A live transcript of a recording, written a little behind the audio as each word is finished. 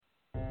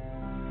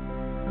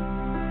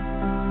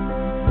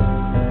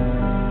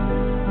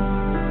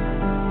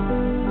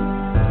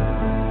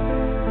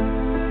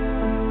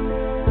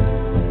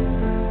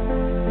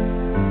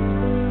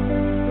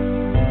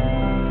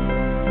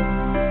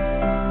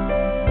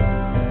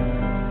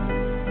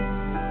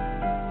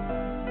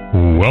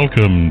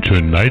Welcome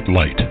to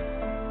Nightlight.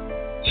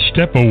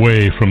 Step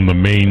away from the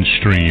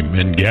mainstream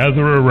and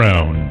gather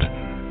around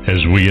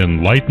as we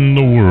enlighten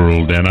the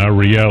world and our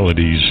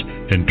realities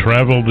and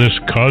travel this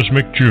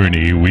cosmic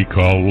journey we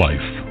call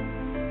life.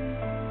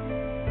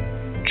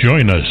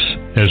 Join us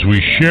as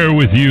we share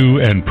with you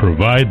and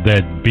provide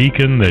that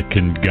beacon that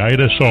can guide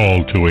us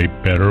all to a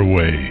better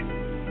way.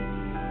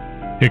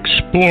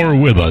 Explore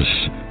with us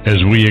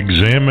as we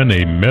examine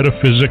a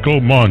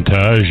metaphysical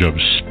montage of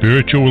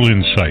spiritual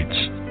insights,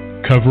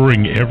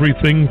 covering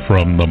everything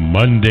from the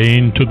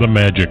mundane to the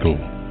magical,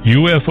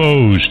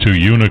 UFOs to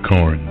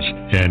unicorns,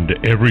 and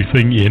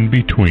everything in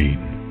between.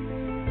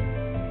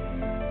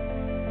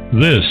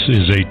 This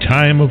is a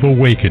time of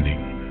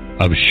awakening,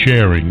 of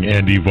sharing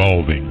and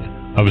evolving,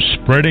 of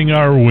spreading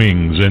our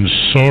wings and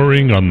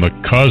soaring on the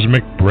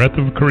cosmic breath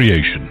of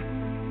creation.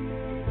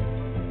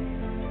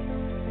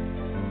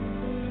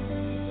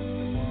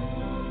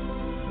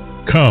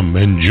 Come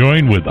and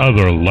join with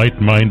other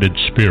light-minded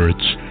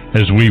spirits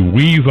as we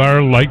weave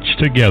our lights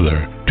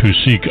together to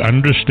seek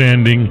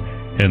understanding,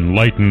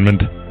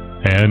 enlightenment,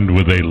 and,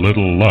 with a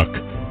little luck,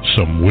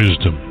 some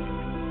wisdom.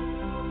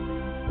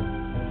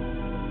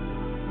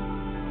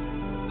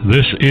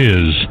 This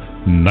is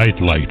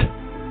Nightlight,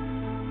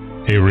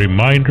 a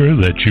reminder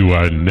that you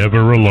are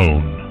never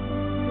alone.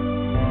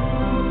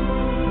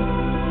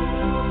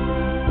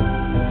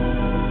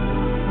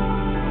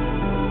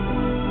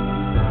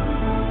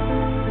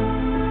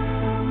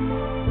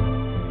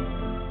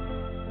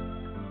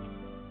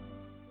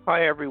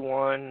 Hi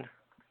everyone,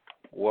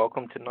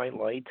 welcome to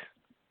Nightlight.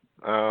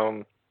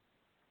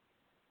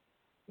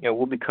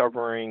 We'll be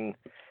covering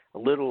a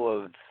little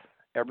of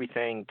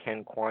everything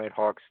Ken Quiet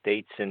Hawk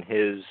states in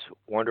his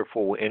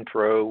wonderful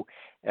intro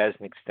as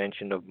an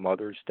extension of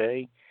Mother's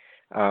Day.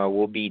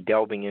 We'll be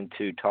delving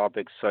into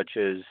topics such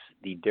as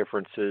the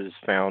differences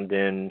found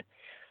in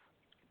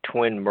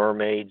twin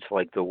mermaids,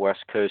 like the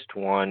West Coast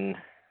one,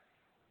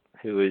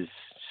 who is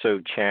so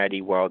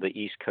chatty while the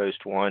East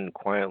Coast one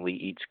quietly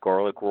eats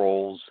garlic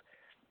rolls,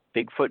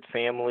 Bigfoot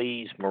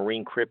families,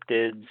 marine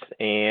cryptids,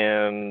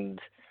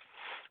 and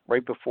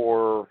right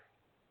before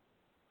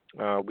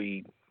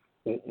we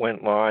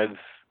went live,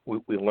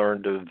 we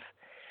learned of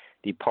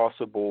the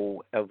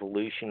possible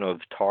evolution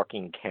of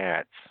talking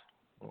cats.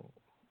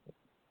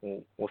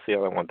 We'll see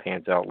how that one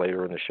pans out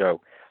later in the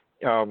show.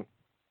 We're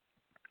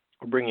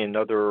bringing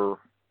another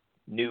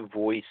new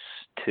voice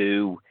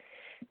to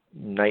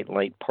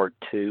Nightlight Part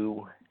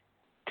 2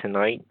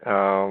 tonight.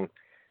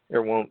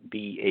 There won't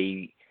be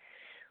a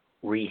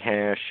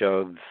rehash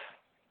of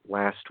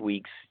last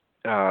week's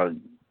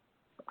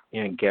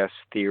guest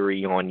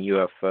theory on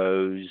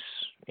UFOs,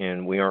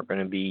 and we aren't going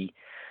to be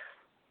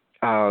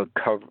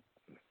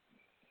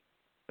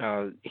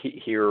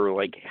here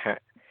like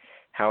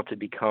how to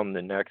become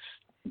the next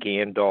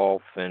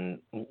Gandalf and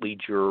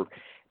lead your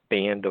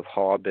band of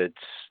hobbits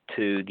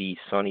to the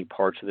sunny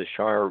parts of the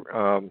Shire.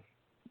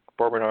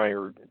 Barbara and I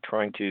are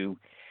trying to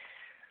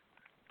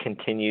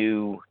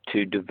continue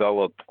to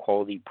develop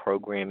quality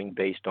programming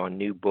based on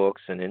new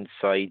books and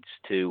insights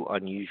to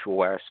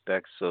unusual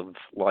aspects of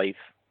life.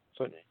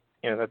 So,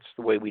 that's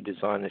the way we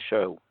design the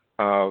show.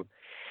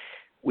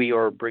 We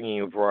are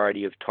bringing a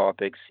variety of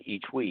topics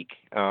each week,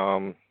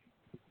 and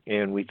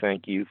we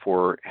thank you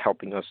for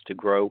helping us to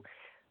grow.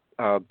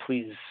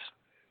 Please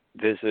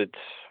visit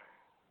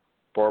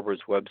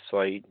Barbara's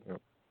website,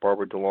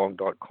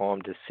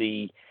 barbaradelong.com, to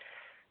see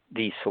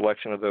the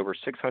selection of over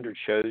 600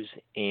 shows,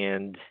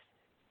 and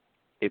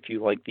if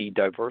you like the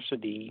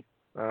diversity,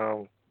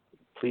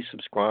 please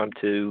subscribe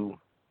to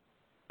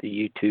the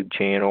YouTube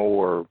channel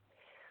or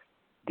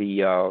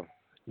the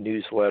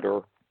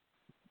newsletter.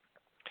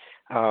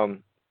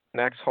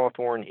 Max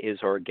Hawthorne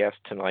is our guest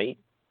tonight.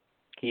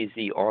 He is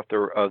the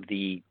author of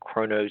the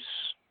Kronos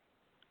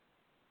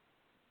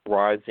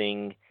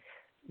Rising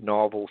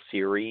novel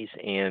series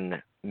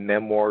and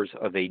Memoirs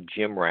of a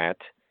Gym Rat.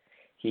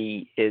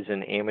 He is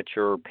an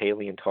amateur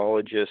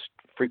paleontologist,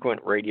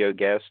 frequent radio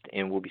guest,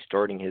 and will be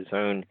starting his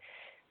own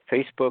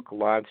Facebook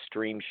live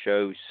stream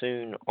show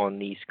soon on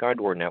the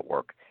Skydoor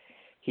Network.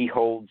 He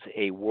holds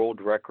a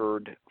world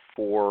record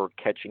for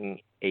catching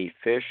a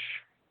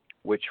fish,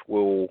 which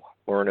we'll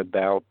learn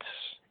about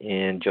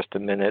in just a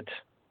minute.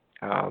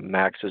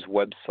 Max's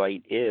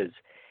website is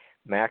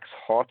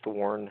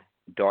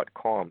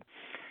maxhawthorne.com.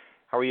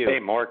 How are you? Hey,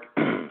 Mark.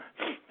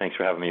 Thanks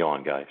for having me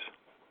on, guys.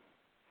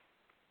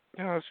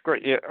 Yeah, that's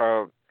great. Yeah.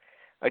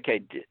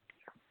 Okay.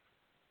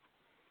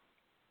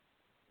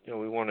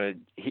 We want to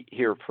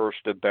hear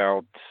first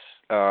about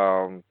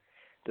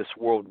this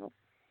world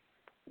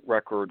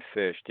record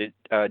fish. Did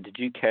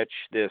you catch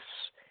this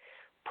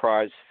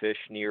prize fish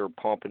near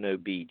Pompano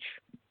Beach?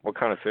 What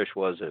kind of fish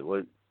was it?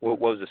 What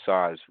was the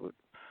size?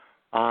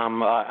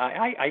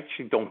 I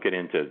actually don't get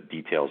into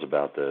details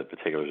about the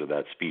particulars of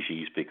that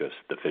species because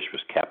the fish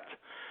was kept,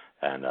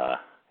 and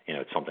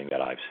it's something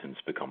that I've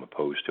since become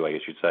opposed to, I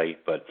guess you'd say.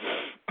 But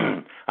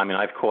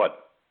I've caught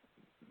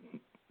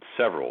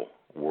several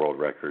world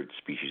record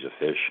species of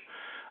fish.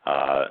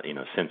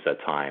 Since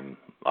that time,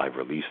 I've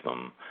released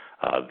them.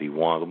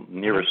 The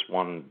nearest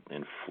one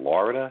in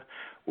Florida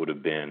would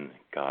have been,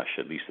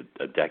 at least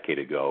a decade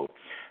ago,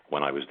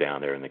 when I was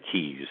down there in the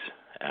Keys,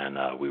 and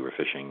we were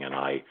fishing, and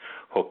I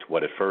hooked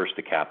what at first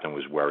the captain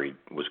was worried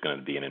was going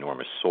to be an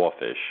enormous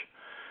sawfish,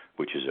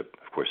 which is,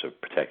 of course, a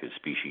protected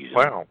species.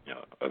 Wow. And,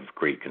 of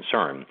great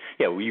concern.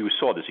 Yeah, well, you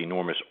saw this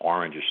enormous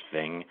orangish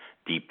thing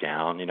deep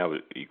down.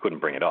 You couldn't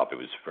bring it up. It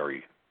was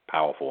very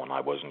powerful, and I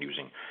wasn't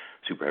using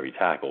super heavy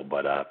tackle.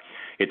 But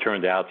it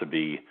turned out to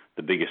be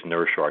the biggest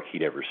nurse shark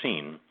he'd ever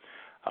seen,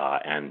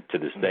 and to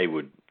this day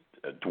would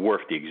dwarf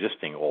the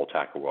existing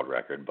all-tackle world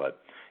record. But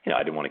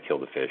I didn't want to kill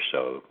the fish,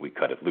 so we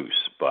cut it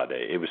loose. But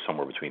it was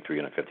somewhere between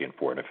 350 and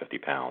 450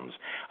 pounds.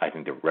 I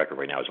think the record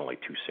right now is only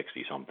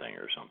 260 something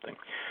or something.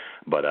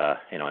 But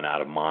and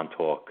out of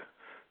Montauk,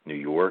 New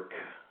York,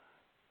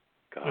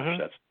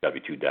 that's got to be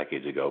 2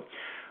 decades ago,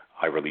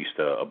 I released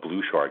a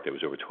blue shark that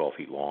was over 12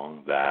 feet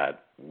long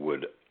that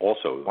would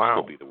also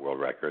still be the world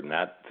record, and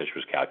that fish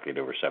was calculated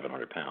over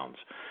 700 pounds.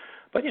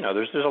 But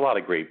there's a lot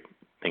of great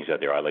things out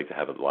there. I like to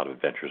have a lot of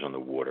adventures on the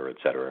water, et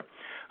cetera.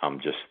 I'm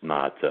just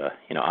not,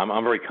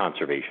 I'm very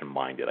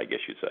conservation-minded, I guess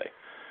you'd say.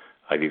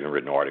 I've even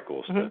written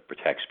articles to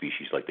protect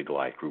species like the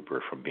Goliath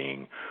grouper from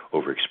being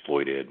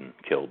overexploited and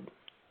killed.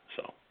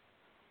 So.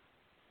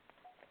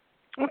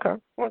 Okay.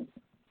 Well,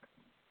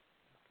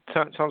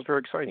 sounds very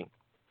exciting.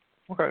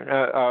 Okay.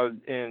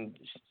 And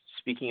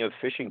speaking of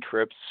fishing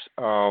trips,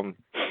 one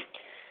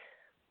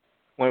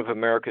of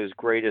America's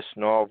greatest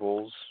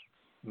novels,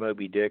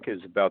 Moby Dick,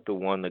 is about the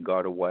one that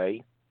got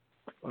away.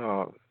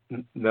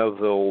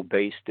 Melville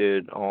based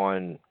it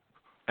on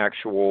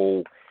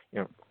actual,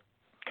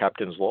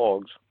 captain's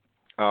logs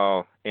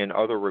and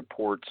other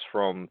reports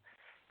from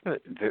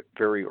the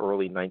very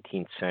early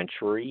 19th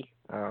century.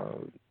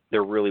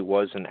 There really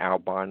was an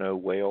albino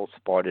whale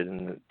spotted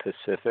in the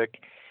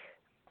Pacific,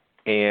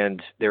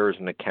 and there is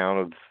an account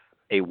of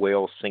a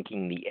whale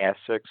sinking the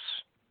Essex,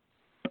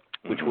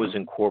 which was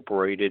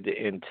incorporated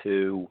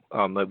into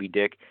Moby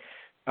Dick.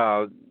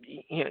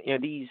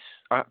 These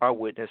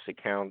eyewitness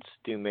accounts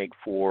do make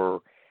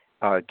for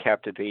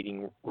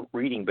captivating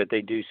reading, but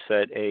they do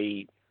set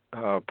a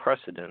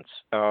precedence.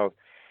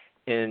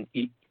 And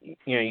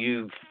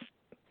you've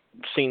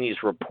seen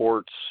these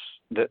reports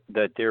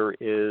that there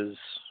is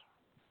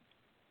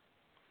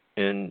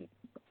an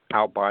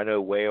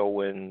albino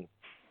whale in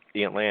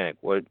the Atlantic.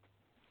 What is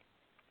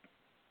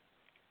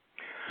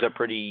that?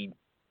 Pretty,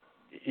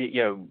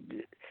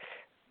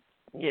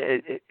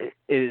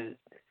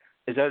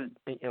 Is that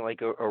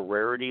like a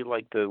rarity,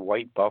 like the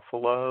white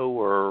buffalo,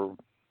 or?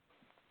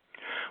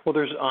 Well,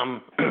 there's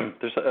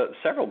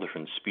several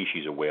different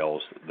species of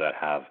whales that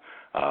have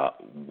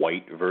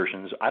white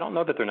versions. I don't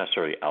know that they're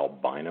necessarily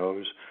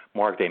albinos,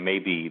 Mark. They may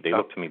be. They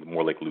look to me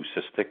more like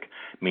leucistic,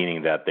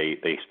 meaning that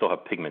they still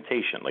have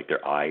pigmentation, like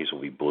their eyes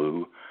will be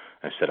blue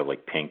instead of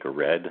like pink or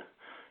red.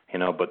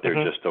 But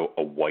they're just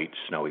a white,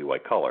 snowy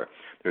white color.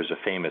 There's a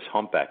famous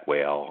humpback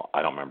whale.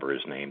 I don't remember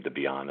his name, to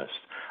be honest.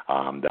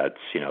 That's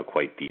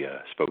quite the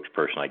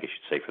spokesperson, I guess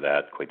you'd say, for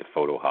that. Quite the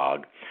photo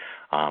hog.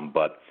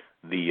 But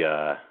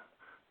the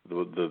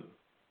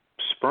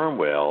sperm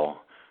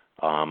whale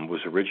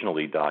was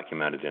originally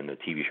documented in the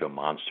TV show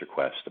Monster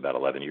Quest about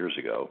 11 years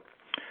ago,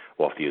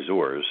 off the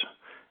Azores,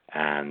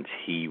 and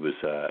he was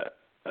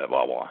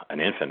an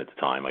infant at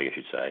the time, I guess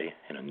you'd say,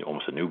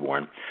 almost a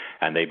newborn,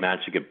 and they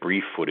managed to get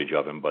brief footage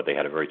of him, but they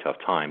had a very tough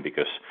time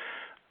because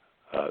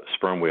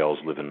sperm whales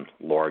live in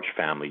large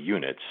family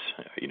units,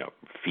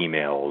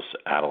 females,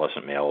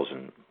 adolescent males,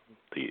 and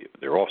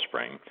their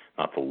offspring,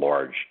 not the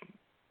large,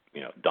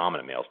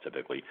 dominant males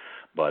typically,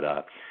 but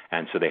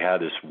and so they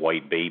had this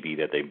white baby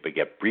that they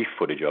get brief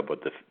footage of,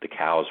 but the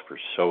cows were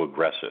so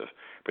aggressive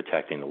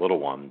protecting the little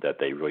one that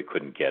they really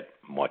couldn't get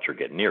much or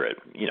get near it.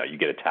 You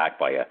get attacked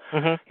by a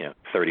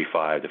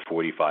 35 to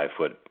 45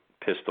 foot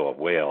pissed off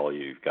whale,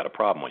 you've got a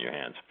problem on your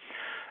hands.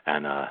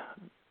 And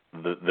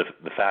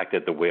the fact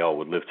that the whale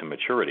would live to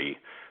maturity,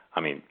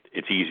 I mean,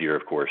 it's easier,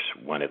 of course,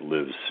 when it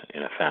lives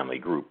in a family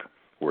group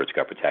where it's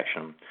got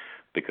protection,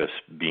 because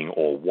being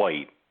all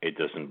white, it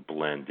doesn't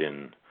blend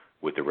in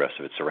with the rest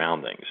of its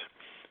surroundings.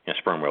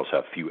 Sperm whales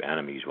have few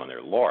enemies when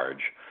they're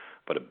large,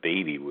 but a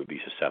baby would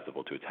be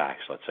susceptible to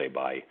attacks, let's say,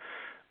 by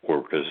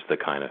orcas, the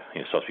kind of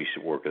subspecies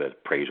of orca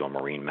that preys on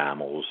marine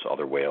mammals,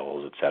 other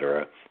whales,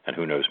 etc., and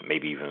who knows,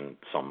 maybe even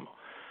some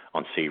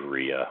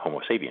unsavory Homo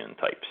sapien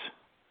types.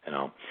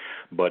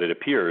 But it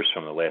appears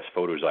from the last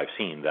photos I've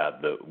seen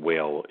that the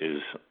whale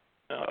is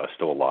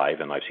still alive,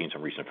 and I've seen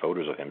some recent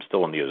photos of him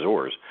still in the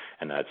Azores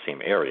in that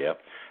same area,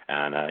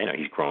 and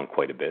he's grown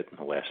quite a bit in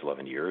the last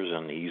 11 years,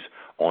 and he's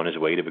on his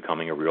way to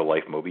becoming a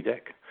real-life Moby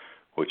Dick,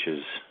 which is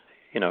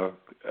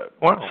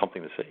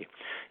something to see.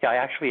 Yeah, I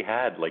actually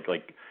had like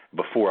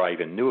before I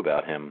even knew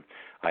about him,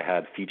 I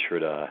had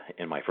featured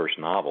in my first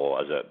novel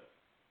as a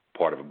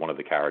part of one of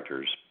the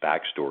characters'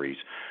 backstories.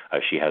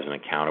 She has an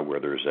encounter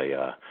where there's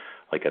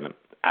an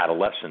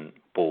adolescent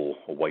bull,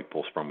 a white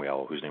bull sperm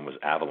whale, whose name was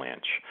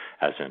Avalanche,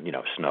 as in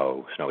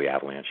snowy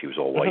avalanche. He was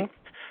all white,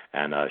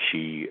 and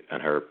she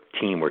and her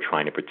team were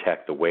trying to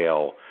protect the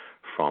whale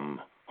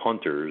from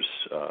hunters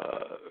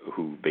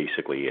who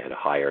basically had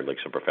hired like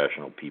some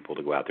professional people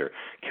to go out there,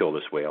 kill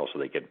this whale so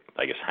they could,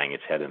 I guess, hang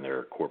its head in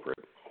their corporate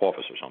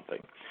office or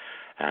something.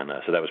 And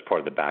so that was part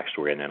of the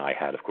backstory. And then I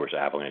had, of course,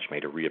 Avalanche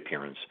made a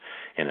reappearance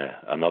in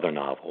another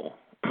novel,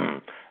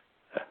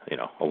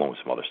 along with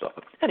some other stuff.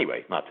 But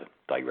anyway, not to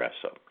digress.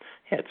 So,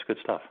 yeah, it's good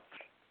stuff.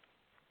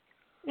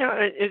 Yeah,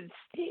 it's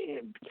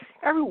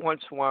every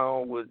once in a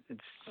while. It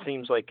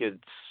seems like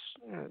it's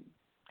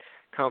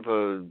kind of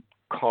a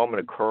common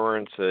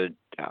occurrence that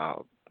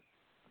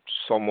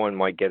someone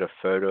might get a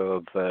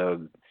photo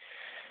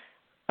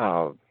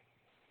of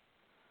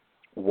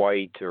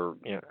white or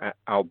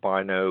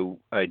albino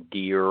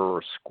deer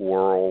or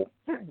squirrel.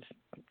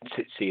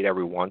 See it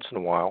every once in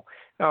a while.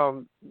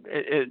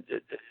 It's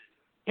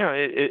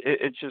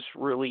just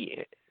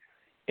really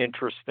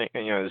interesting.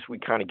 As we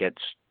kind of get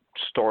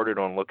started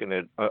on looking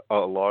at a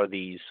lot of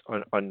these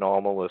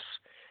anomalous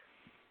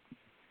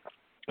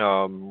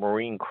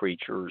marine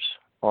creatures,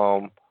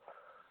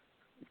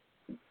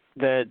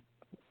 that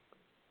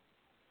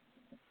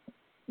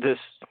this,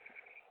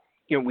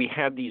 we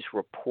have these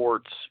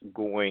reports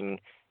going,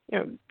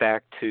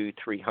 back to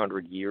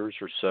 300 years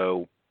or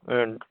so,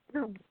 and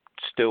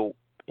still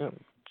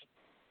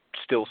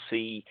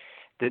see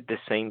the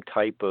same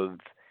type of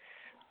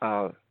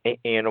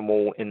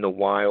animal in the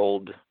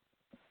wild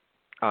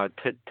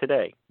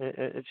today.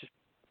 It's just,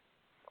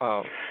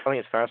 I think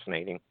it's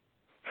fascinating.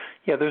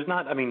 Yeah, there's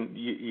not. I mean,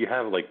 you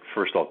have, like,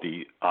 first off,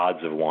 the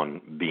odds of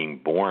one being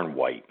born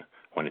white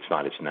when it's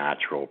not its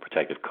natural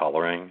protective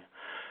coloring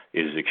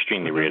is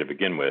extremely rare to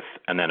begin with.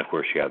 And then, of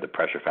course, you have the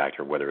pressure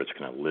factor, whether it's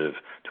going to live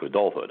to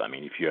adulthood. I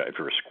mean, if you're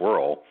a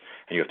squirrel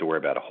and you have to worry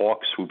about a hawk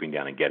swooping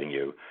down and getting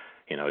you,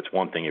 it's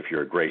one thing if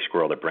you're a gray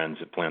squirrel that blends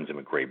in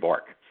with gray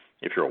bark.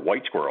 If you're a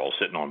white squirrel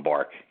sitting on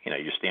bark,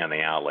 you're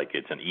standing out like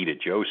it's an Eat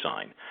It Joe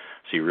sign.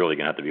 So you're really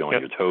going to have to be on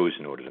your toes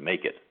in order to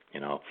make it.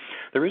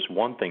 There is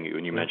one thing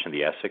when you mentioned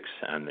the Essex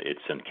and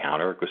its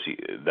encounter, because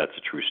that's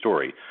a true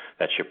story.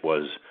 That ship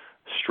was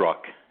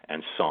struck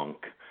and sunk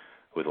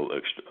with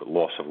a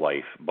loss of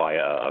life by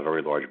a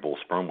very large bull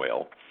sperm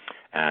whale.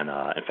 And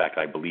in fact,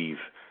 I believe,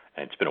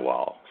 and it's been a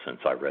while since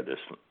I read this,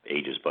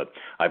 ages, but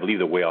I believe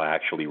the whale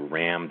actually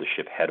rammed the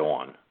ship head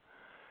on,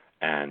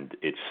 and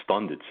it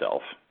stunned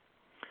itself,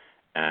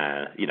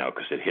 and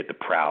because it hit the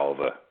prow of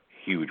a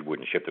huge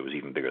wooden ship that was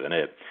even bigger than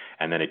it,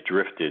 and then it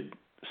drifted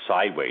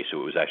sideways, so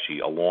it was actually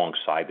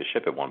alongside the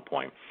ship at one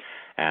point,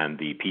 and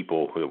the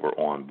people who were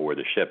on board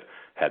the ship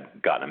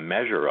had gotten a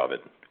measure of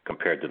it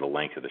compared to the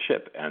length of the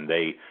ship, and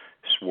they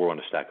swore on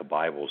a stack of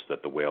Bibles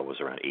that the whale was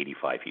around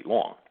 85 feet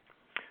long,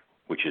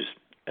 which is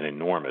an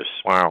enormous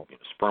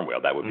sperm whale.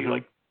 That would be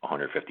like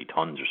 150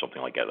 tons or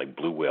something like that, like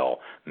blue whale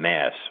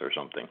mass or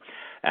something.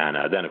 And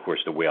then, of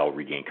course, the whale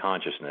regained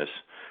consciousness,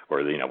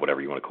 or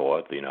whatever you want to call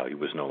it. He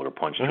was no longer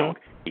punch drunk.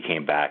 He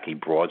came back. He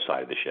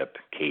broadsided the ship,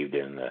 caved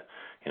in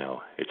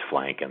its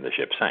flank, and the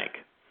ship sank.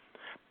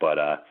 But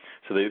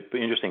so the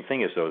interesting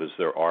thing is, though, is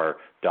there are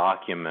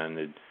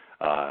documented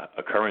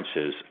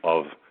occurrences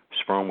of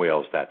sperm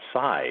whales that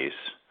size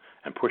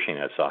and pushing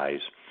that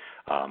size,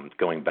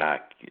 going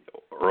back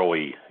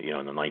early,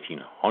 in the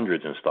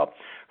 1900s and stuff,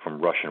 from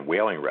Russian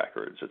whaling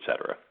records, et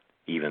cetera,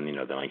 even, the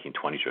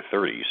 1920s or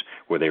 30s,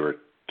 where they were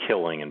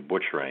killing and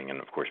butchering and,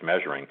 of course,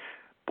 measuring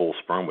bull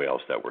sperm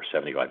whales that were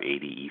 75,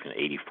 80, even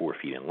 84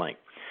 feet in length.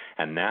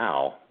 And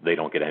now they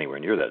don't get anywhere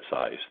near that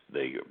size.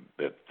 They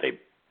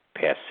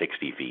pass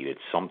 60 feet. It's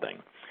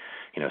something.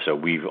 So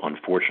we've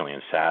unfortunately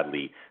and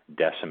sadly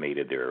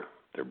decimated their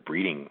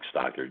breeding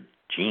stock, their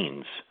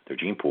genes, their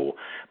gene pool,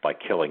 by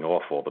killing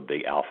off all the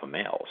big alpha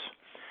males.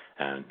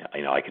 And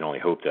I can only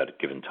hope that,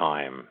 given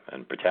time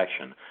and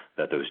protection,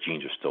 that those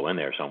genes are still in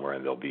there somewhere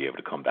and they'll be able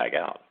to come back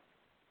out.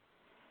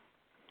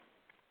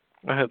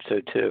 I hope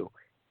so too.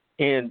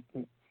 And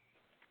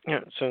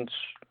since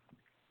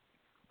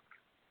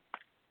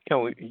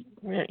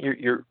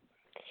you're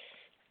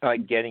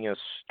getting us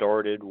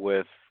started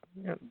with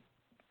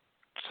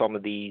some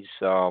of these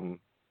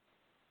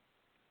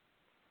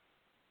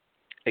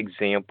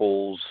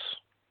examples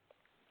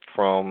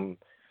from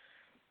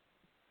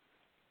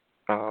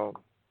a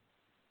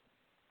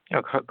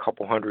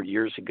couple hundred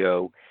years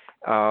ago,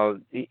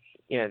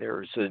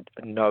 there's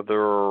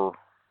another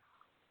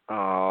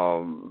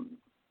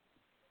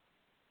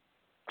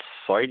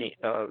sighting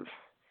of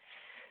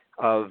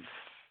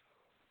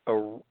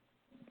a.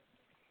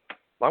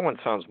 That one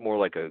sounds more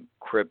like a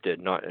cryptid.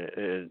 Not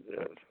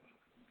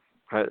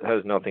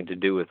has nothing to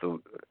do with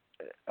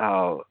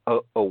a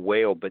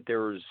whale, but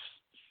there's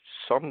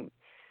some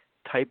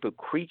type of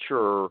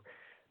creature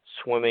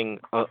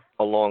swimming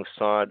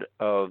alongside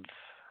of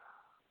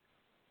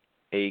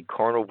a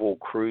Carnival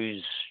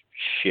cruise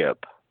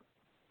ship.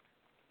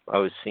 I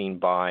was seen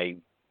by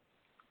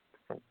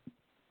a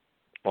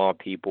lot of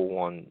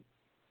people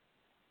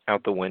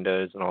out the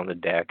windows and on the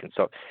deck and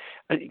stuff.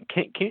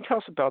 Can you tell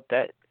us about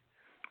that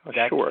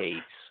Sure. case?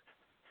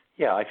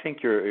 Yeah, I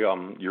think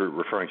you're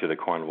referring to the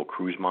Carnival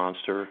cruise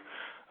monster,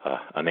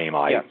 a name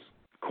I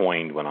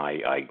coined when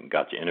I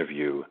got to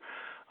interview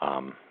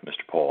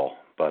Mr. Paul.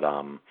 But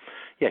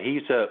yeah,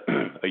 he's a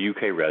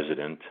UK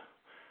resident,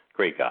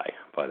 great guy,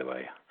 by the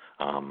way.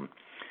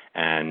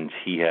 And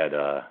he had,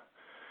 I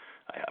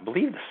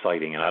believe the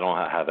sighting, and I don't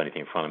have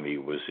anything in front of me,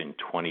 was in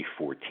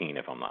 2014,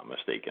 if I'm not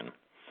mistaken.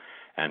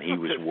 And he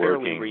was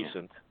working. Fairly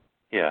recent.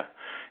 Yeah,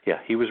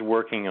 he was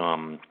working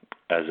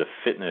as a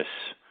fitness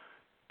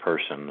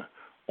person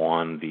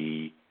on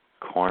the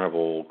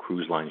Carnival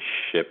Cruise Line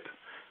ship.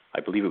 I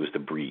believe it was the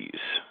Breeze.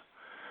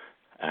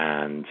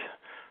 And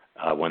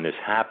when this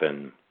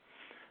happened,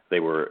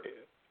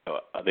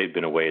 they'd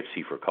been away at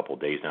sea for a couple of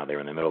days now. They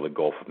were in the middle of the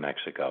Gulf of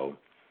Mexico.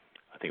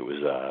 I think it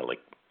was like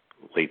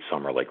late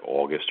summer, like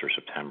August or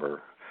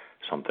September,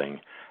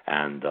 something.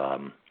 And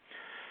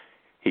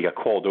he got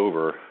called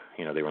over.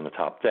 They were on the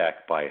top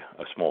deck by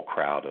a small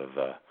crowd of,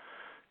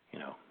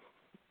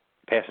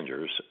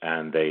 passengers,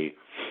 and they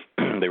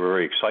were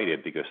very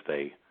excited because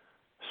they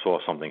saw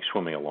something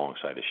swimming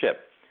alongside the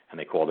ship. And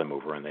they called him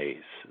over and they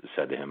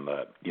said to him,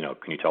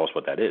 can you tell us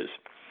what that is?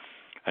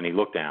 And he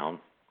looked down,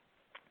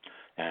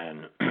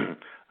 and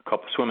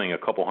swimming a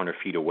couple hundred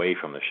feet away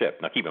from the ship.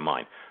 Now, keep in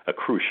mind, a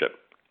cruise ship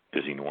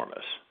is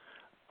enormous.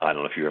 I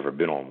don't know if you've ever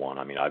been on one.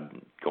 I mean, I've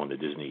gone to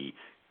Disney,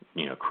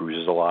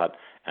 cruises a lot,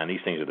 and these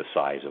things are the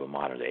size of a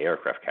modern-day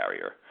aircraft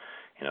carrier.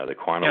 The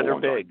Carnival. Yeah,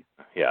 they're big.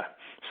 Yeah.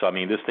 So, I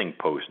mean, this thing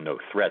posed no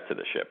threat to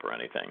the ship or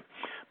anything.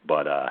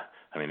 But,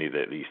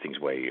 these things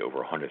weigh over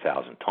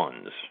 100,000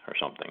 tons or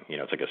something.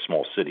 It's like a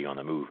small city on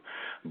the move.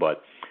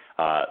 But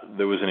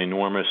there was an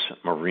enormous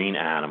marine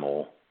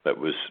animal that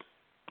was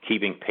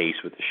keeping pace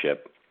with the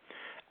ship,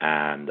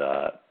 and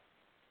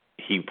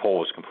Paul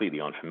was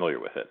completely unfamiliar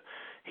with it.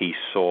 He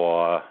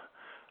saw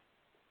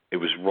it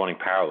was running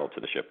parallel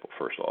to the ship,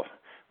 first off,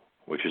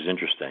 which is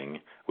interesting,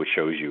 which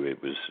shows you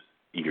it was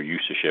either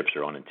used to ships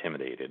or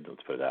unintimidated,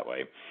 let's put it that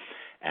way.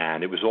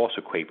 And it was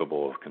also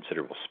capable of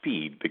considerable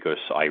speed because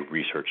I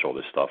researched all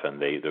this stuff, and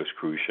those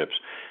cruise ships,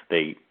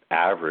 they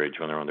average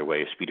when they're on their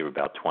way a speed of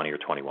about 20 or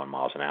 21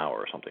 miles an hour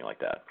or something like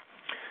that.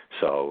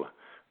 So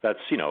that's,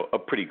 a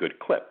pretty good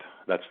clip.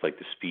 That's like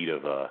the speed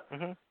of a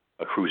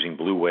cruising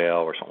blue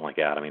whale or something like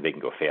that. I mean, they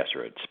can go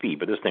faster at speed,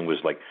 but this thing was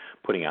like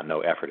putting out no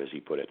effort, as he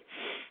put it.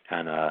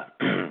 And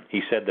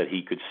he said that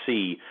he could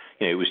see,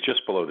 it was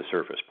just below the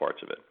surface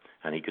parts of it,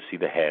 and he could see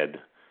the head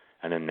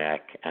and the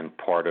neck and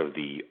part of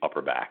the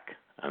upper back,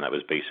 and that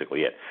was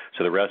basically it.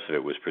 So the rest of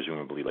it was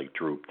presumably like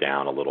drooped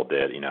down a little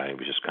bit, and it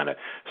was just kind of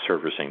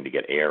surfacing to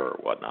get air or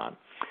whatnot.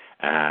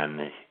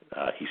 And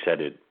he said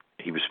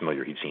he was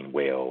familiar. He'd seen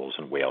whales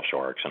and whale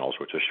sharks and all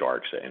sorts of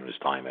sharks in his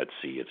time at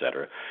sea, et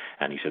cetera.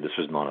 And he said this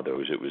was none of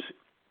those. It was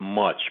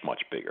much,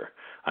 much bigger.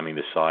 I mean,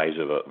 the size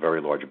of a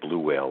very large blue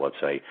whale, let's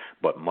say,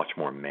 but much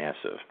more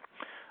massive.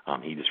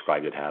 He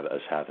described it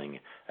as having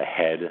a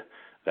head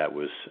that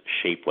was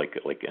shaped like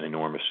an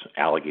enormous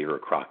alligator or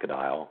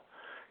crocodile.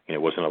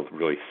 It wasn't a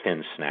really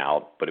thin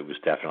snout, but it was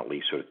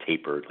definitely sort of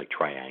tapered, like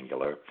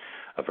triangular,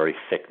 a very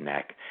thick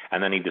neck.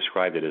 And then he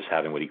described it as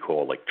having what he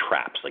called like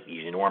traps, like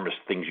these enormous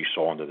things you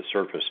saw under the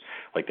surface,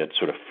 like that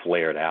sort of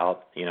flared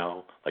out,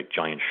 like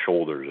giant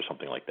shoulders or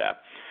something like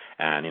that.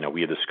 And,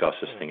 we had discussed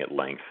this thing at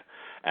length.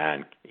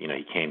 And, he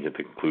came to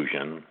the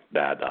conclusion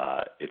that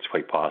it's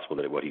quite possible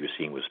that what he was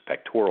seeing was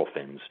pectoral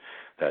fins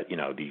that,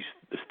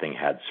 this thing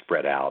had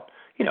spread out,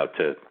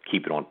 to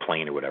keep it on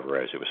plane or whatever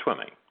as it was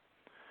swimming.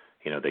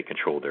 They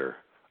control their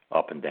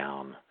up and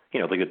down,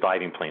 like the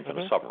diving planes on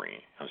a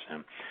submarine. You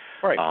understand?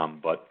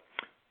 Right. But,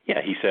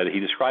 yeah, he said he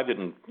described it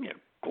in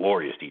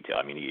glorious detail.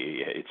 I mean,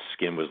 its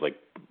skin was like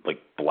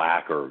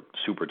black or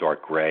super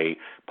dark gray,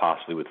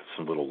 possibly with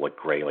some little like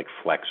gray like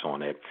flecks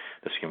on it.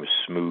 The skin was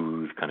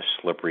smooth, kind of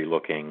slippery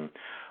looking.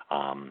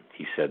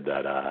 He said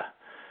that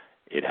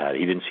he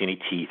didn't see any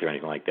teeth or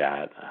anything like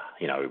that.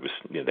 It was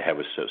the head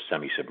was so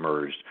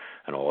semi-submerged,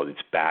 and all its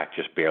back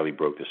just barely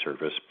broke the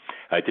surface.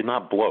 It did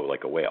not blow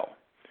like a whale.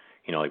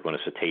 Like when a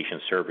cetacean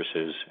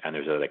surfaces and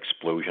there's an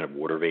explosion of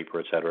water vapor,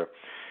 et cetera.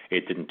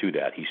 It didn't do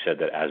that. He said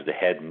that as the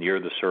head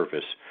neared the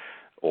surface,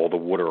 all the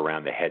water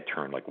around the head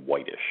turned like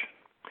whitish,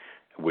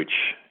 which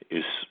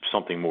is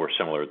something more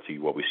similar to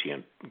what we see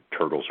in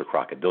turtles or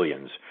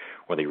crocodilians,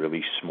 where they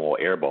release small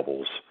air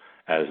bubbles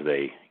as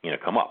they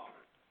come up.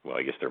 Well,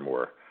 I guess they're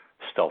more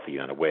stealthy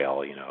than a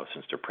whale,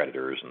 since they're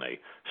predators and they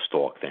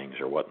stalk things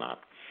or whatnot.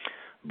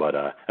 But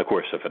of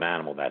course, if an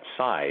animal that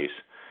size,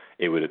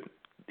 it would,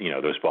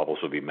 those bubbles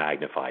would be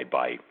magnified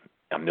by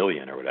 1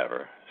 million or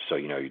whatever. So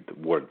the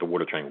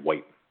water turning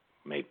white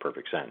made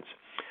perfect sense.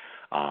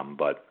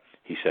 But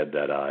he said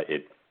that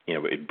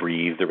it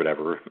breathed or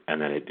whatever,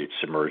 and then it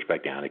submerged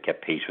back down. It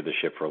kept pace with the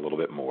ship for a little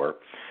bit more,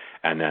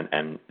 and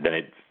then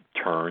it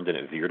turned and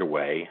it veered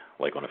away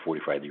like on a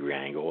 45-degree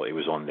angle. It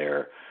was on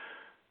their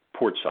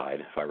port side,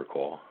 if I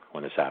recall,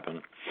 when this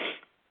happened.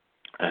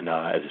 And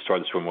as it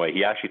started to swim away,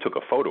 he actually took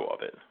a photo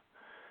of it.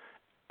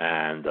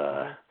 And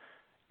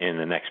in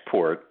the next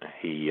port,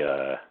 he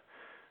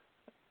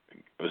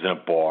was in a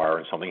bar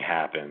and something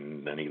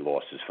happened, and he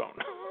lost his phone.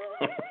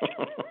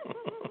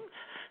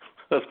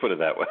 Let's put it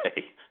that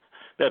way.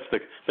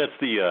 That's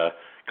the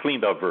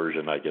cleaned up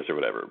version, I guess, or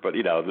whatever. But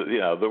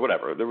the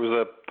whatever. There was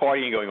a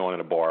partying going on in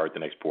a bar at the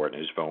next port,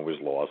 and his phone was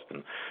lost,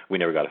 and we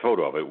never got a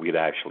photo of it. We'd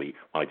actually,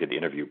 when I did the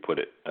interview, put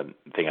a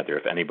thing out there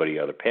if anybody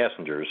other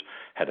passengers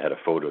had a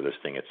photo of this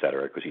thing, et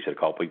cetera, because he said a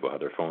couple people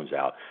had their phones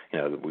out.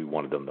 We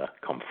wanted them to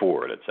come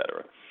forward, et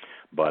cetera.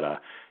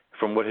 But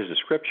from what his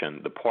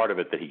description, the part of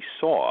it that he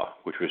saw,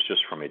 which was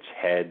just from its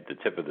head, the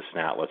tip of the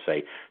snout, let's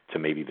say, to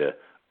maybe the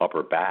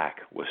upper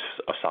back, was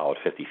a solid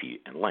 50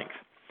 feet in length.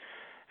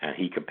 And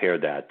he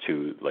compared that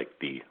to like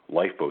the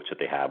lifeboats that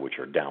they have, which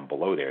are down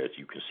below there, as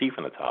you can see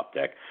from the top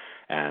deck.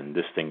 And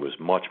this thing was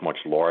much, much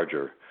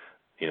larger,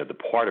 the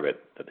part of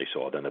it that they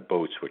saw, than the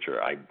boats, which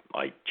are,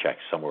 I checked,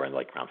 somewhere in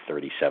like around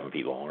 37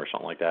 feet long or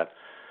something like that.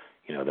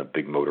 The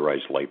big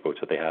motorized lifeboats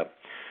that they have.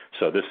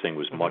 So this thing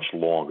was much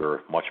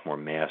longer, much more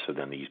massive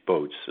than these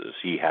boats. So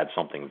he had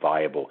something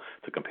viable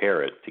to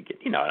compare it to get,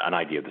 an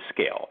idea of the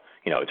scale.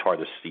 It's hard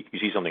to see. You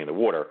see something in the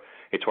water,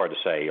 it's hard to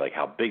say like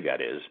how big that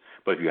is.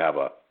 But if you have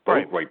a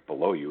boat right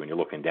below you and you're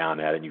looking down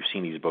at it, and you've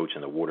seen these boats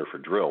in the water for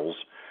drills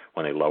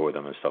when they lower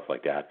them and stuff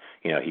like that,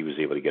 he was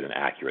able to get an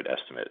accurate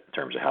estimate in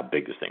terms of how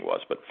big this thing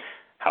was. But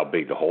how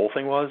big the whole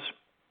thing was,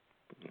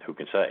 who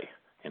can say?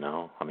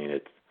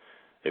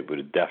 It would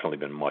have definitely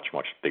been much,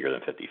 much bigger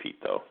than 50 feet,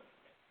 though.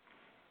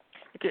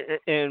 Okay,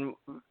 and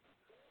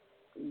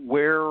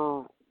where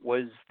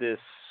was this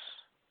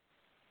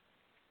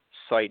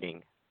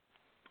sighting?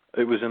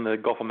 It was in the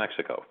Gulf of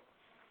Mexico.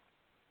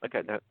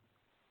 Okay,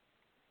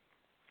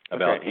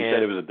 he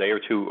said it was a day or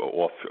two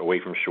away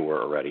from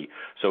shore already,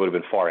 so it would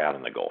have been far out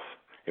in the Gulf.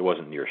 It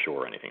wasn't near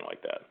shore or anything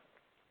like that.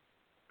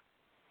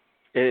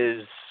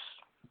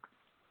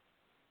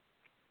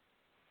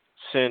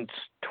 Since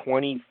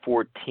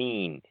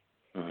 2014,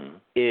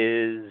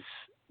 is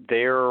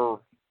there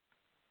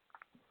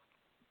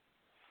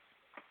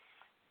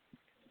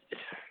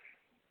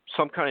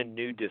some kind of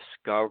new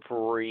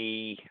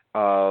discovery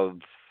of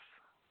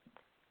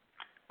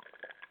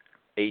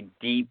a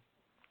deep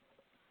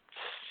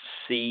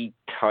sea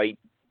type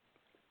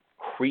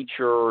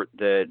creature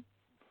that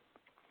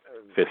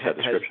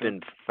has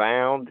been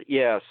found?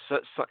 Yes.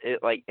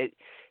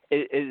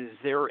 Is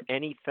there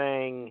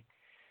anything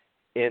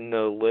in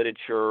the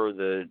literature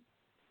that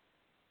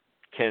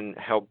can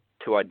help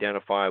to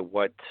identify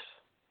what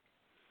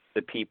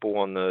the people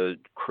on the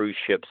cruise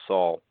ship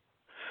saw?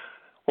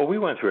 Well, we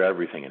went through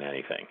everything and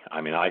anything.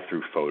 I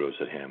threw photos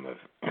at him of,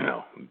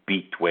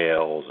 beaked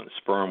whales and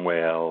sperm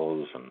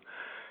whales and,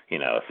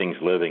 things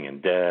living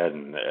and dead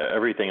and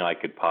everything I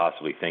could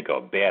possibly think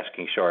of.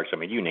 Basking sharks.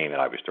 You name it,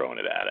 I was throwing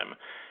it at him.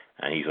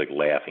 And he's like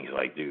laughing. He's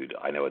like, dude,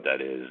 I know what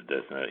that is.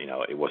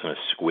 It wasn't a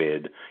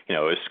squid.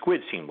 A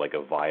squid seemed like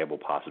a viable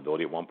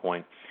possibility at one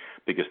point,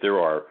 because there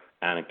are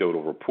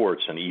anecdotal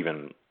reports and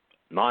even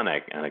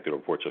non-anecdotal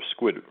reports of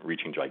squid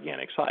reaching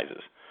gigantic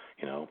sizes,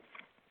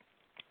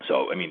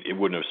 So, it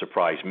wouldn't have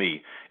surprised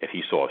me if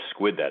he saw a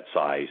squid that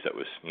size that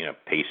was,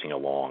 pacing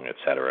along, et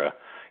cetera,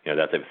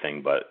 that type of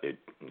thing. But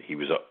he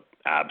was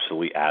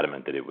absolutely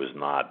adamant that it was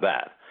not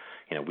that.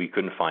 We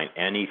couldn't find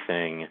any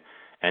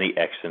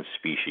extant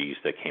species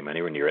that came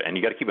anywhere near it. And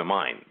you got to keep in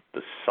mind,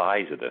 the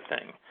size of the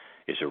thing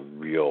is a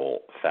real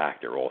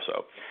factor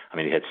also.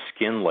 It had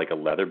skin like a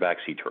leatherback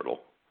sea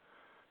turtle.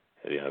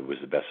 It was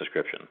the best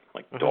description,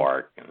 like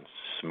dark and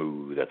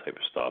smooth, that type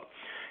of stuff.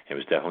 It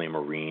was definitely a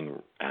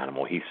marine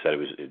animal. He said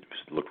it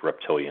looked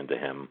reptilian to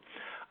him,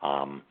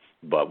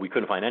 but we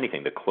couldn't find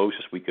anything. The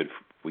closest we could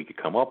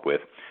come up with,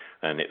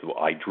 and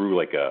I drew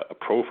like a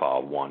profile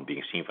of one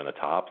being seen from the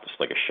top, just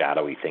like a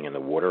shadowy thing in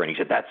the water. And he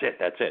said, "That's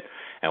it."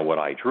 And what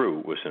I drew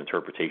was an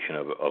interpretation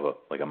of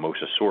a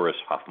Mosasaurus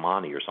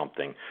hoffmanni or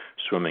something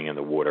swimming in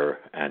the water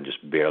and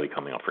just barely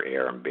coming up for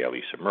air and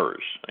barely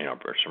submerged.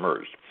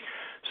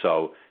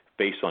 So,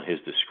 based on his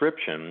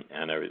description,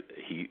 and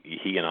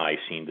he and I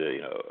seem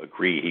to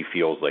agree, he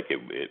feels like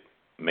it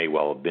may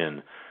well have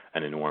been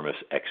an enormous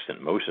extant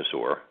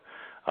mosasaur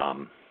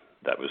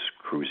that was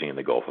cruising in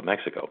the Gulf of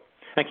Mexico.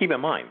 And keep in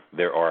mind,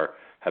 there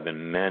have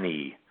been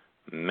many,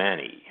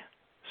 many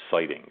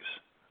sightings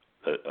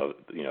of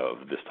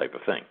this type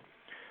of thing.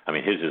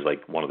 His is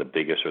like one of the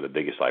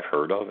biggest I've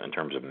heard of in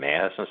terms of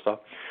mass and stuff.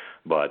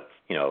 But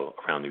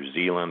around New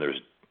Zealand,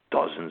 there's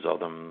dozens of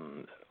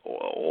them.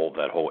 All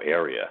that whole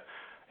area.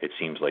 It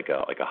seems like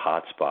a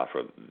hot spot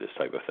for this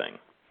type of thing.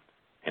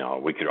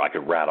 I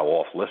could rattle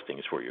off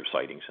listings for your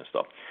sightings and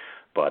stuff,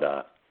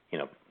 but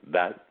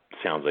that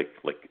sounds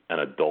like an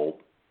adult,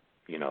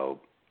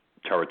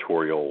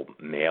 territorial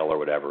male or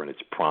whatever in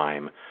its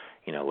prime,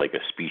 like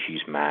a species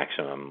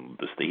maximum.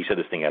 He said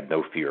this thing had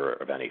no fear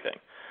of anything,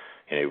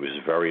 and it was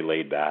very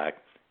laid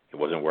back. It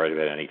wasn't worried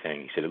about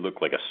anything. He said it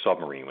looked like a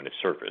submarine when it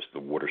surfaced, the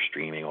water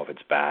streaming off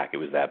its back. It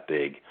was that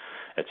big,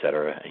 et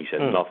cetera. And he said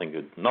nothing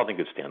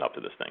could stand up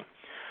to this thing.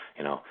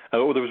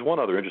 Oh, there was one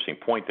other interesting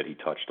point that he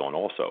touched on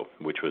also,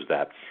 which was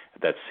that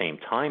at that same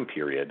time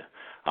period,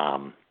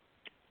 out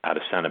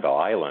of Sanibel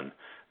Island,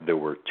 there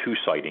were two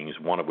sightings,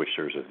 one of which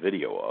there's a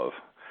video of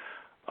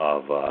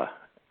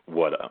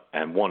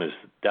and one is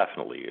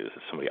definitely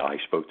somebody I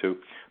spoke to,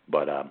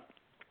 but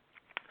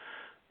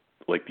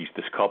like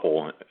this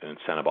couple in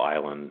Sanibel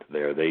Island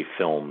there, they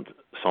filmed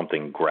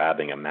something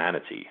grabbing a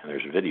manatee, and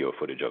there's video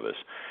footage of this.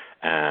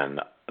 And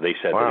they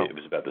said that it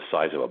was about the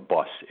size of a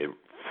bus. It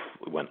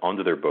went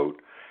under their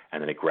boat,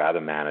 and then it grabbed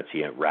a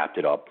manatee and wrapped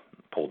it up,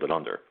 pulled it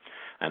under.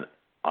 And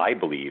I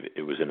believe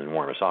it was an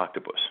enormous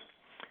octopus.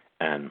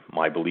 And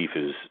my belief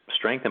is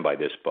strengthened by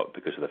this, but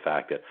because of the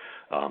fact that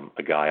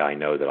a guy I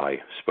know that I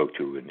spoke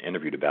to and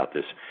interviewed about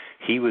this,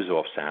 he was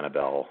off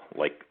Sanibel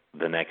like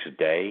the next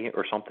day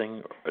or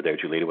something, or a day or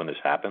two later when this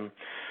happened,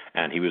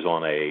 and he was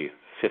on a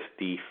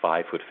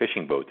 55-foot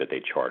fishing boat that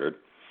they chartered,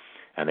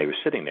 and they were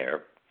sitting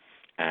there,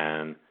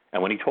 and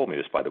when he told me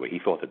this, by the way, he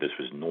thought that this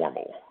was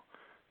normal.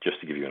 Just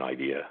to give you an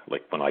idea,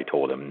 like when I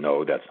told him,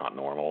 no, that's not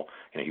normal,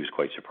 he was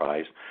quite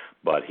surprised.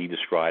 But he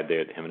described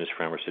that him and his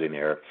friend were sitting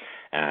there,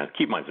 and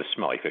keep in mind, it's a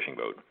smelly fishing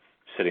boat,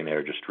 sitting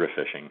there just drift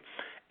fishing,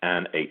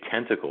 and a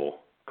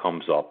tentacle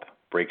comes up,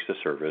 breaks the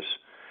surface,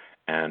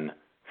 and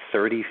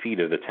 30 feet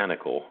of the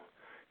tentacle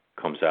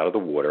comes out of the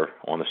water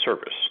on the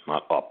surface,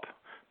 not up,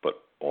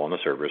 but on the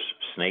surface,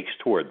 snakes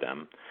toward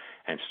them,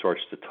 and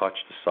starts to touch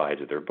the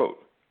sides of their boat.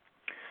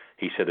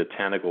 He said the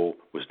tentacle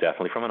was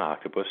definitely from an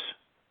octopus.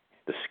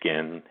 The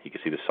skin, he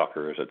could see the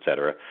suckers,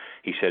 etc.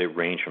 He said it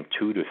ranged from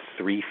 2 to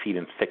 3 feet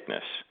in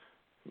thickness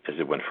as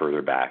it went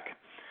further back.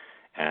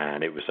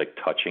 And it was like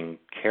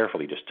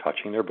carefully just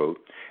touching their boat,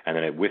 and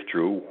then it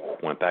withdrew,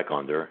 went back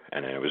under,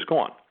 and then it was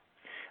gone.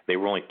 They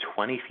were only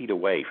 20 feet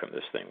away from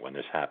this thing when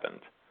this happened,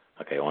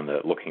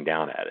 looking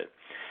down at it.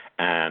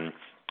 And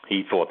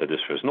he thought that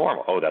this was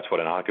normal. Oh, that's what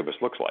an octopus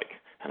looks like.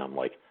 And I'm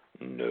like,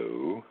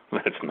 no,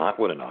 that's not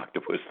what an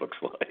octopus looks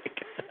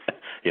like.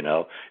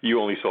 You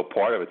only saw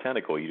part of a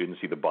tentacle. You didn't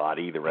see the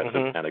body, the rest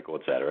of the tentacle,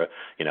 et cetera.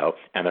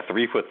 And a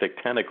 3-foot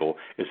thick tentacle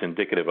is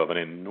indicative of an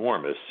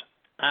enormous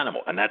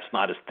animal, and that's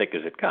not as thick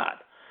as it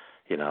got,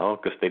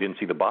 because they didn't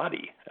see the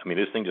body. I mean,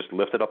 this thing just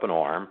lifted up an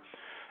arm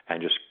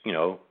and just,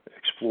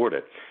 explored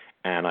it.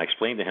 And I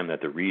explained to him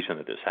that the reason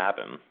that this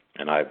happened,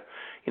 and I've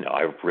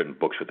written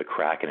books with the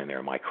Kraken in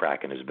there. My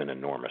Kraken has been an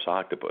enormous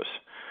octopus.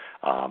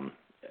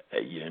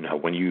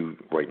 When you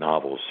write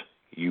novels,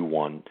 you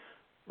want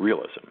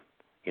realism.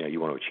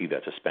 You want to achieve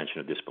that suspension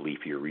of disbelief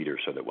for your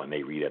readers so that when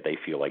they read it, they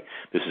feel like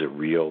this is a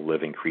real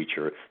living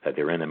creature, that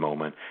they're in the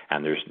moment,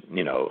 and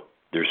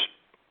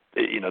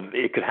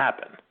it could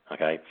happen,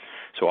 okay?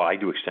 So I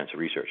do extensive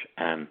research.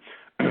 And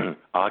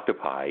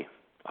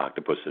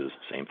octopuses,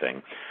 same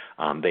thing,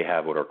 they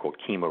have what are called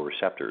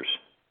chemoreceptors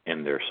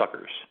in their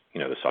suckers,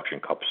 the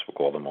suction cups, we'll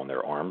call them, on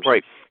their arms.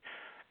 Right.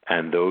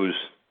 And those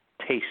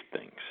taste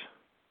things,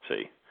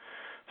 see?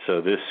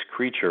 So this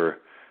creature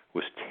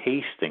was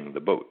tasting the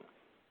boat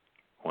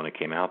when it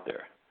came out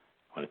there,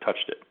 when it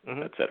touched it,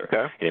 et cetera.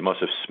 Okay. And it must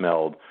have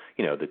smelled,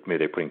 that maybe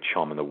they're putting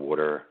chum in the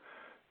water,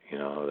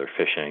 they're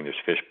fishing, there's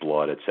fish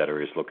blood, et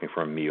cetera, is looking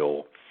for a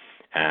meal.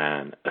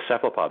 And a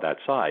cephalopod that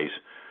size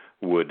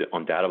would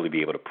undoubtedly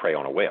be able to prey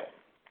on a whale.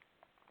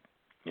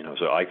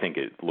 So I think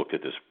it looked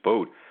at this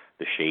boat,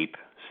 the shape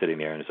sitting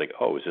there, and it's like,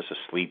 oh, is this a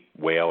sleep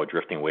whale, a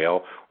drifting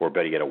whale, or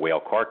better yet, a whale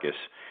carcass,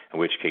 in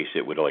which case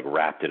it would have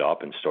wrapped it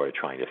up and started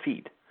trying to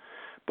feed.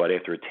 But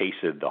after it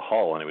tasted the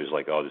hull and it was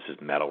like, oh, this is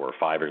metal or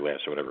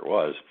fiberglass or whatever it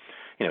was,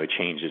 it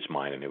changed its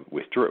mind and it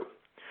withdrew.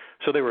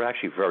 So they were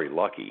actually very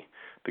lucky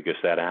because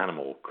that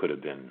animal could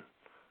have been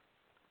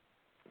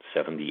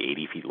 70,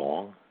 80 feet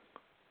long,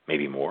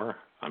 maybe more.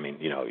 I mean,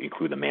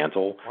 include the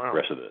mantle, the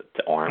rest of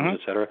the arms,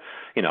 et cetera.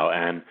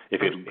 And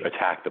if it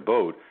attacked the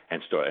boat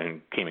and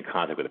came in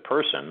contact with a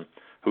person,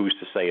 who's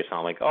to say it's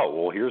not like, oh,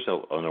 well, here's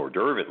an hors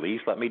d'oeuvre at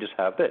least. Let me just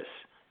have this,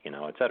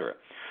 et cetera.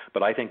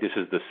 But I think this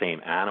is the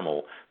same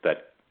animal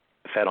that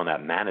fed on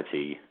that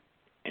manatee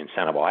in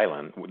Sanibel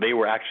Island. They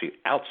were actually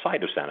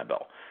outside of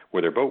Sanibel,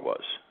 where their boat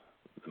was,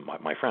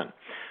 my friend.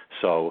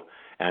 So,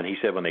 and he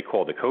said when they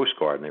called the Coast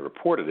Guard and they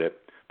reported it,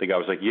 the guy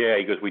was like, yeah,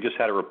 he goes, we just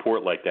had a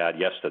report like that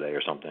yesterday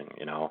or something,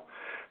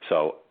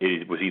 So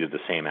it was either the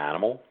same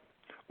animal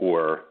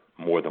or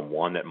more than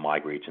one that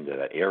migrates into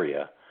that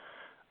area.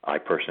 I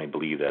personally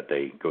believe that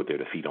they go there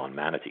to feed on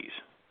manatees.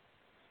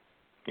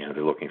 They're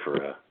looking for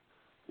a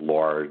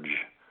large,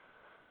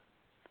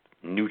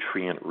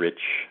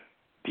 nutrient-rich,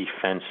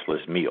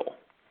 defenseless meal.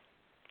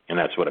 And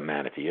that's what a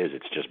manatee is.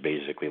 It's just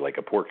basically like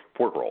a pork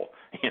roll,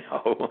 It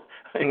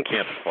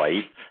can't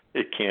fight.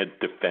 It can't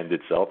defend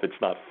itself. It's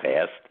not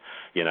fast,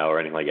 or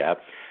anything like that.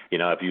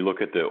 If you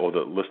look at all the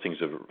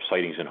listings of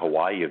sightings in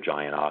Hawaii of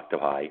giant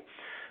octopi,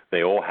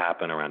 they all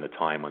happen around the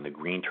time when the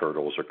green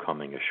turtles are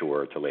coming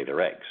ashore to lay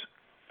their eggs.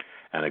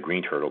 And a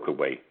green turtle could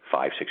weigh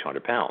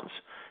 500-600 pounds.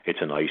 It's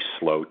a nice,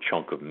 slow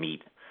chunk of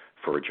meat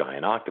for a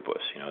giant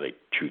octopus. They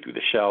chew through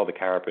the shell, the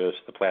carapace,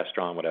 the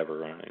plastron,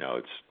 whatever.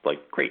 It's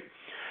like great.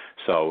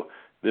 So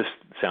this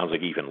sounds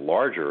like even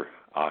larger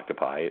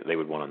octopi. They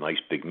would want a nice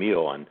big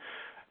meal, and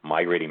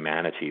migrating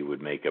manatee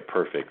would make a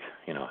perfect,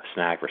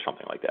 snack or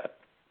something like that.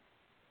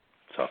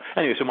 So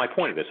anyway, so my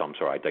point of this, I'm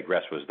sorry, I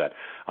digress, was that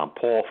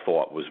Paul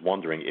was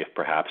wondering if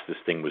perhaps this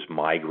thing was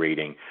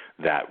migrating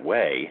that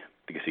way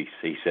because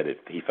he said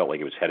he felt like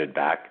it was headed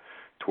back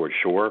toward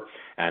shore,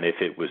 and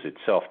if it was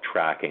itself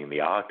tracking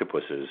the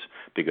octopuses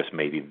because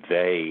maybe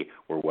they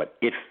were what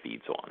it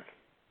feeds on.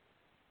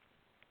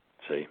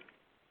 See?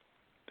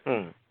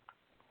 Kind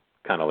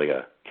of like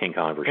a King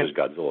Kong versus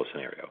Godzilla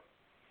scenario.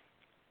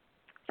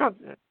 Oh,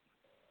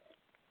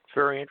 it's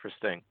very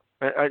interesting.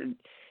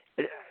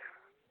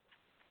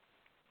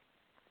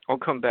 I'll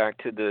come back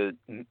to the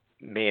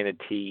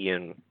manatee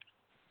in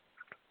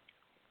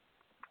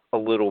a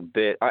little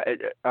bit.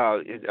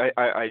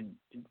 I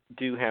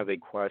do have a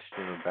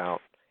question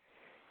about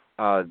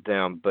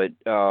them, but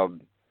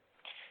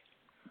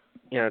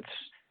it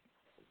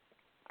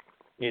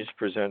just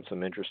presents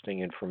some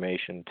interesting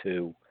information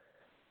to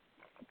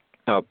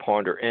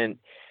ponder. And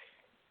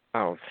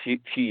a few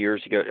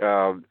years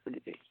ago,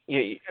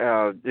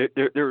 there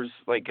was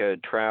like a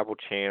Travel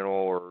Channel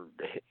or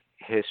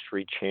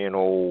History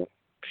Channel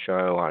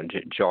show on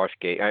Josh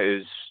Gate. It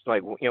was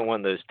like one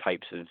of those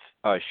types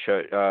of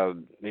show,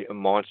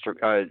 monster.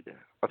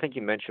 I think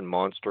you mentioned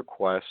Monster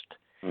Quest.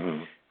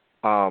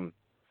 Mm-hmm.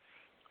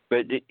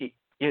 But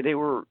they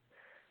were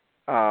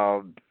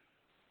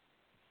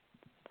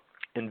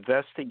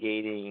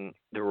investigating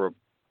the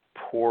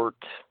report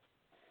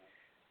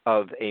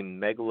of a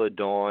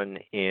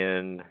megalodon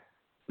in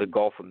the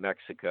Gulf of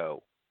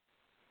Mexico.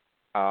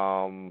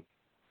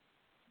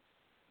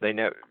 They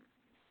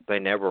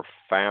never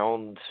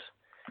found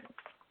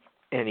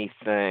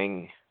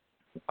anything.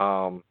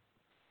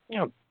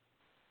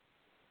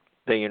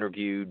 They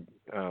interviewed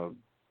the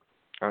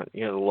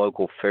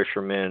local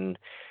fishermen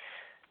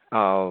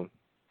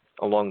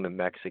along the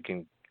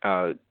Mexican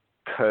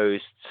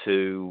coast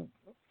who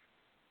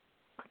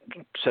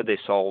said they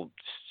saw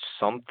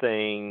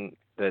something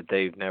that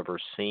they've never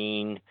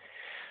seen.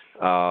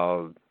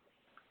 It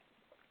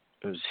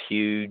was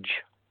huge.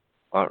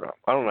 I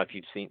don't know if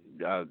you've seen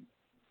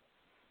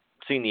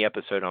the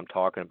episode I'm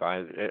talking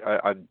about.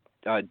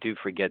 I do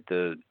forget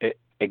the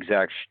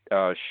exact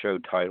show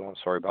title. I'm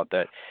sorry about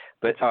that.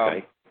 But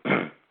okay.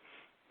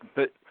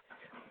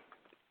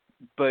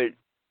 but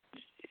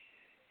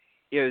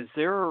is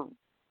there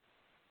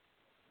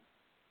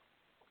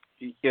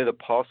the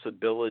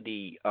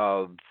possibility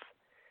of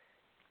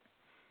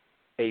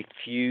a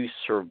few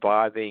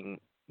surviving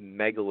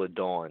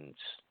megalodons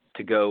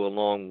to go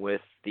along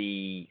with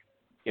the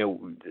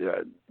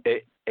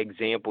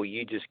example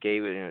you just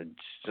gave? It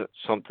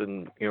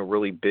something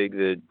really big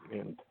that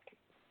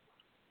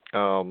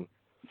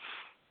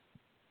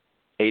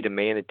ate a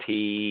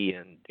manatee,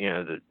 and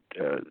the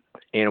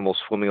animals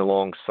swimming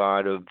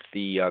alongside of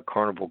the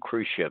Carnival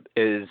cruise ship.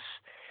 Is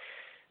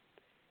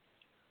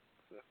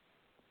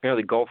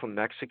the Gulf of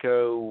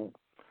Mexico?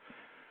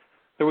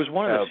 There was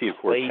one in the Sea of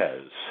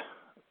Cortez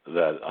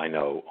that I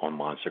know on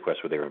Monster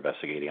Quest where they were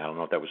investigating. I don't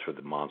know if that was for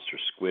the monster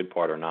squid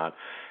part or not.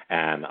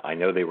 And I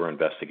know they were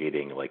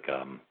investigating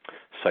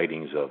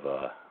sightings of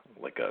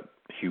like a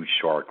huge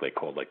shark they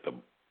called like the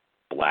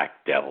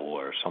Black Devil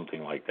or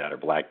something like that, or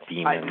Black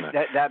Demon.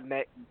 That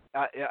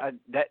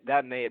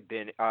may have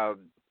been.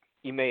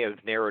 You may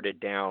have narrowed it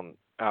down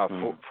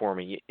for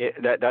me.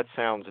 That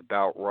sounds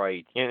about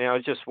right. I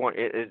just want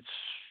is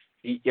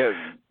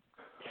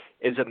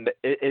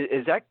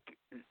that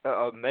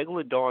a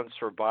megalodon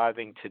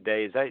surviving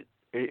today? Is that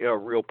a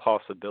real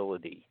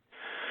possibility?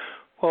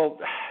 Well,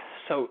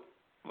 so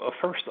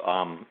first,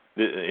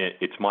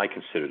 it's my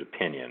considered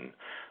opinion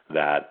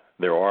that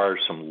there are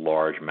some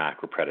large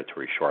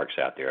macropredatory sharks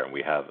out there, and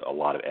we have a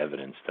lot of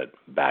evidence that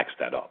backs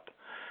that up.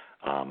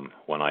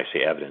 When I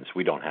say evidence,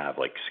 we don't have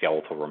like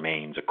skeletal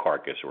remains, a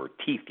carcass, or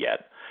teeth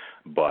yet,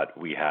 but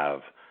we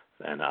have,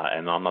 and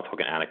I'm not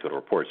talking anecdotal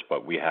reports,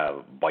 but we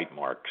have bite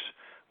marks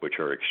which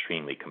are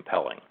extremely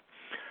compelling.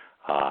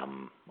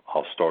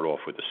 I'll start off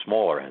with the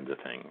smaller end of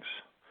things,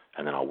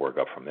 and then I'll work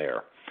up from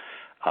there.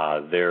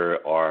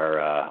 There are,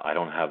 I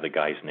don't have the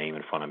guy's name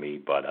in front of me,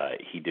 but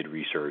he did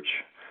research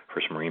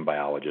for some marine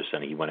biologists,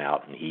 and he went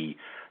out and he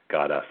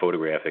got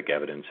photographic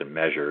evidence and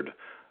measured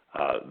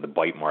the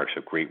bite marks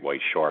of great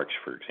white sharks,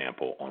 for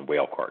example, on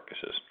whale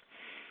carcasses.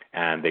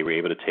 And they were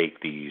able to take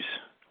these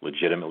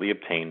legitimately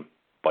obtained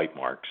bite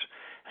marks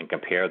and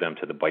compare them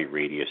to the bite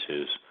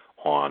radiuses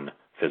on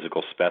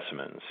physical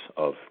specimens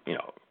of,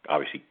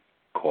 obviously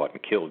caught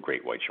and killed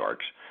great white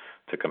sharks,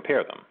 to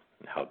compare them,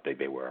 how big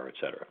they were, et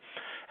cetera.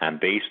 And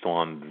based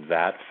on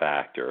that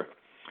factor,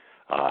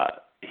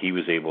 he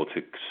was able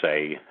to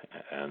say,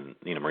 and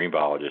marine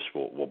biologists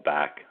will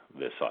back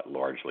this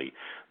largely,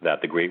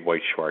 that the great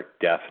white shark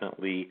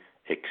definitely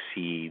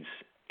exceeds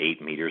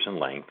 8 meters in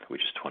length,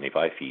 which is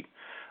 25 feet,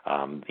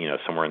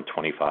 somewhere in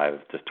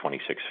 25 to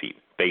 26 feet,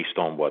 based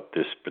on what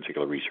this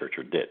particular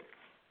researcher did.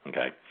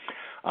 Okay,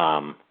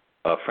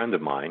 a friend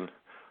of mine,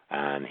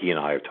 and he and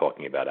I are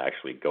talking about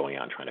actually going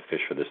out and trying to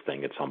fish for this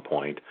thing at some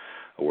point.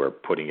 We're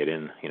putting it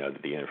in,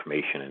 the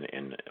information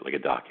in like a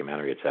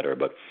documentary, et cetera.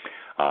 But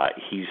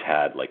he's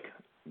had like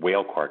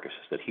whale carcasses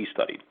that he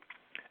studied,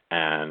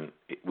 and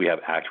we have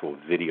actual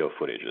video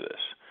footage of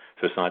this.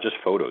 So it's not just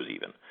photos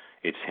even.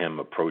 It's him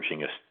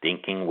approaching a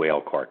stinking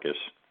whale carcass,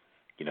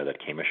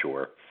 that came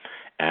ashore,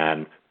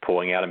 and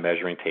pulling out a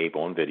measuring tape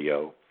on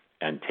video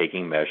and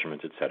taking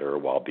measurements, et cetera,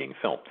 while being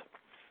filmed.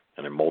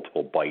 And there are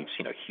multiple bites,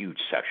 huge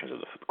sections of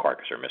the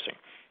carcass are missing.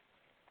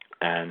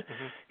 And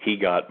he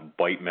got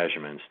bite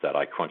measurements that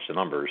I crunched the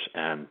numbers.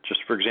 And just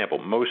for example,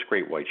 most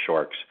great white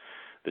sharks,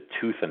 the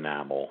tooth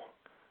enamel,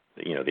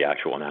 the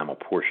actual enamel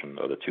portion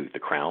of the tooth, the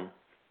crown,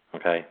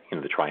 okay,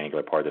 the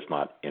triangular part that's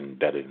not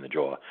embedded in the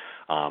jaw,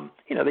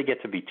 they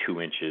get to be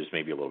 2 inches,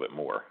 maybe a little bit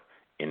more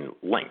in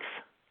length,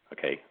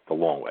 okay, the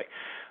long way.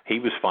 He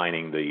was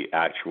finding the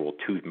actual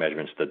tooth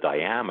measurements, the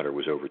diameter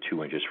was over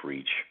 2 inches for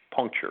each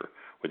puncture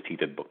where the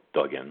teeth had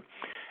dug in.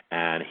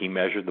 And he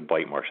measured the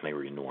bite marks, and they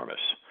were enormous.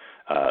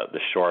 The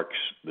sharks,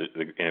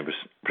 and it was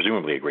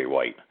presumably a great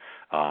white,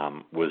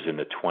 was in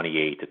the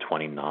 28 to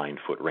 29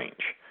 foot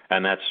range.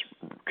 And that's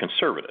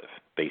conservative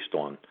based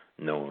on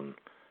known,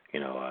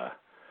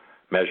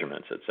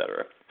 measurements, et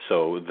cetera.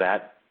 So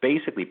that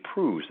basically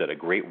proves that a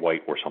great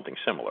white or something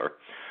similar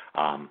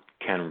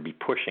can be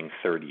pushing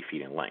 30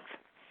 feet in length.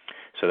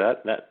 So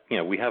that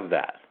we have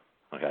that,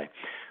 okay?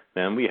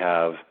 Then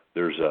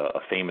there's a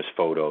famous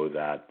photo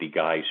that the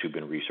guys who've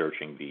been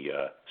researching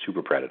the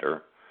super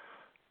predator,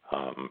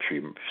 I'm sure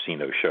you've seen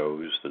those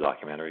shows, the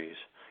documentaries,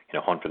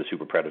 Hunt for the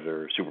Super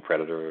Predator,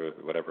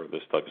 whatever,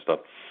 this type of stuff.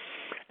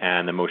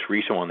 And the most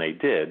recent one they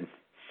did,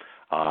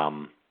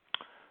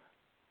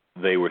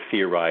 they were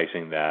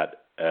theorizing that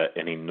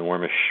an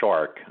enormous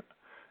shark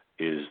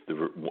is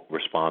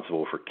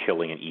responsible for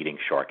killing and eating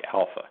shark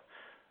alpha.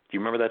 Do you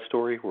remember that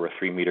story where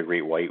a 3-meter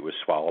great white was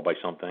swallowed by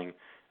something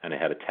and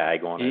it had a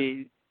tag on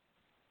it?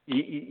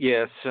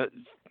 Yes,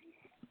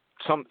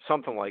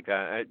 something like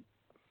that.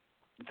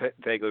 I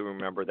vaguely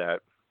remember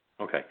that.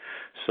 Okay,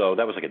 so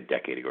that was like a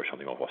decade ago or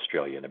something off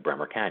Australia in the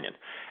Bremer Canyon.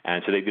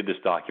 And so they did this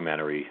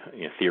documentary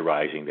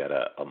theorizing that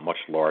a much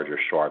larger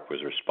shark was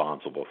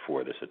responsible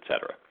for this, et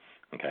cetera.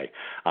 Okay,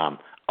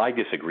 I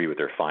disagree with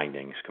their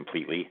findings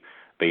completely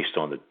based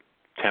on the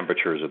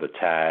temperatures of the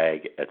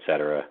tag, et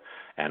cetera,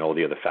 and all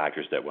the other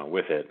factors that went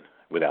with it,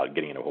 without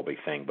getting into a whole big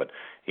thing. But,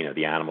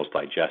 the animal's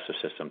digestive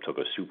system took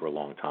a super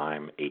long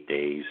time, 8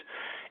 days.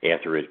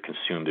 After it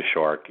consumed the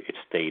shark, it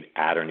stayed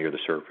at or near the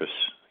surface,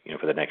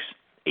 for the next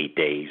 8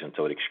 days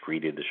until it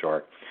excreted the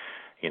shark,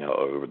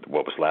 or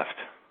what was left,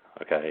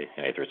 okay,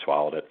 and after it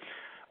swallowed it.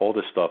 All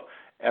this stuff,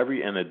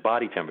 and the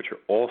body temperature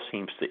all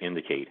seems to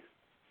indicate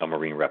a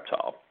marine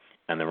reptile.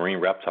 And the marine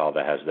reptile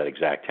that has that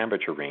exact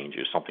temperature range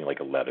is something like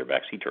a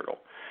leatherback sea turtle.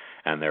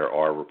 And there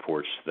are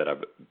reports that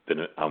I've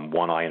been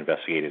one I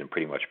investigated and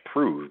pretty much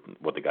proved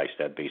what the guy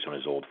said based on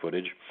his old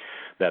footage,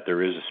 that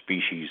there is a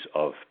species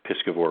of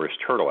piscivorous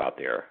turtle out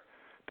there.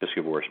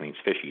 Piscivorous means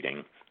fish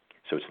eating,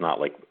 so it's not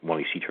like one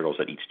of these sea turtles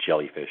that eats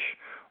jellyfish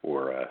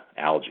or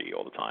algae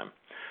all the time.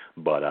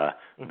 But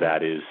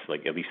that is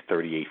like at least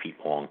 38 feet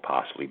long,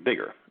 possibly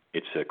bigger.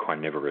 It's a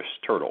carnivorous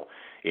turtle.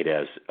 It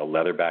has a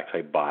leatherback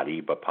type body,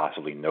 but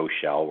possibly no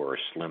shell or a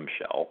slim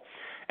shell,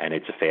 and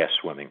it's a fast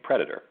swimming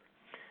predator.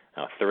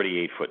 Now, a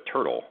 38-foot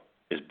turtle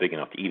is big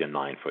enough to eat a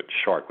 9-foot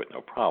shark with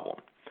no problem.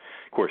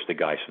 Of course, the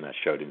guys from that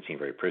show didn't seem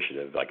very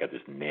appreciative. I got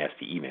this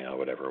nasty email or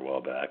whatever a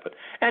while back. But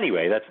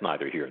anyway, that's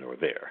neither here nor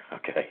there,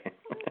 okay?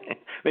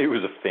 Maybe it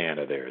was a fan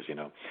of theirs,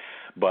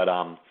 But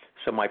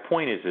so my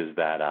point is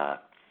that on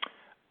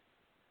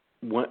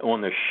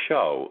the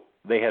show,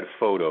 they had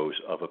photos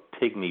of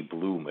a pygmy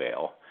blue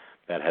whale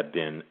that had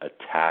been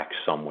attacked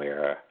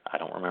somewhere. I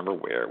don't remember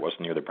where. It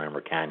wasn't near the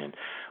Bremer Canyon.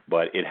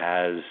 But it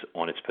has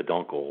on its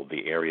peduncle,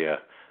 the area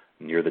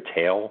near the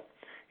tail,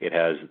 it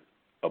has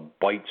a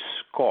bite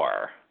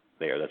scar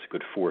there that's a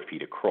good 4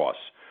 feet across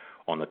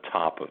on the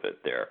top of it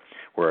there,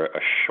 where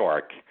a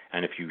shark,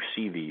 and if you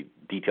see the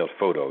detailed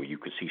photo, you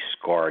could see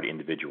scarred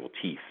individual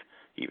teeth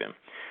even.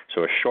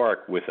 So a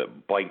shark with a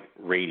bite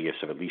radius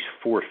of at least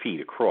 4 feet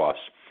across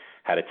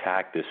had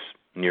attacked this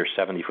near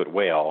 70-foot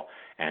whale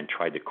and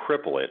tried to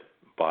cripple it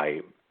by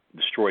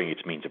destroying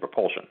its means of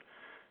propulsion.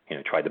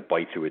 Tried to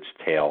bite through its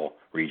tail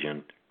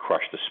region,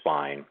 crush the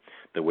spine.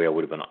 The whale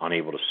would have been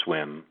unable to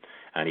swim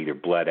and either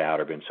bled out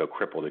or been so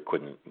crippled it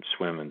couldn't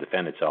swim and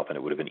defend itself, and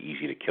it would have been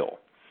easy to kill.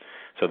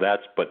 So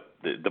but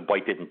the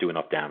bite didn't do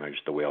enough damage.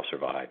 The whale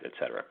survived, et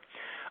cetera.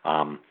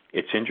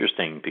 It's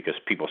interesting because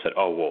people said,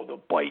 oh, well, the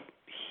bite,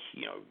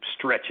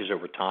 stretches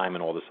over time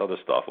and all this other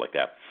stuff like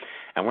that.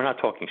 And we're not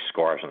talking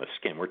scars on the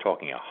skin. We're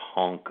talking a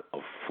hunk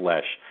of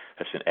flesh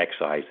that's been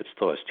excised that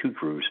still has tooth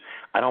grooves.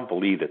 I don't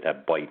believe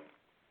that bite,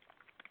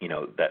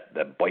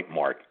 that bite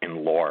mark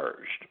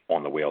enlarged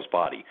on the whale's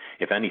body.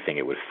 If anything,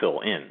 it would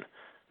fill in,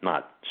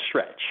 not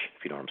stretch,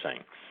 if you know what I'm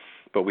saying.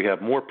 But we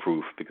have more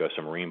proof because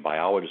a marine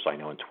biologist I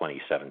know in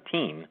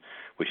 2017,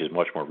 which is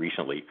much more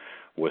recently,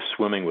 was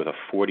swimming with a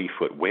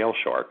 40-foot whale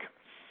shark,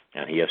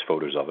 and he has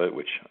photos of it,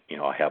 which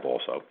I have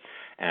also.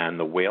 And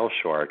the whale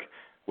shark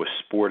was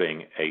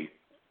sporting a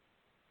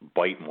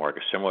bite mark,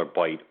 a similar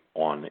bite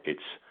on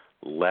its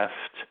left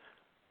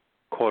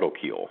caudal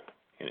keel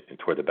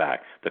toward the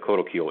back. The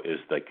caudal keel is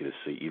like this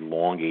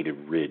elongated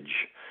ridge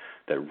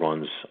that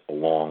runs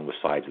along the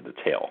sides of the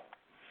tail.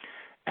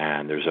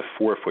 And there's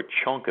a 4-foot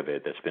chunk of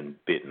it that's been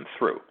bitten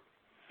through.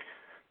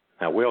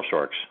 Now, whale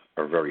sharks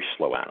are very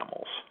slow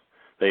animals.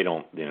 They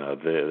don't,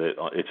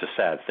 it's a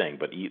sad thing,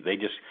 but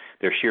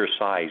their sheer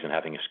size and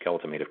having a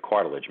skeleton made of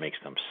cartilage makes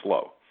them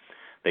slow.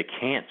 They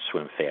can't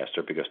swim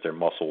faster because their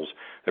muscles,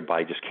 their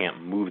body just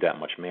can't move that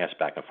much mass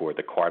back and forth.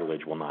 The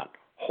cartilage will not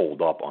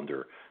hold up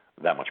under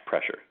that much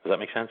pressure. Does that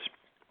make sense?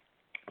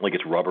 Like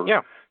it's rubber.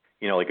 Yeah.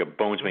 Like a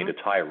bones made of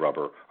tire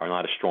rubber are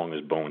not as strong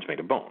as bones made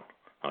of bone.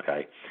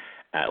 Okay.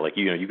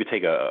 You could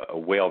take a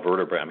whale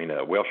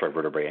shark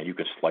vertebrae, and you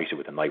could slice it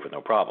with a knife with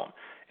no problem.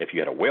 If you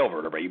had a whale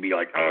vertebrae, you'd be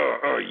like,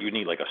 you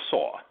need like a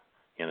saw.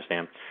 You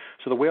understand?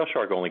 So the whale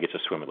shark only gets to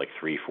swim at like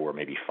 3, 4,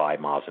 maybe 5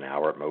 miles an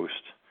hour at most,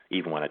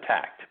 even when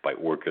attacked by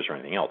orcas or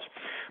anything else.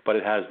 But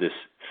it has this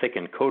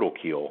thickened caudal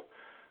keel,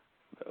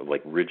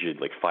 like rigid,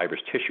 like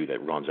fibrous tissue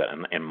that runs out.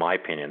 And in my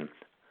opinion,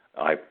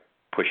 I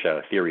pushed out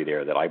a theory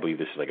there that I believe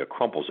this is like a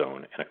crumple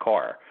zone in a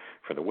car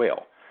for the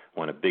whale.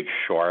 When a big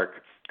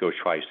shark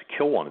tries to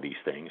kill one of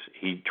these things,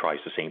 he tries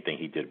the same thing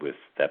he did with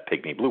that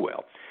pygmy blue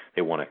whale.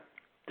 They want to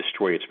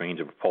destroy its means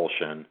of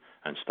propulsion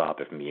and stop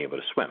it from being able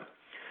to swim.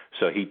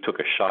 So he took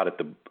a shot at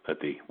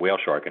the whale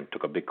shark and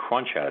took a big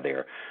crunch out of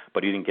there,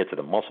 but he didn't get to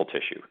the muscle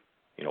tissue.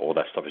 All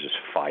that stuff is just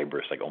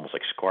fibrous, like almost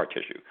like scar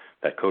tissue,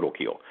 that caudal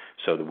keel.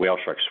 So the whale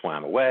shark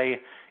swam away.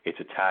 Its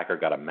attacker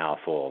got a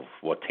mouthful of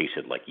what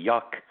tasted like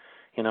yuck,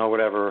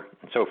 whatever,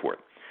 and so forth.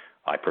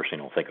 I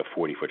personally don't think a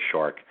 40-foot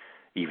shark,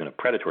 even a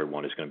predatory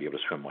one, is going to be able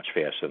to swim much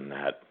faster than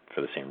that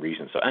for the same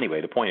reason. So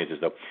anyway, the point is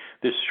though,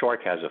 this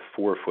shark has a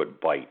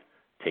 4-foot bite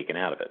taken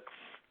out of it.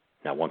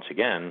 Now, once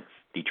again,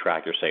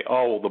 detractors say,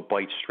 the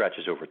bite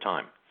stretches over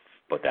time.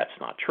 But that's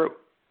not true.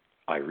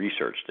 I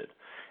researched it.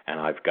 And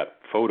I've got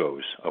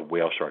photos of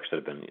whale sharks that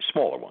have been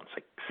smaller ones,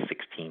 like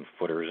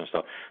 16-footers and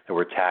stuff, that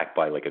were attacked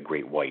by like a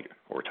great white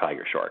or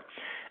tiger shark.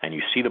 And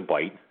you see the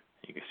bite.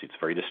 You can see it's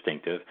very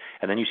distinctive.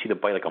 And then you see the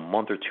bite like a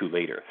month or two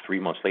later,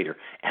 3 months later,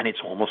 and it's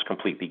almost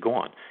completely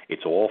gone.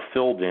 It's all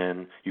filled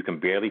in. You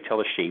can barely tell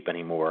the shape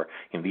anymore.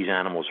 These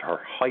animals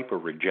are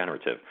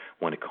hyper-regenerative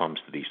when it comes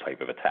to these type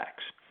of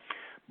attacks.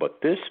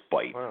 But this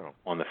bite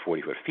on the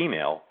 40-foot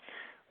female,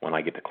 when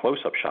I get the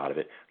close-up shot of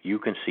it, you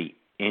can see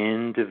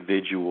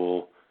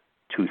individual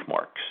tooth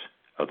marks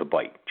of the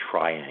bite,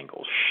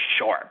 triangles,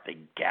 sharp. They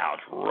gouge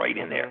right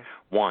in there.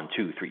 1,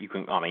 2, 3. You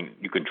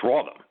can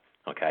draw them.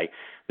 Okay,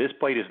 this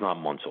bite is not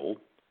months old.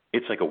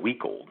 It's like a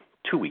week old,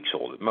 2 weeks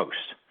old at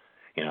most.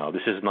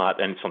 This is not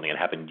something that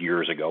happened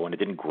years ago, and it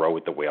didn't grow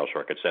with the whale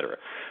shark, etc.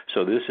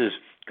 So this is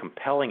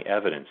compelling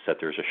evidence that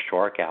there's a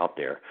shark out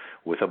there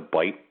with a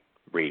bite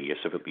radius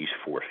of at least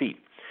 4 feet,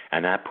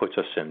 and that puts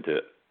us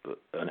into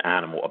an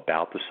animal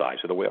about the size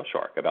of the whale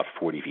shark, about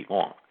 40 feet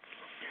long.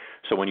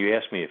 So when you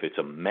ask me if it's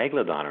a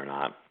megalodon or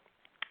not,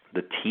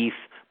 the teeth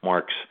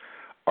marks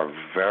are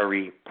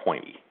very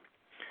pointy.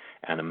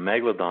 And a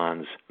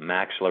megalodon's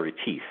maxillary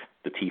teeth,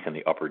 the teeth in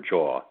the upper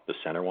jaw, the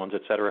center ones,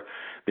 etc.,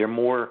 they're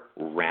more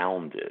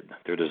rounded.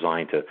 They're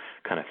designed to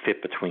kind of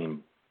fit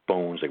between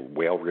bones like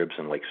whale ribs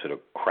and like sort of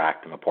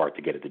crack them apart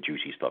to get at the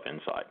juicy stuff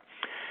inside.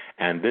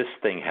 And this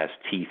thing has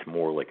teeth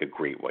more like a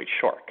great white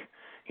shark.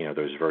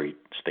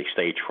 They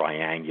stay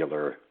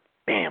triangular,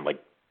 bam,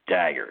 like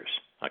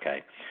daggers.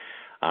 Okay,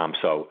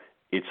 so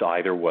it's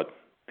either what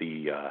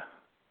the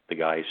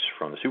guys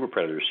from the Super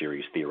Predator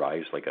series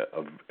theorized, like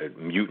a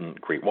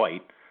mutant great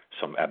white,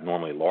 some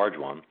abnormally large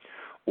one,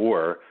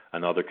 or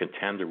another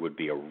contender would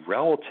be a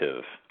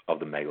relative of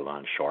the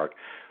megalodon shark,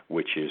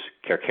 which is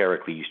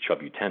Cercaricles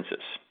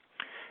chubutensis.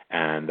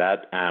 And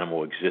that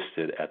animal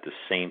existed at the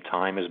same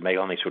time as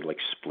megalodon. They sort of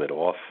like split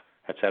off,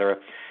 etc.,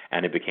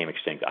 and it became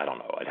extinct. I don't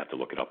know. I'd have to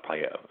look it up.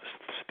 Probably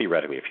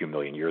theoretically a few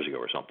million years ago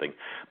or something.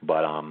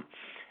 But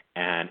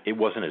and it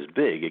wasn't as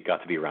big. It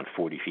got to be around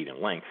 40 feet in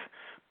length,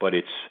 but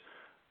its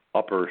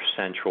upper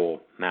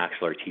central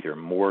maxillary teeth are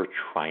more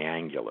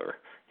triangular.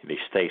 They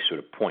stay sort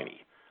of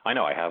pointy. I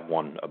know I have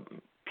one, a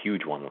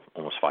huge one,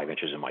 almost 5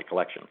 inches in my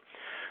collection.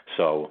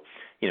 So,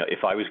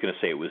 if I was going to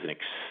say it was an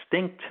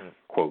extinct,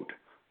 quote,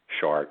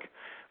 shark,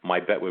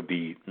 my bet would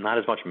be not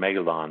as much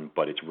megalodon,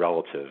 but its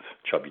relative,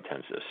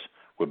 chubutensis,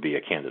 would be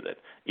a candidate.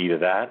 Either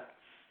that,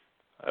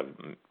 a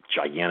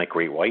gigantic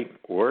great white,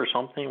 or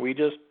something we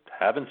just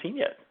haven't seen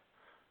yet.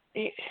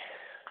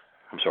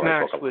 I'm sorry.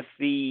 Max, with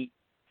the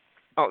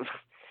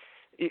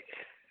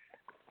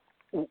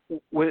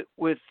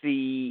with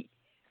the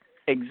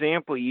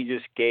example you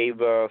just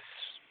gave us,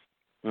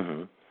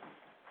 you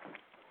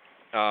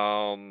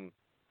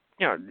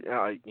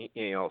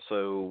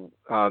also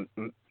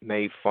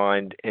may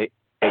find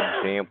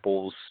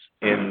examples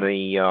in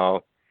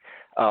the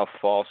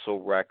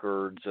fossil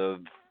records of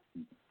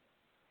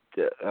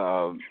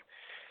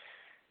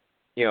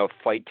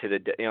fight to the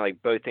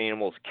like both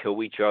animals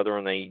kill each other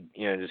and they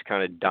just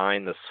kind of die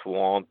in the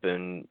swamp,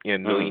 and a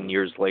million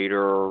years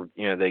later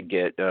they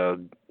get a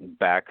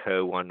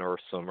backhoe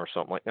unearths them or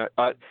something like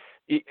that.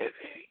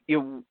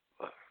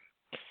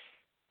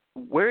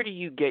 Where do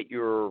you get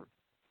your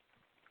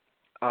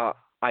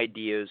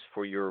ideas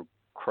for your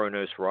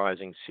Kronos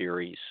Rising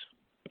series?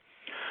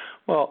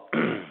 Well,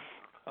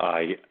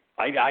 I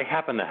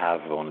happen to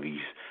have one of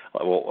these.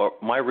 Well,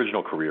 my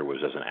original career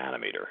was as an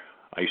animator.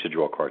 I used to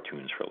draw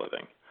cartoons for a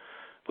living.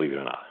 believe it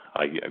or not.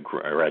 I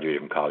graduated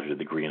from college with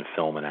a degree in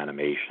film and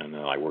animation,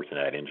 and I worked in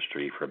that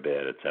industry for a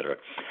bit, et cetera.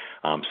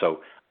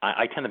 So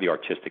I tend to be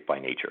artistic by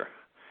nature.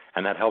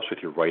 And that helps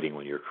with your writing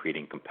when you're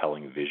creating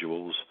compelling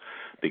visuals,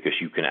 because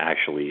you can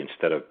actually,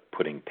 instead of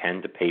putting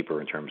pen to paper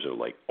in terms of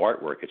like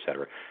artwork, et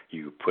cetera,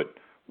 you put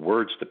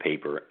words to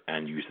paper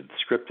and use the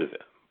descriptive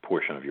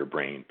portion of your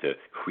brain to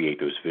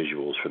create those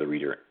visuals for the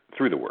reader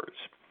through the words.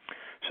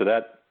 So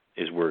that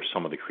is where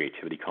some of the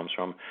creativity comes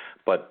from.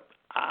 But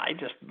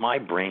my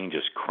brain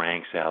just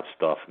cranks out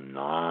stuff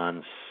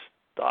nonstop.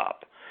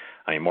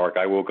 I mean, Mark,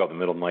 I woke up in the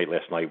middle of the night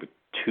last night with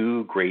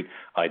 2 great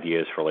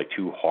ideas for like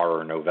 2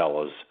 horror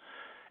novellas.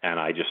 And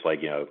I just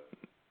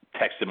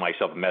texted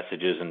myself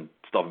messages and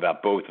stuff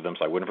about both of them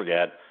so I wouldn't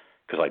forget,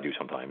 because I do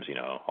sometimes,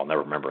 I'll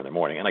never remember in the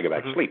morning, and I go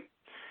back to sleep.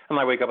 And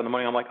I wake up in the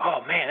morning, I'm like,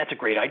 oh, man, that's a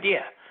great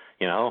idea,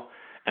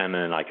 and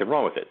then I can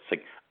run with it. It's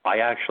like I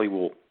actually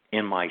will,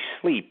 in my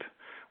sleep,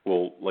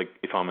 like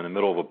if I'm in the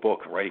middle of a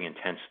book writing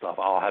intense stuff,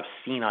 I'll have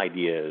scene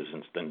ideas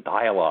and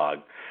dialogue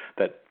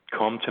that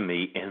come to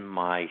me in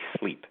my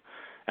sleep.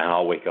 And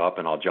I'll wake up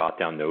and I'll jot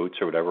down notes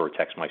or whatever, or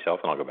text myself,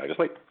 and I'll go back to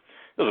sleep.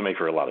 Doesn't make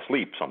for a lot of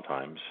sleep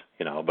sometimes,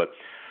 but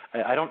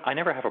I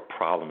never have a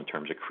problem in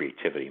terms of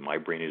creativity. My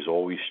brain is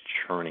always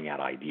churning out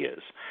ideas.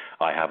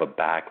 I have a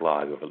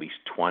backlog of at least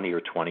 20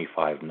 or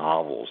 25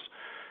 novels,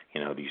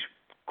 these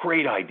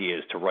great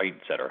ideas to write,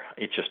 et cetera.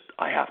 It's just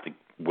I have to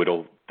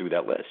whittle through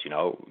that list.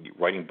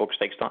 Writing books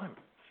takes time.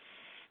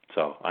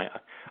 So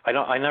I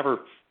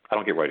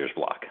don't get writer's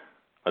block.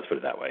 Let's put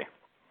it that way.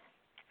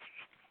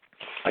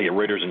 I get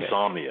writer's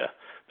insomnia.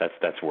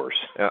 That's worse.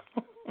 Yeah.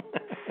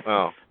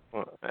 Oh.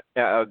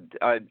 Yeah,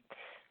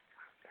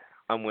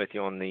 I'm with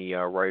you on the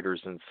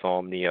writer's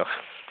insomnia,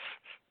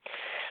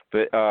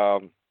 but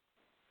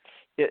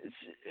it's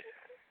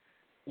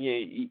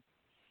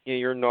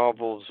your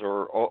novels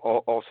are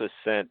also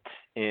set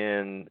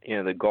in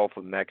the Gulf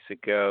of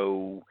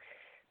Mexico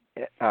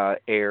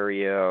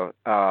area,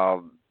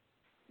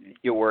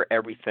 where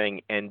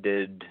everything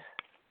ended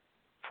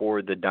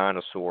for the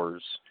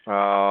dinosaurs.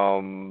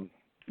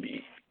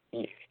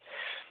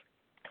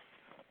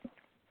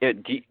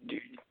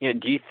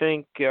 Do you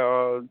think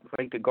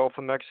like the Gulf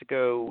of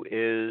Mexico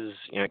is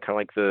kind of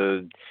like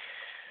the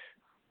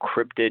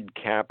cryptid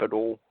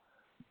capital?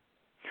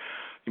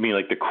 You mean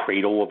like the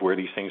cradle of where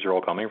these things are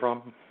all coming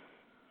from,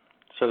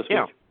 so to speak?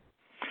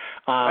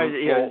 Yeah.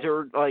 Is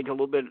there like a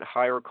little bit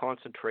higher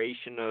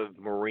concentration of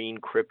marine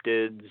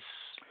cryptids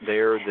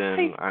there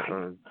than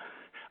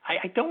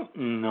I don't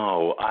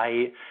know.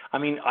 I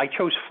mean, I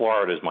chose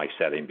Florida as my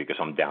setting because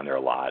I'm down there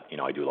a lot.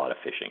 I do a lot of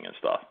fishing and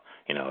stuff.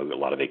 A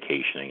lot of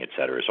vacationing, et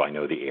cetera. So I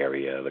know the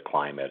area, the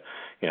climate.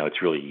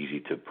 It's really easy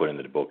to put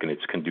into the book, and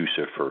it's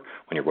conducive for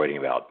when you're writing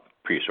about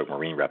prehistoric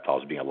marine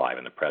reptiles being alive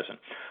in the present.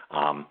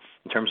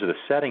 In terms of the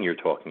setting you're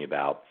talking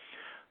about,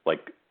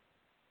 like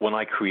when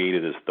I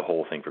created the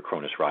whole thing for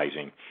Cronus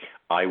Rising,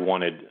 I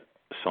wanted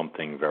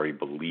something very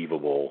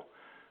believable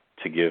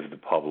to give the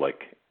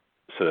public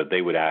so that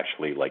they would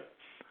actually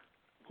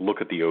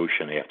look at the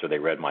ocean after they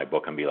read my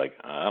book and be like,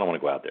 I don't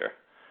want to go out there.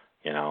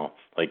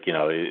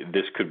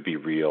 This could be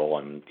real,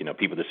 and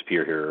people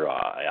disappear here.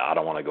 I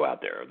don't want to go out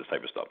there. This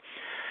type of stuff.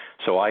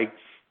 So I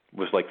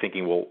was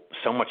thinking, well,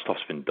 so much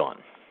stuff's been done.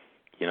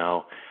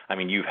 I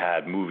mean, you've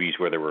had movies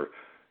where there were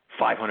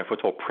 500-foot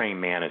tall praying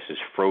mantises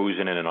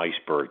frozen in an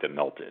iceberg that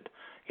melted.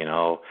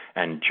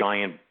 And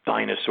giant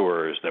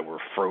dinosaurs that were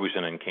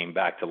frozen and came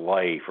back to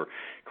life, or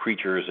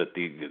creatures that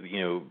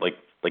like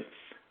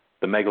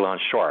the Megalodon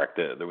shark.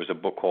 There was a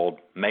book called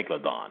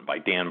Megalodon by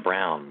Dan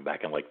Brown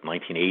back in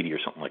 1980 or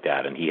something like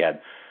that, and he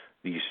had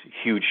these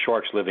huge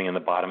sharks living in the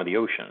bottom of the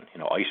ocean,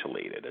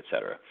 isolated, et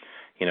cetera.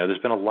 There's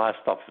been a lot of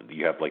stuff.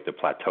 You have the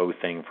plateau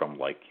thing from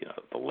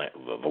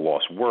the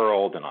Lost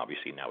World, and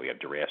obviously now we have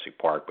Jurassic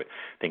Park, but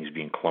things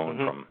being cloned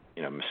from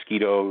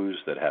mosquitoes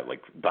that have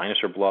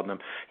dinosaur blood in them.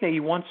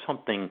 You want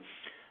something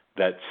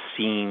that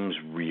seems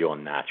real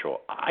and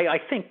natural. I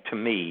think, to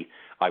me,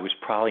 I was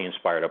probably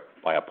inspired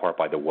by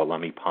the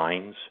Wollemi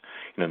pines,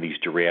 these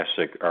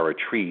Jurassic era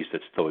trees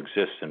that still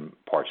exist in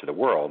parts of the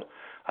world.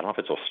 I don't know if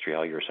it's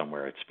Australia or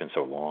somewhere. It's been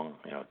so long,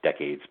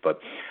 decades, but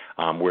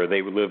where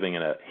they were living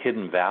in a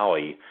hidden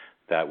valley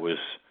that was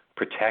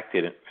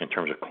protected in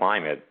terms of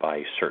climate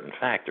by certain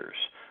factors.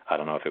 I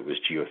don't know if it was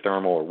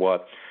geothermal or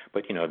what,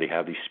 but they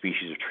have these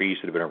species of trees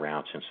that have been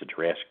around since the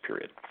Jurassic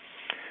period.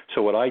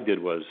 So what I did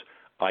was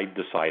I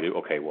decided,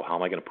 okay, well, how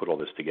am I going to put all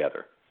this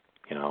together?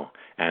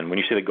 And when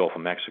you say the Gulf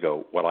of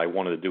Mexico, what I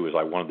wanted to do is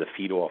I wanted to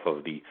feed off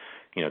of the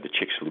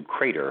Chicxulub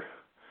crater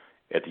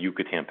at the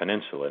Yucatan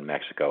Peninsula in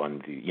Mexico,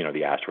 and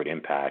the asteroid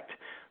impact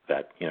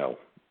that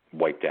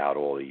wiped out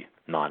all the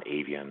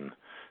non-avian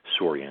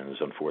saurians,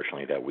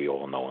 unfortunately, that we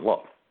all know and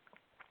love.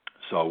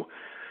 So,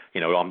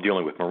 I'm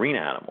dealing with marine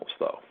animals,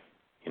 though,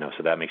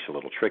 so that makes it a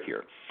little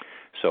trickier.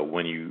 So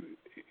when you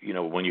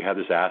have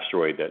this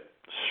asteroid that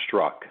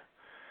struck,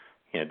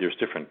 there's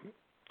different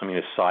I mean,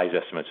 the size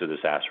estimates of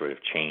this asteroid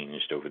have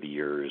changed over the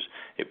years.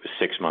 It was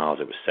 6 miles,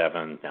 it was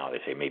 7. Now they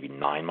say maybe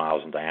 9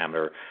 miles in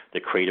diameter. The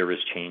crater has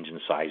changed in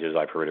sizes.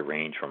 I've heard it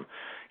range from,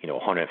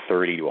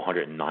 130 to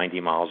 190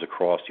 miles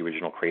across the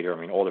original crater.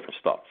 I mean, all different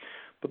stuff.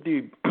 But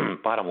the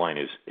bottom line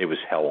is, it was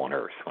hell on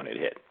Earth when it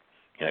hit.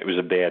 It was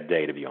a bad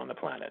day to be on the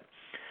planet.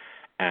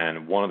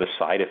 And one of the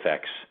side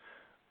effects,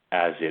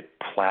 as it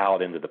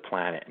plowed into the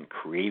planet and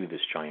created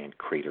this giant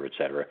crater, et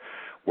cetera,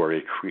 where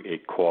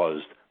it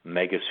caused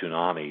mega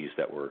tsunamis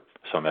that were,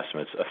 some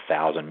estimates,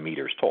 1,000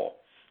 meters tall,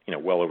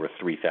 well over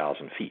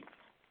 3,000 feet.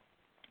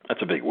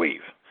 That's a big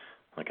wave,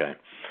 okay?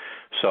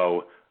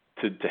 So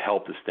to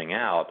help this thing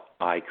out,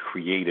 I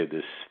created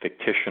this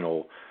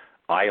fictional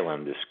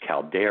island, this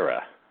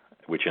caldera,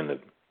 which in the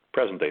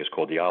present day is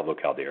called Diablo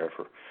Caldera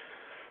for,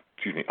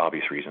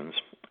 obvious reasons.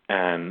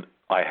 And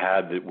I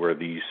had where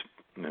these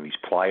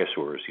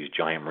pliosaurs, these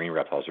giant marine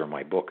reptiles, are in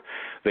my book.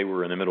 They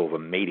were in the middle of a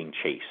mating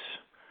chase,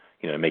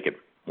 to make it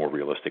more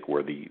realistic,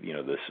 where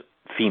this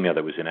female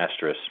that was in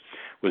estrus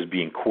was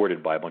being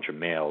courted by a bunch of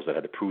males that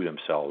had to prove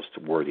themselves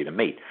worthy to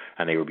mate,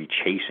 and they would be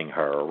chasing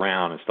her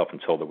around and stuff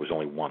until there was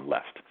only one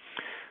left.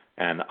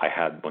 And I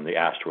had, when the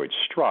asteroid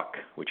struck,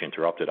 which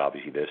interrupted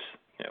obviously this,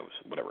 it was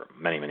whatever,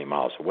 many, many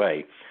miles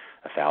away,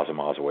 1,000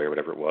 miles away or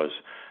whatever it was,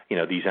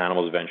 these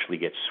animals eventually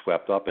get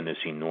swept up in this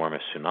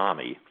enormous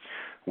tsunami,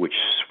 which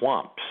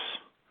swamps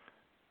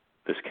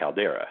this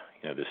caldera.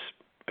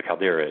 A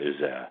caldera is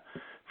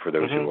for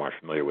those who aren't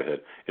familiar with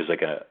it, is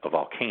like a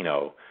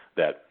volcano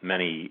that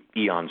many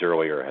eons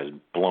earlier has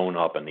blown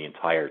up and the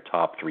entire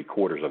top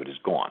 3/4 of it is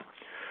gone.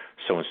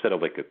 So instead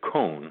of like a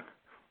cone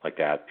like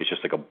that, it's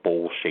just like a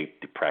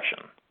bowl-shaped depression,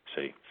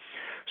 see?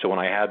 So when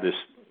I had this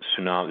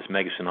tsunami, this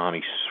mega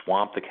tsunami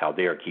swamp the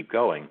caldera, keep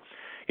going,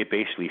 it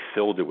basically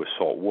filled it with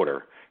salt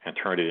water and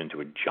turned it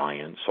into a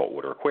giant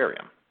saltwater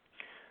aquarium.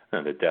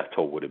 And the death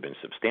toll would have been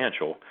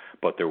substantial,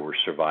 but there were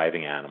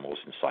surviving animals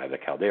inside the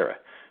caldera.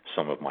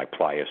 Some of my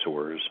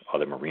pliosaurs,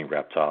 other marine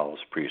reptiles,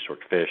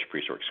 prehistoric fish,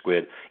 prehistoric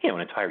squid,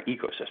 an entire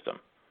ecosystem.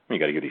 You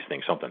got to give these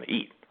things something to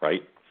eat,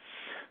 right?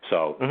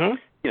 So,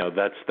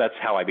 that's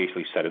how I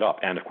basically set it up.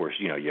 And of course,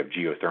 you have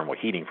geothermal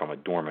heating from a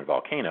dormant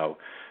volcano,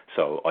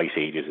 so ice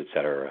ages, et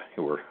cetera,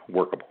 were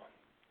workable.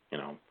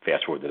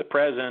 Fast forward to the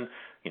present,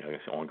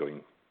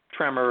 ongoing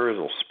tremors,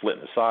 it'll split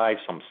in the sides,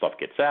 some stuff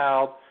gets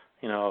out,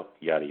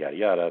 yada, yada,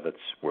 yada. That's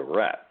where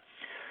we're at.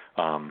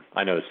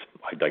 I know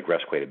I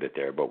digress quite a bit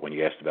there, but when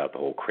you asked about the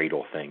whole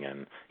cradle thing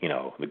and,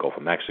 the Gulf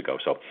of Mexico,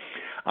 so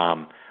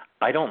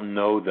I don't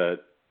know that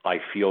I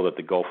feel that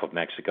the Gulf of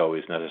Mexico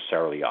is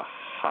necessarily a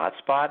hot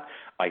spot.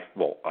 I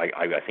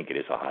think it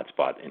is a hot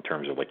spot in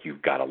terms of, like,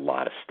 you've got a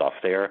lot of stuff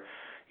there.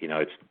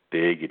 It's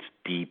big, it's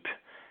deep,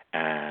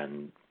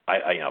 and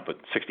but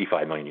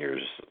 65 million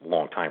years is a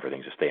long time for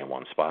things to stay in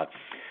one spot.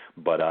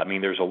 But,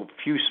 there's a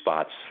few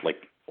spots,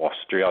 like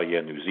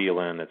Australia, New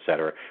Zealand, et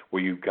cetera,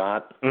 where you've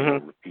got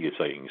repeated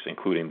sightings,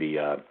 including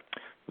the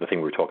thing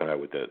we were talking about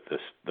with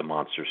the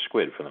monster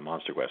squid from the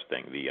Monster Quest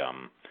thing.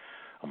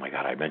 Oh my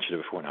God, I mentioned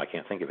it before. Now I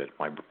can't think of it.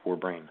 My poor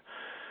brain.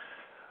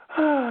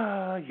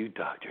 You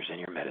doctors and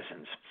your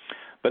medicines.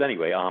 But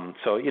anyway,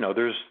 so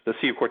there's the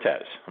Sea of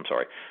Cortez. I'm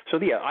sorry. So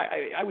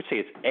I would say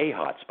it's a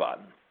hot spot,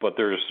 but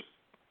there's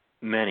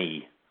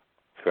many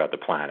throughout the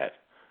planet.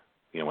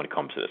 When it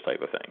comes to this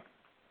type of thing.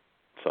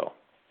 So.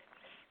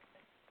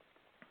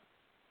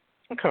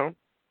 Okay.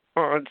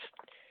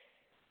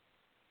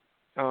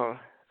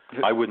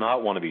 I would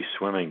not want to be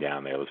swimming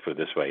down there, let's put it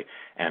this way,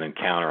 and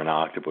encounter an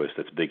octopus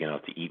that's big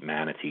enough to eat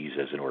manatees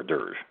as an hors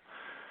d'oeuvre.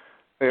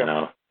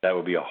 Yeah. That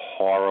would be a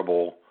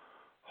horrible,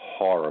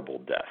 horrible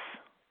death.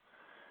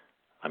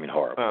 I mean,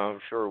 horrible. I'm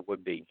sure it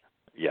would be.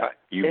 Yeah,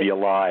 you'd be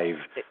alive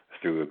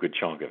through a good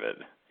chunk of it,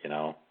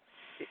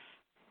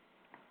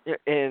 Yeah,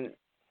 and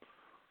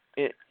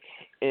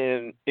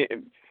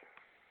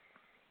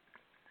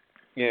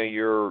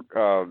your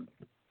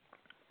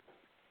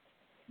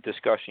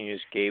discussion you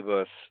just gave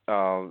us,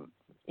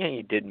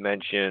 you did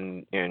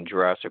mention in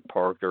Jurassic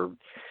Park they're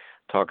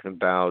talking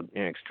about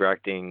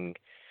extracting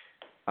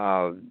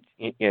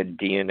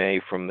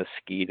DNA from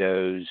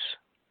mosquitoes.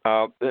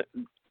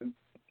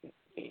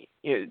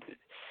 Is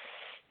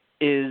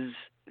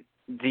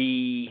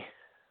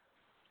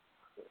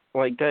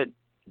that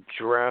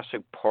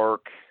Jurassic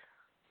Park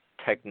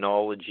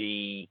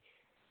technology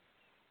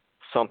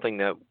something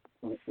that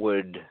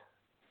would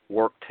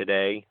work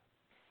today?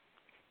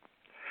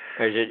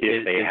 Is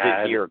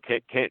it here?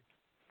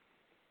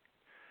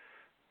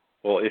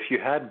 Well, if you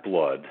had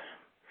blood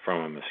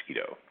from a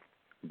mosquito,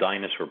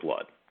 dinosaur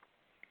blood,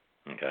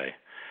 okay,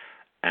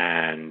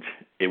 and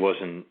it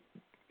wasn't,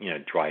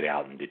 dried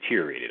out and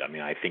deteriorated. I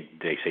mean, I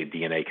think they say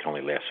DNA can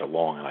only last so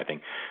long, and I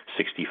think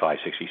 65,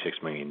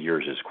 66 million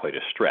years is quite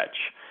a stretch.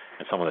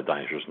 And some of the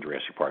dinosaurs in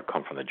Jurassic Park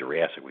come from the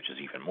Jurassic, which is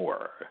even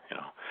more,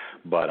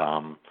 But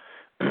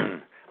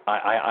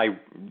I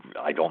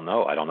don't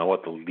know. I don't know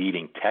what the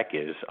leading tech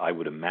is. I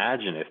would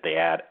imagine if they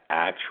had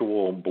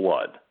actual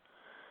blood,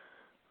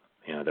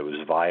 that was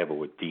viable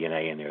with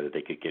DNA in there, that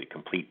they could get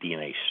complete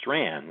DNA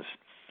strands,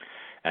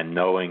 and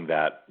knowing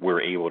that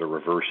we're able to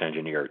reverse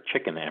engineer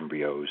chicken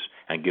embryos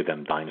and give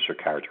them dinosaur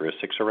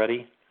characteristics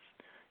already.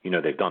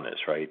 They've done this,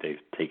 right? They've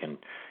taken,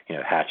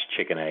 hatched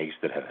chicken eggs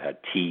that have had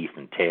teeth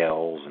and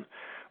tails and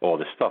all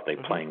this stuff. They're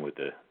playing with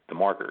the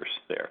markers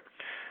there.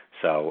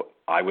 So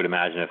I would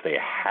imagine if they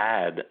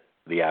had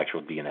the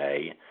actual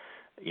DNA,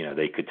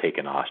 they could take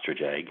an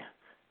ostrich egg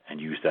and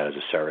use that as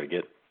a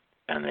surrogate,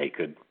 and they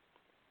could,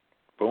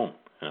 boom,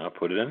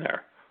 put it in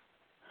there.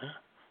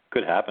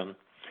 Could happen.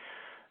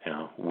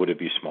 Would it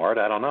be smart?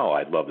 I don't know.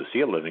 I'd love to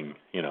see a living,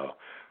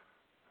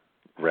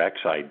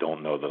 Rex. I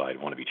don't know that I'd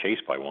want to be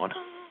chased by one.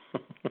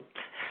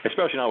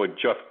 Especially now with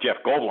Jeff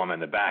Goldblum in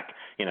the back,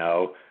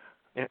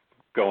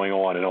 going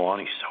on and on.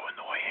 He's so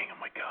annoying. Oh,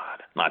 my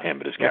God. Not him,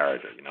 but his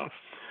character,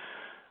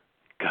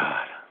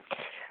 God.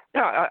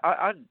 Yeah,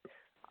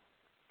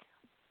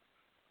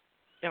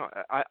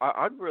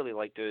 I'd really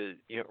like to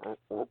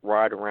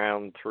ride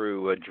around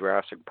through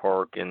Jurassic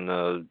Park in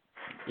the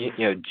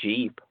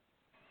Jeep.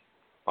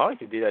 I like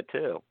to do that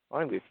too.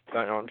 I'm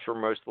sure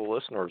most of the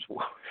listeners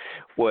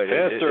would.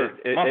 Faster,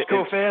 must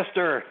go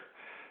faster.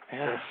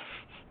 Yeah.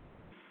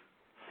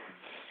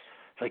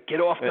 It's like get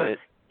off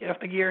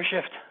the gear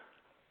shift.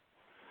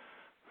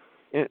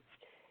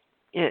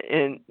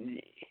 And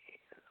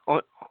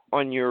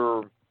on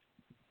your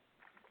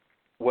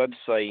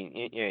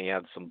website, you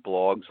have some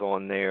blogs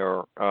on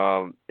there.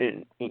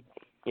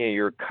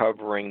 You're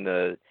covering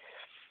the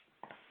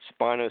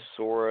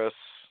Spinosaurus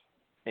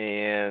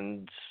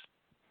and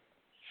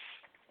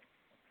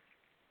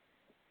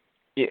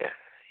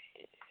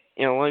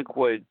like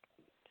what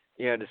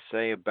you had to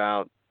say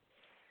about.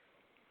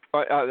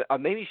 I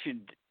maybe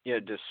should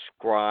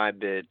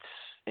describe it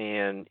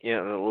and the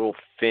little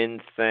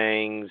fin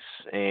things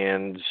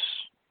and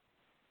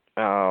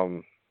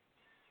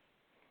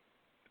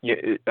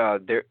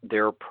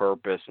their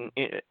purpose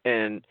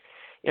and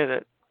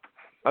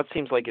that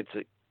seems like it's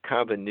a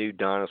kind of a new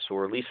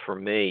dinosaur, at least for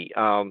me.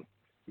 Then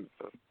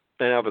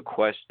I have a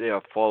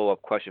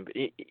follow-up question. But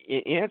you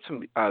had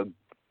some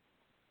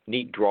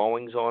neat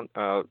drawings on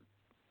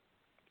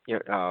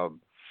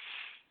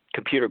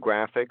computer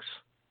graphics.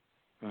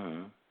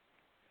 Mm-hmm.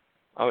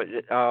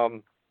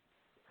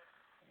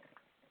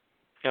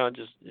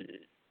 Just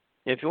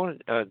if you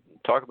want to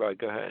talk about it,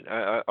 go ahead.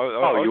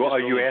 Are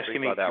you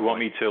asking me? You want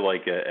me to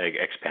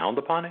expound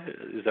upon it?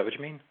 Is that what you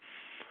mean?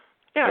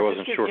 Yeah, I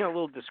wasn't just sure. A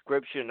little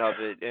description of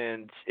it,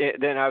 and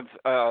then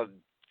I've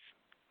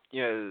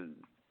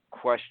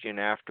question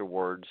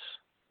afterwards.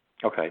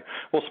 Okay.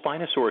 Well,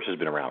 Spinosaurus has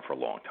been around for a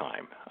long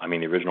time. I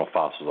mean, the original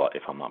fossils,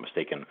 if I'm not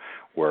mistaken,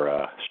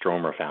 were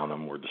Stromer found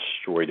them, were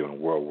destroyed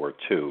during World War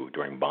II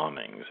during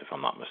bombings, if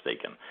I'm not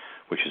mistaken,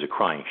 which is a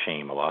crying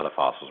shame. A lot of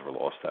fossils were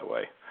lost that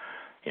way.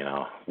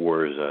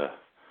 War is a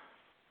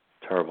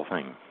terrible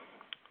thing.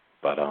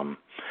 But so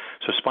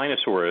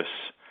Spinosaurus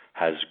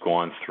has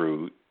gone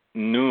through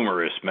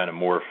numerous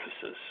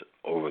metamorphoses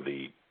over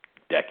the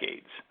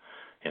decades.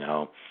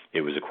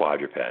 It was a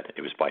quadruped.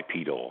 It was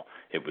bipedal.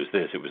 It was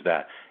this. It was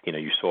that.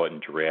 You saw it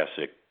in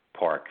Jurassic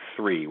Park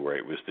 3, where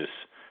it was this.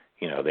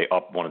 They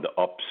wanted to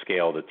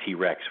upscale the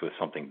T-Rex with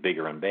something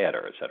bigger and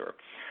badder, et cetera.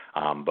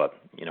 But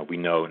we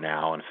know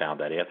now and found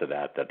that after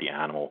that the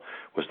animal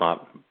was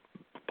not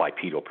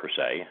bipedal per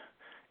se.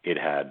 It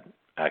had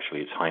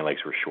actually its hind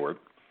legs were short.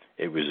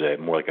 It was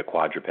more like a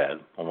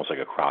quadruped, almost like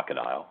a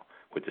crocodile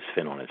with this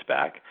fin on its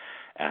back,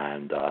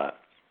 and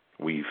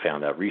we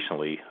found out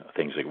recently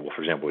things like, well,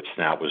 for example, its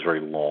snout was very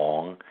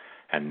long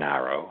and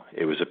narrow.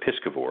 It was a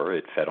piscivore.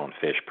 It fed on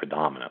fish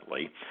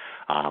predominantly.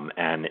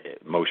 And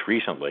most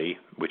recently,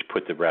 which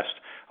put to rest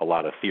a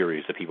lot of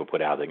theories that people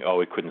put out, thinking,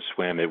 it couldn't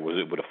swim, it would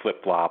have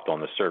flip-flopped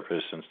on the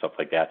surface and stuff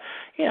like that.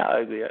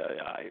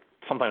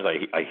 Sometimes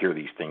I hear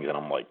these things and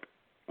I'm like,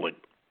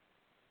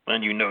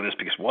 and you know this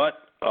because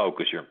what? Oh,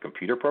 because your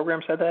computer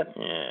program said that?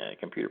 Yeah,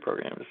 computer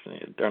programs,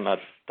 they're not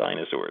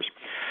dinosaurs.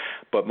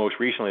 But most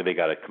recently they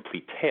got a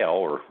complete tail,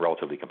 or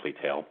relatively complete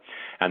tail,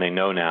 and they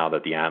know now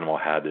that the animal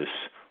had this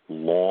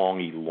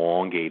long,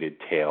 elongated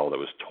tail that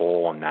was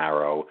tall and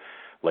narrow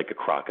like a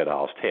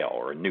crocodile's tail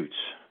or a newt's.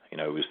 It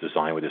was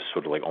designed with this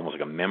sort of almost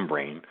like a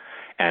membrane,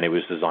 and it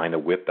was designed to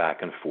whip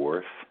back and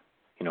forth,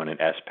 in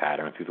an S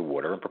pattern through the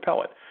water and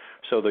propel it.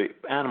 So the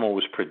animal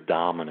was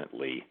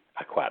predominantly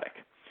aquatic.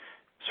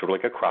 Sort of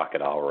like a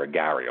crocodile or a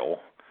gharial,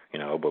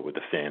 but with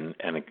the fin,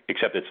 and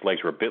except its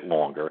legs were a bit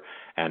longer,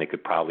 and it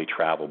could probably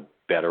travel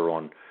better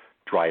on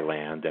dry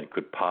land and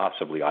could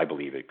possibly, I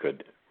believe it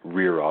could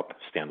rear up,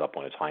 stand up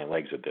on its hind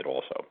legs a bit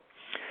also.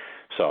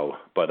 So,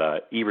 but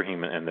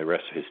Ibrahim and the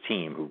rest of his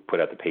team who put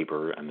out the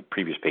paper and the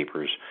previous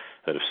papers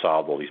that have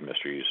solved all these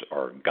mysteries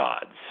are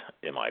gods,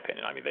 in my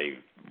opinion. I mean, they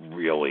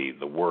really,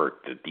 the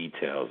work, the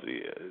details,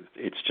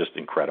 it's just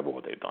incredible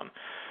what they've done.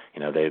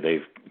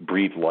 They've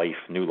breathed life,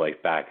 new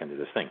life back into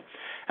this thing.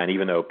 And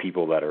even though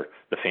people that are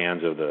the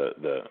fans of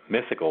the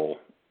mythical,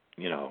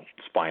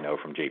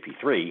 Spino from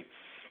JP3,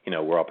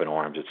 were up in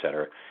arms, et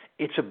cetera,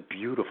 it's a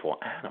beautiful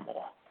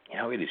animal.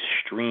 It is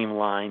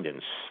streamlined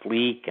and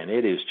sleek, and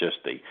it is just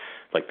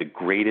the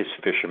greatest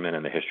fisherman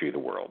in the history of the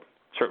world.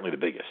 Certainly the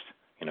biggest.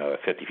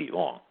 50 feet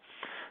long.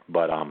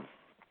 But I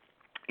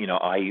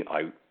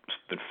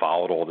been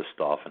followed all this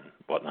stuff and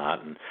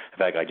whatnot, and in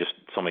fact,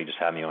 somebody just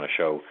had me on a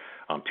show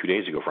 2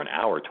 days ago for an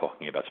hour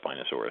talking about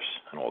Spinosaurus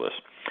and all this,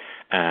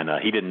 and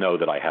he didn't know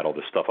that I had all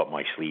this stuff up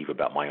my sleeve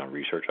about my own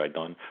research I'd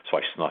done, so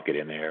I snuck it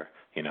in there,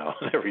 and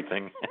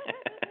everything.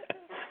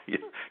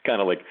 Kind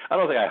of like, I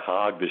don't think I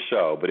hogged the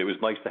show, but it was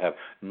nice to have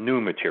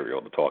new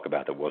material to talk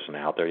about that wasn't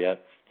out there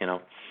yet,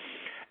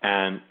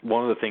 And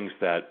one of the things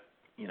that,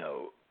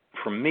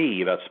 for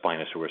me about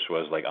Spinosaurus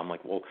was I'm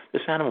like, well,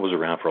 this animal was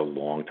around for a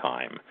long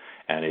time,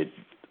 and it,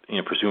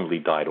 presumably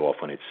died off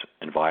when its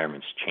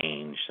environments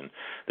changed and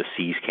the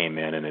seas came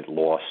in and it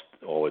lost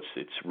all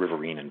its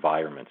riverine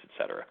environments, et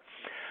cetera.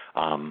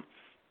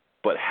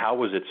 But how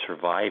was it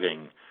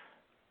surviving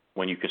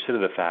when you consider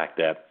the fact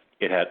that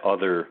it had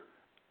other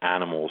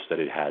animals that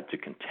it had to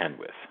contend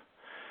with?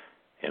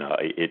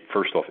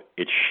 First off,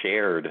 it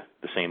shared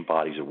the same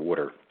bodies of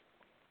water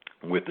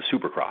with the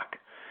supercroc,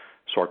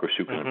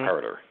 Sarcosuchus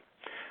imperator,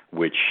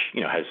 which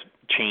has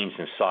changed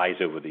in size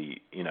over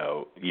the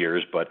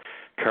years, but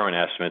current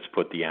estimates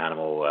put the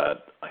animal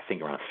I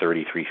think around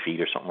 33 feet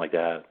or something like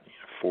that,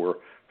 4 or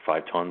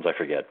 5 tons, I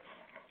forget.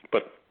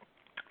 But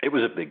it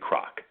was a big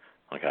croc,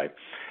 okay,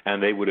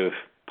 and they would have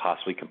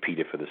possibly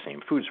competed for the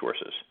same food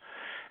sources.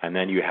 And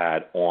then you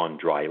had on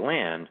dry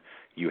land,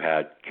 you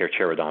had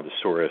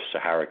Carcharodontosaurus,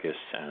 Saharicus,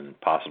 and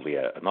possibly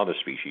another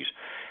species,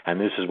 and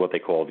this is what they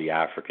call the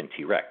African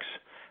T-Rex.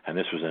 And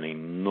this was an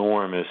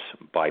enormous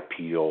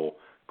bipedal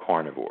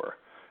carnivore,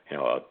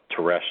 a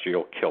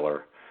terrestrial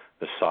killer,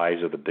 the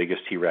size of the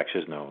biggest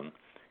T-Rexes known.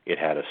 It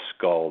had a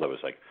skull that was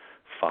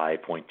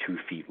 5.2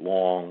 feet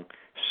long,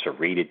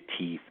 serrated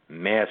teeth,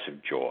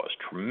 massive jaws,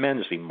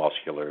 tremendously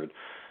muscular.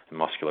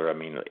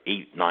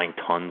 8-9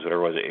 tons,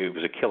 whatever it was. It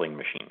was a killing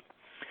machine.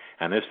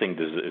 And this thing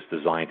is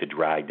designed to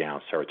drag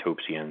down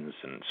ceratopsians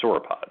and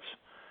sauropods.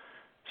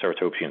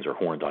 Ceratopsians are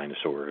horned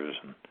dinosaurs,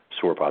 and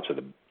sauropods are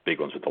the big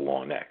ones with the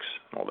long necks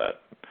and all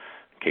that,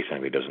 in case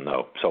anybody doesn't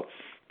know. So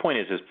the point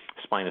is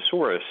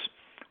Spinosaurus,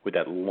 with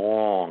that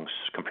long,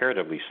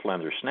 comparatively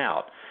slender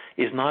snout,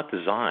 is not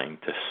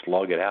designed to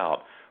slug it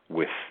out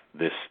with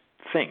this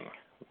thing,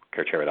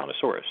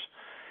 Carcharodontosaurus.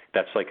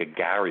 That's like a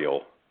gharial.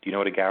 Do you know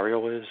what a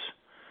gharial is?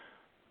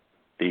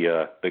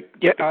 The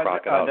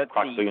crocodile,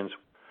 crocodilians.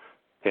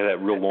 They have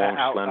that real long,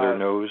 slender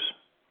nose.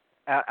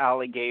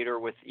 Alligator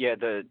with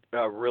the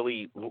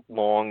really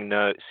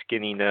long,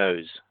 skinny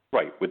nose.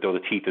 Right, with all the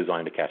teeth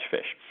designed to catch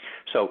fish.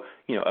 So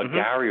a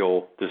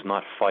gharial does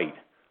not fight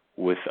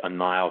with a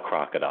Nile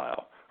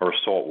crocodile or a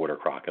saltwater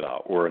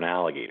crocodile or an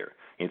alligator.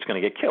 It's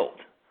going to get killed.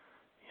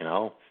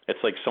 It's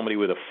like somebody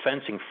with a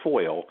fencing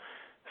foil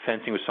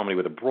fencing with somebody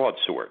with a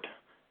broadsword.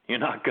 You're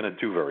not going to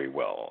do very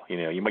well.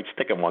 You might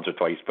stick them once or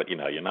twice, but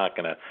you're not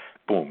going to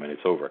boom and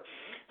it's over.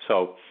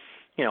 So.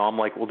 I'm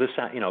like, well, this,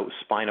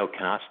 Spino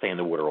cannot stay in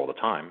the water all the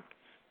time.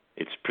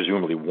 It's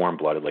presumably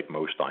warm-blooded like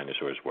most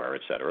dinosaurs were,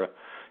 et cetera.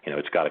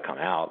 It's got to come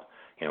out.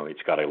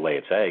 It's got to lay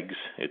its eggs.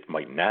 It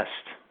might nest,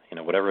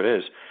 whatever it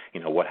is.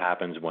 What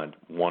happens when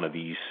one of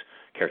these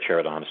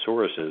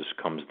Carcharodontosauruses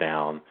comes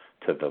down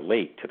to the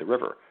lake, to the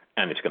river?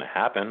 And it's going to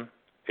happen.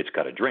 It's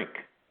got to drink,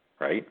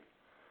 right?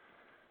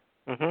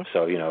 Mm-hmm.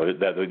 So,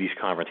 these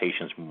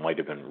confrontations might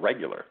have been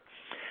regular.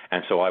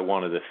 And so I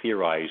wanted to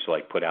theorize,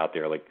 put out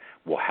there,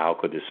 well, how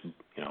could this,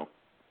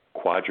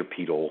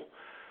 quadrupedal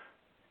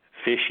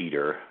fish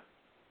eater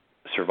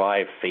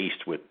survive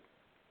faced with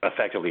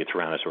effectively a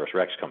Tyrannosaurus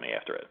Rex coming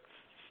after it,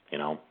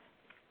 And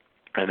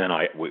then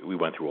we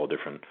went through all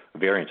different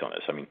variants on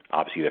this.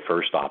 Obviously the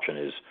first option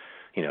is,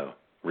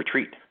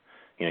 retreat.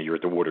 You're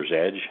at the water's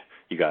edge.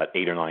 You got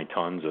 8 or 9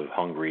 tons of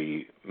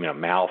hungry,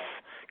 mouth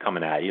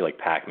coming at you like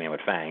Pac-Man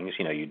with fangs.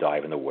 You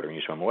dive in the water and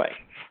you swim away.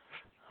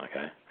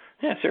 Okay.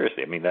 Yeah,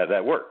 seriously.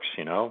 That works,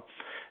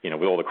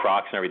 with all the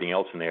crocs and everything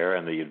else in there,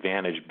 and the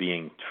advantage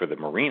being for the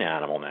marine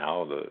animal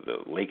now, the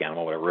lake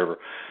animal, whatever, river,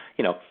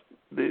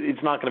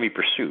 it's not going to be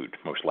pursued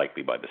most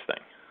likely by this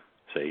thing.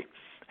 See?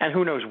 And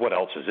who knows what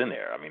else is in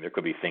there? There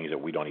could be things that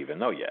we don't even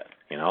know yet,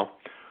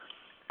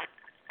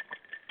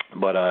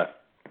 But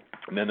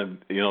then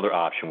the other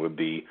option would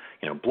be,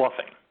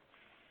 bluffing.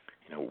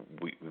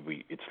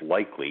 It's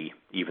likely,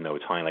 even though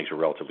its hind legs are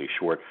relatively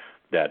short,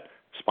 that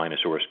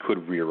Spinosaurus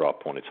could rear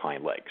up on its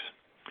hind legs.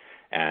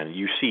 And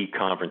you see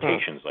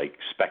confrontations like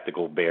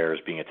spectacled bears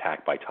being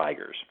attacked by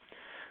tigers.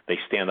 They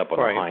stand up on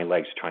their hind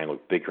legs to try and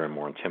look bigger and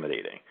more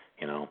intimidating,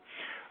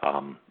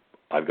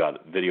 I've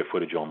got video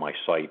footage on my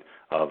site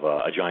of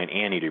a giant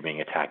anteater being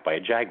attacked by a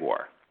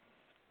jaguar,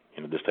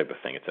 this type of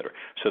thing, et cetera.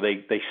 So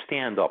they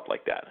stand up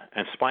like that.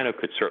 And Spino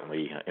could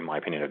certainly, in my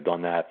opinion, have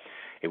done that.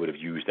 It would have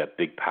used that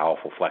big,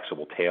 powerful,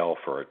 flexible tail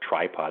for a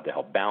tripod to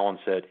help balance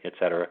it, et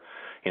cetera.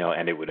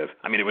 And it would have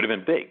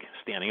been big,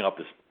 standing up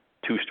as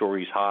 2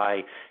 stories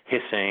high,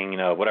 hissing,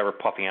 whatever,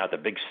 puffing out the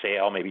big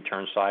sail, maybe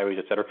turned sideways,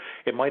 et cetera.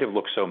 It might have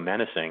looked so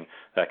menacing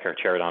that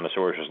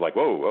Carcharodontosaurus was like,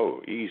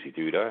 whoa, easy,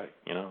 dude,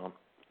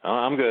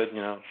 I'm good,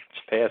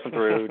 just passing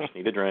through, just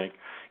need a drink,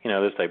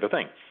 this type of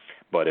thing.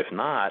 But if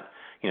not,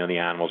 the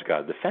animal's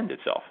got to defend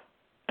itself.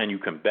 And you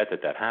can bet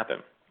that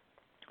happened.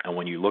 And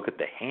when you look at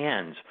the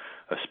hands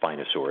of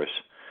Spinosaurus,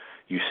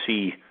 you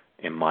see,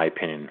 in my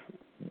opinion,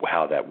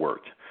 how that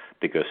worked,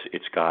 because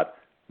it's got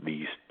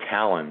these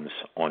talons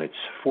on its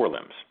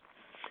forelimbs,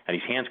 and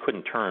these hands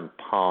couldn't turn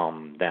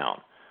palm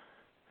down,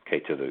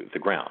 to the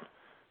ground.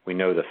 We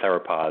know the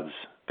theropods,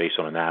 based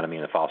on anatomy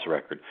and the fossil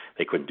record,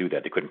 they couldn't do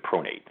that. They couldn't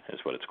pronate, is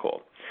what it's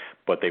called.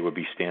 But they would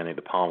be standing,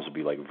 the palms would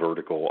be like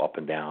vertical, up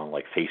and down,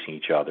 like facing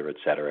each other, et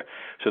cetera.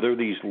 So there are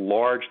these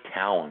large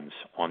talons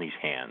on these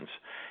hands,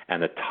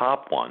 and the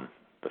top one,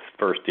 the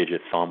first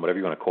digit, thumb, whatever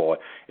you want to call it,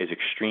 is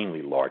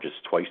extremely large. It's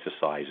twice the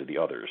size of the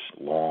others,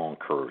 long,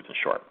 curved, and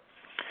sharp.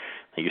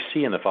 Now, you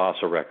see in the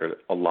fossil record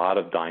a lot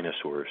of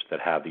dinosaurs that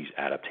have these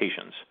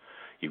adaptations.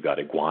 You've got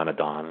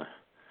Iguanodon,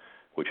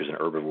 which is an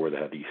herbivore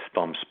that had these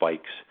thumb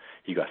spikes.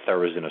 You got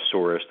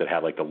Therizinosaurus that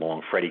had like the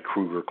long Freddy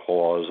Krueger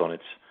claws on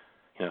its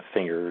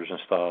fingers and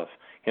stuff.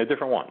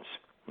 Different ones.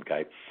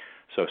 Okay,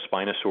 so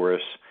Spinosaurus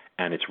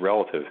and its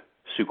relative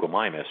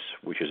Suchomimus,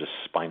 which is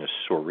a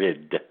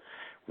spinosaurid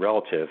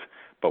relative,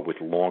 but with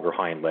longer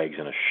hind legs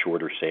and a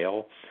shorter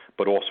sail,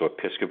 but also a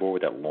piscivore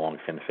with that long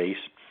thin face.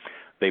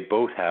 They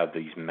both have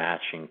these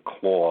matching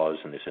claws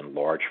and this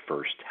enlarged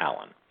first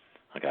talon.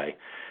 Okay,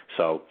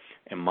 so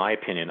in my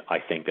opinion, I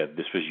think that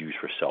this was used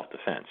for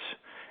self-defense.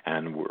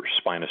 And where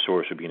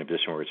Spinosaurus would be in a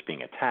position where it's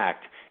being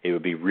attacked, it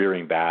would be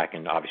rearing back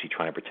and obviously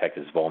trying to protect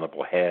its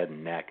vulnerable head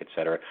and neck, et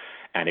cetera,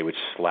 and it would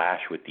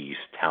slash with these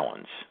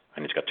talons,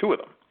 and it's got two of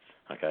them.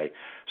 Okay,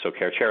 so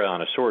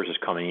Carcharodontosaurus is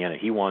coming in,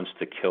 and he wants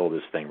to kill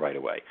this thing right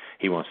away.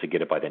 He wants to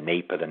get it by the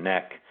nape of the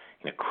neck,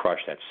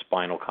 crush that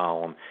spinal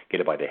column,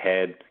 get it by the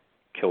head,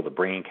 kill the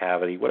brain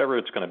cavity, whatever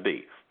it's going to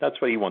be.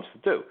 That's what he wants to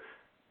do,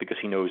 because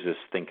he knows this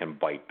thing can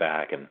bite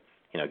back, and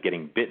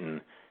getting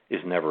bitten is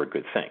never a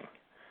good thing.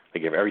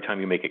 Like if every time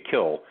you make a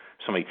kill,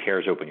 somebody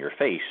tears open your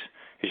face,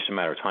 it's just a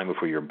matter of time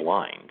before you're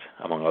blind,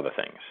 among other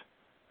things.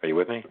 Are you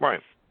with me?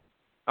 Right.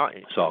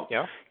 So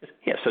yeah.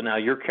 So now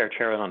your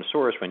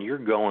Carcharodontosaurus, when you're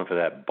going for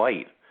that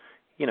bite,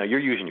 you're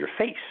using your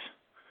face.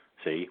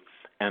 See,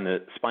 and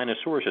the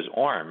Spinosaurus's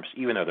arms,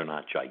 even though they're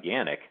not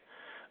gigantic,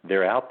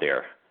 they're out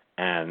there,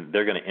 and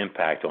they're going to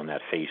impact on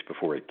that face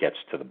before it gets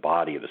to the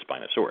body of the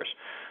Spinosaurus.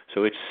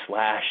 So it's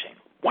slashing,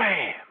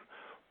 wham,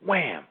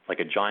 wham, like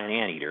a giant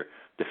anteater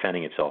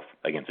defending itself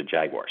against a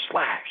jaguar.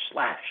 Slash,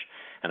 slash.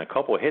 And a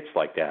couple of hits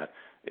like that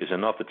is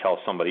enough to tell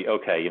somebody,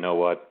 okay, you know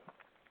what?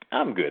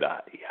 I'm good.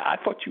 I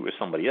thought you were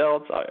somebody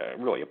else. I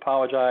really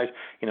apologize.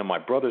 My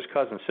brother's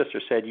cousin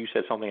sister said you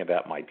said something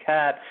about my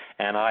cat,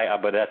 and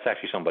but that's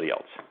actually somebody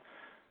else.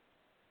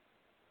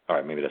 All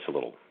right, maybe that's a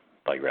little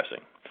digressing.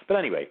 But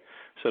anyway,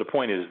 so the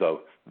point is,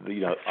 though,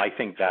 I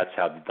think that's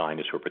how the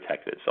dinosaur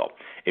protected itself.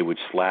 It would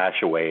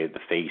slash away at the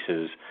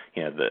faces,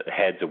 the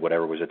heads of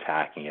whatever was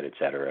attacking it, et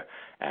cetera,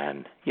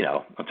 and,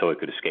 until it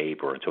could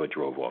escape or until it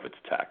drove off its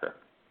attacker.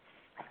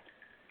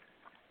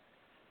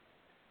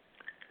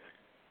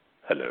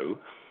 Hello?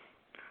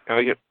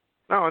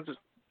 No,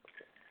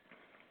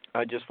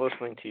 I'm just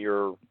listening to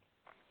your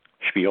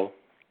spiel.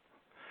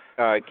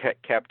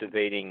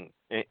 Captivating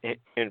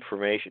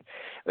information.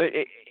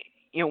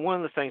 One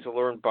of the things I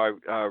learned by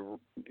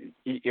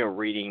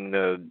reading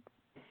the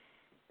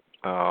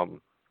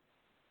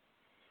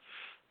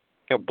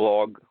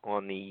blog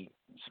on the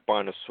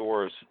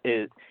Spinosaurus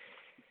is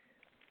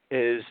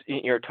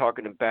you're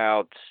talking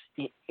about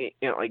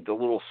like the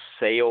little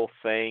sail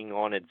thing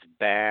on its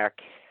back.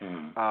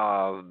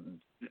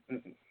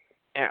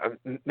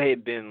 May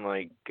have been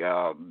like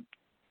some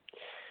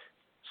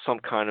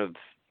kind of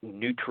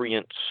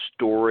nutrient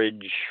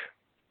storage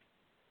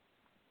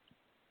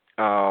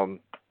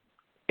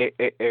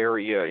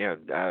area.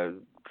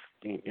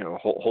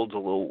 Holds a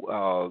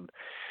little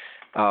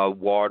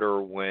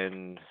water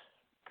when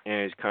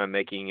he's kind of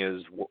making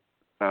his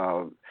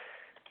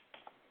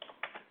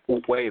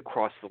way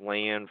across the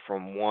land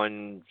from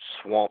one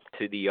swamp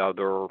to the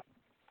other,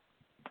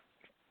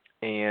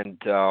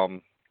 and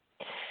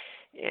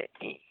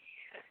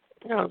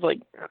it's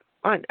like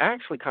it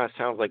actually kind of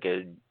sounds like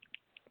a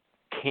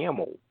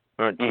camel,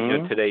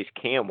 today's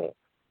camel,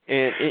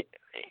 and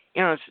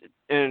I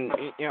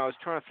was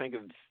trying to think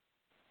of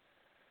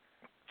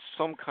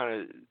some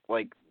kind of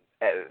like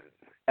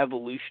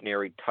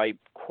evolutionary type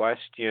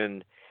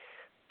question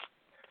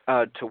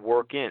to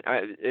work in.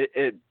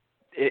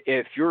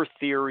 If your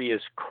theory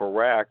is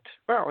correct,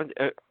 well,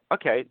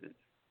 okay,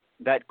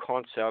 that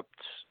concept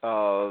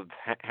of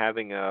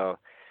having a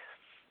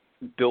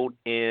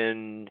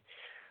built-in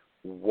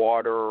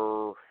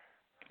water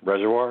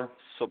reservoir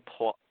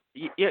supply,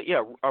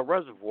 a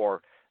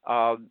reservoir.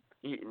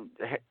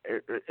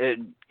 It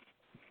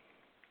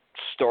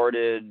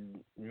started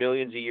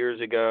millions of years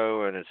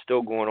ago, and it's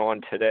still going on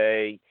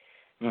today.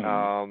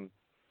 Mm-hmm.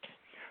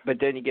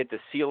 But then you get the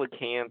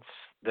coelacanths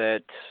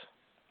that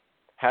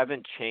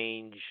haven't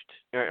changed,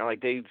 like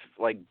they've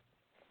like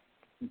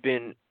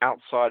been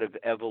outside of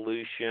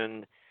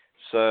evolution.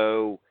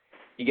 So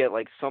you get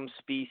like some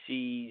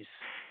species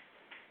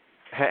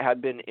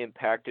have been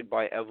impacted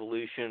by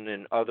evolution,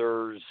 and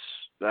others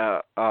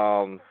have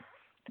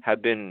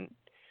been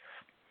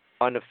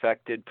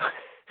unaffected.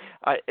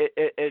 I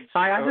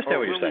understand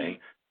what you're saying.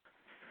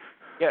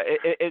 Yeah,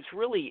 it's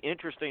really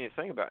interesting to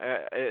think about.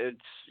 It's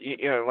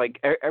like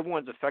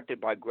everyone's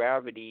affected by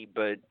gravity,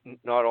 but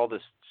not all the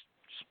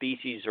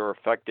species are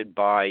affected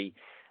by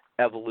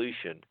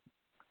evolution.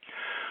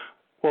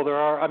 Well, there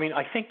are. I mean,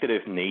 I think that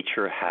if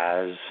nature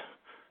has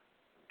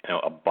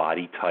a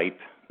body type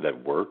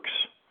that works,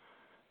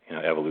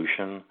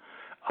 evolution,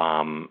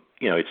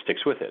 it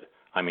sticks with it.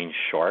 I mean,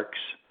 sharks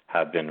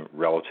have been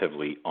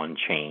relatively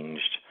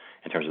unchanged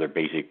in terms of their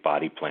basic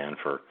body plan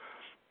for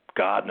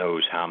God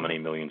knows how many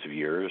millions of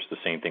years. The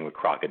same thing with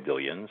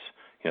crocodilians.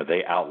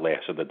 They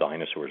outlasted the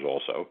dinosaurs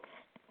also.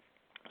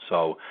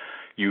 So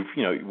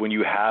when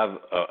you have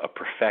a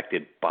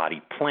perfected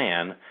body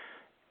plan,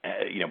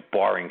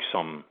 barring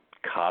some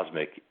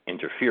cosmic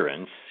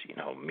interference,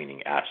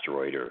 meaning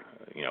asteroid or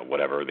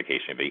whatever the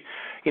case may be,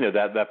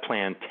 that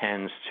plan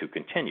tends to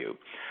continue.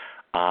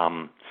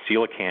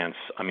 Coelacanths,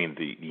 I mean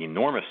the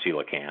enormous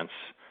coelacanths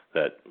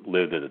that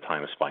lived at the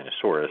time of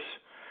Spinosaurus,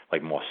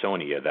 like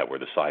Mawsonia, that were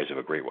the size of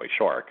a great white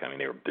shark. I mean,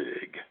 they were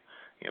big.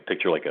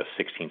 Picture like a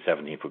 16,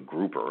 17-foot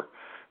grouper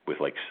with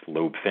like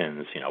lobe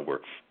fins,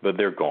 but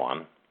they're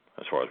gone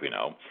as far as we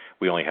know.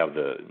 We only have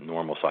the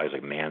normal size,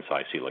 like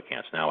man-sized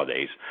coelacanths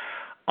nowadays.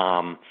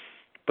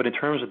 But in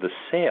terms of the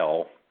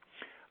sail,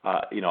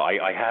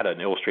 I had an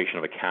illustration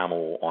of a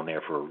camel on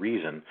there for a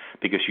reason,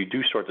 because you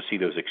do start to see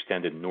those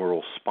extended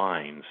neural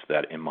spines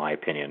that, in my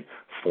opinion,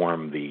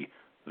 form the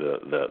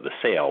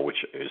sail, which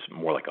is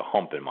more like a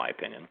hump, in my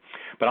opinion.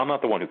 But I'm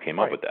not the one who came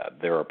up with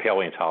that. There are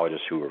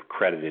paleontologists who are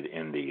credited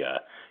in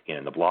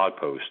the blog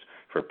post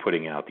for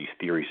putting out these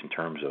theories in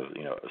terms of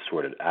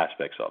assorted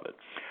aspects of it.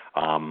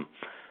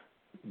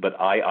 But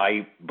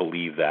I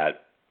believe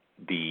that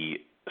the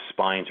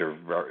spines are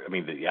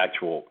the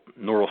actual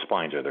neural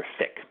spines they're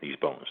thick, these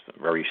bones,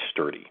 they're very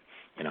sturdy,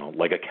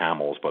 like a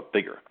camel's but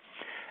bigger.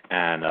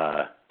 And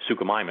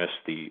Suchomimus,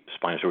 the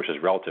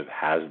Spinosaurus' relative,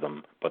 has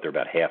them, but they're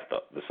about half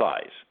the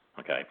size.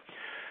 Okay,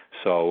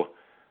 so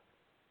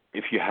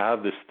if you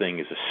have this thing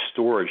as a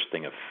storage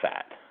thing of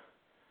fat,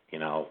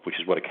 which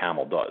is what a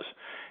camel does.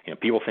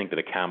 People think that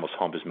a camel's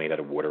hump is made out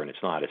of water, and it's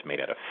not. It's made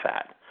out of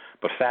fat.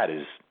 But fat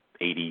is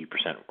 80%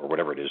 or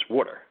whatever it is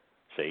water.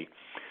 See,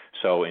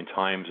 so in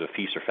times of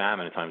feast or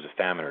famine, in times of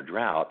famine or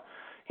drought,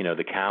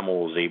 the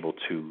camel is able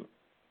to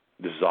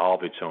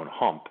dissolve its own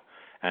hump.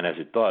 And as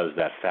it does,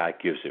 that fat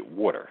gives it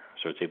water,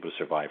 so it's able to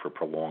survive for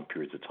prolonged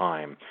periods of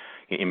time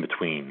in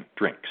between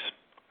drinks.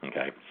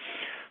 Okay,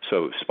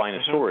 so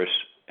Spinosaurus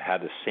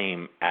had the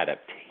same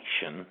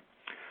adaptation.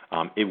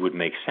 It would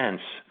make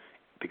sense,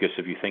 because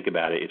if you think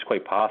about it, it's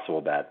quite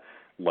possible that,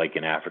 like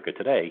in Africa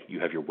today, you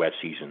have your wet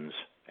seasons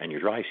and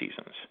your dry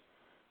seasons.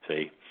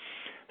 See,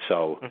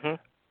 so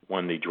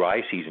when the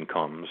dry season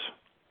comes,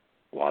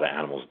 a lot of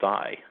animals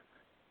die.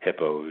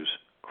 Hippos,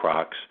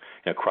 crocs.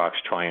 Crocs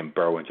try and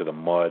burrow into the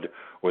mud,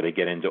 or they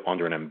get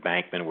under an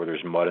embankment where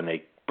there's mud and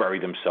they bury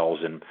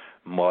themselves in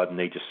mud, and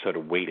they just sort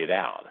of wait it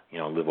out,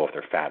 live off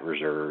their fat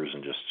reserves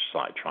and just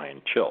try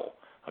and chill.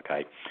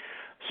 Okay,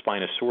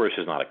 Spinosaurus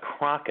is not a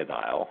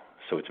crocodile,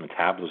 so its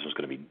metabolism is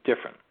going to be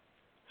different.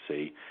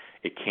 See,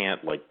 it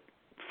can't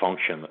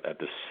function at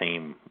the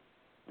same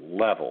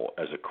level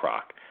as a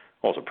croc.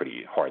 Also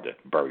pretty hard to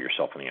bury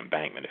yourself in the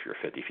embankment if you're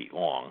 50 feet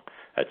long,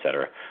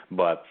 etc.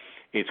 But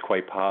it's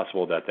quite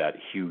possible that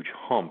huge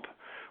hump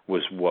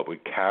was what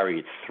would carry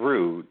it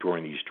through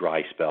during these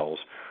dry spells,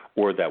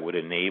 or that would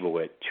enable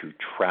it to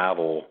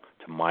travel,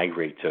 to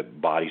migrate to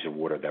bodies of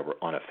water that were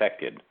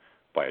unaffected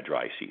by a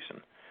dry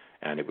season.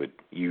 And it would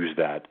use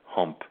that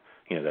hump,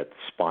 that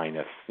spine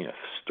of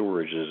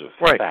storages of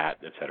fat,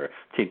 etc.,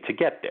 to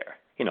get there,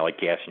 like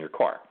gas in your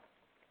car.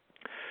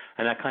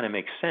 And that kind of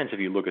makes sense if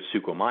you look at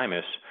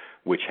Suchomimus,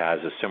 which has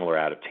a similar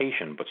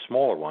adaptation, but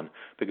smaller one,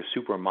 because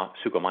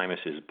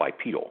Suchomimus is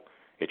bipedal.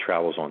 It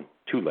travels on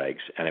two legs,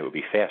 and it would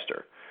be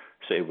faster.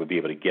 So it would be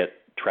able to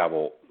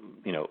travel,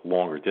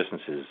 longer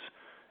distances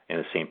in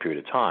the same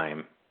period of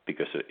time,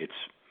 because it's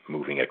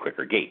moving at a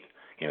quicker gait.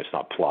 It's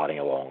not plodding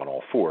along on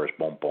all fours,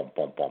 boom, boom,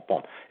 boom, boom,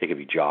 boom. It could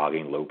be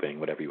jogging,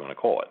 loping, whatever you want to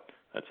call it,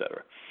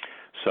 etc.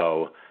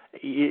 So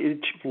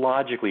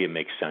logically, it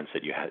makes sense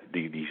that you had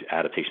these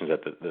adaptations,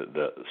 that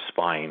the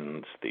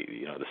spines,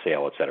 the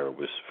sail, etc.,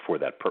 was for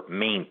that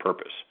main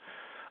purpose.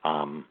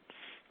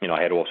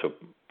 I had also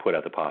put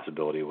out the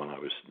possibility when I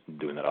was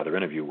doing that other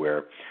interview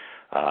where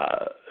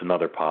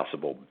another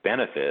possible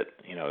benefit,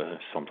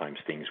 sometimes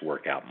things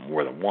work out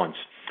more than once,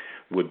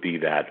 would be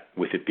that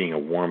with it being a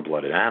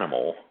warm-blooded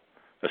animal,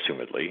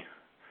 assumedly,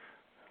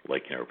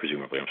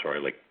 presumably,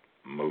 like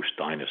most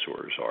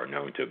dinosaurs are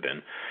known to have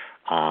been,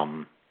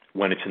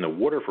 when it's in the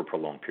water for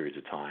prolonged periods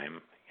of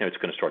time, it's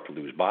going to start to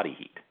lose body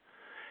heat.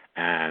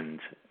 And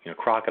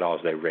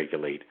crocodiles, they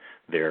regulate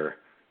their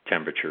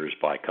temperatures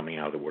by coming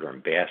out of the water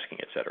and basking,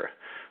 etc.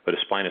 But if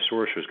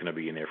Spinosaurus was going to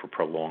be in there for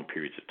prolonged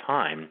periods of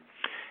time,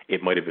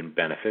 it might have been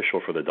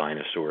beneficial for the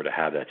dinosaur to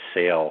have that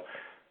sail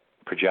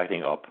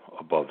projecting up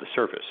above the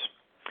surface.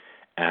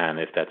 And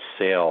if that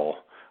sail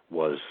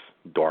was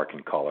dark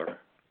in color,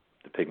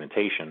 the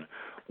pigmentation,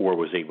 or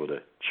was able to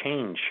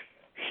change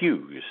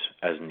fuse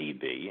as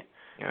need be,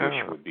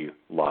 which would be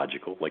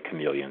logical, like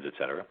chameleons,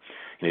 etc.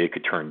 It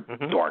could turn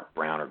dark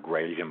brown or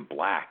gray, or even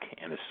black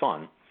in the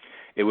sun.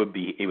 It would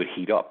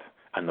heat up,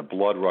 and the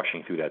blood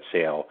rushing through that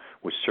sail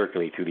would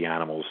circulate through the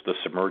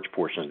submerged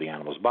portions of the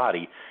animal's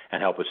body,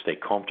 and help it stay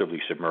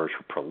comfortably submerged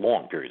for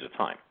prolonged periods of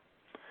time.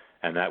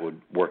 And that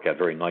would work out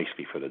very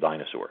nicely for the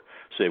dinosaur.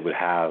 So it would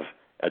have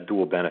a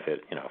dual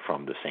benefit,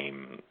 from the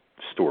same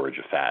storage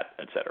of fat,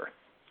 etc.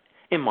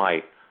 In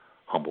my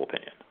humble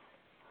opinion.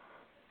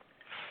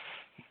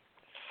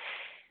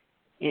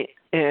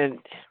 And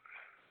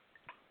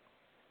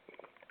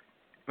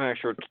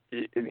actually,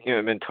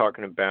 I've been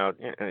talking about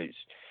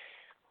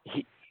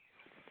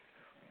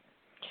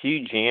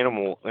huge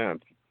animal,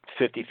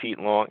 50 feet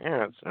long.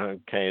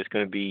 It's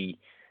going to be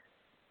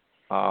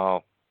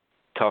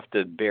tough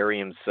to bury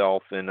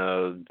himself in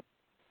a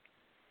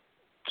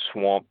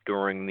swamp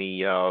during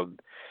the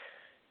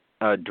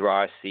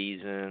dry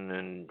season,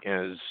 and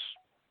his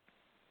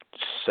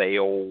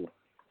sail.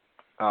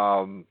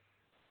 And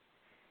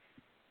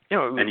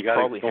you got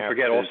to don't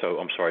forget also.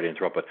 I'm sorry to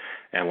interrupt, but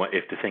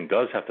if the thing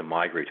does have to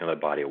migrate to another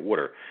body of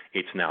water,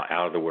 it's now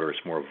out of the water.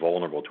 It's more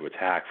vulnerable to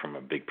attack from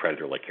a big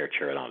predator like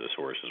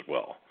Ceratosaurus as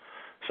well.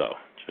 So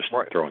just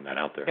throwing that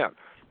out there.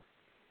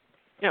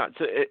 Yeah.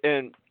 So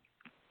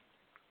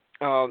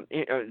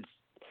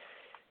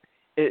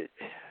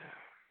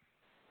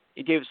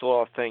it gave us a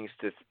lot of things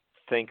to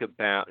think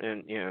about,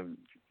 and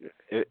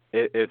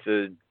if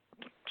the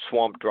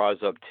swamp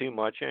dries up too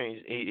much,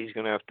 he's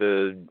going to have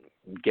to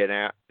get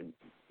out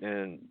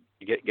and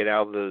get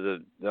out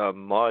of the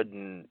mud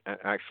and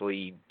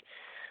actually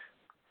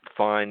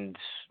find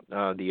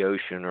the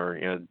ocean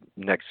or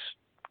next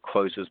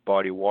closest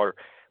body of water.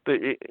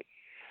 But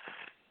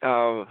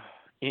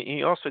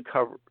you also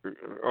cover.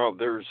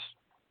 There's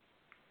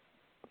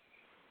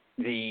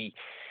the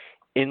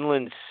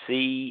inland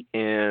sea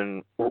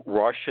in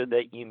Russia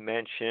that you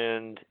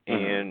mentioned,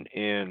 and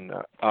in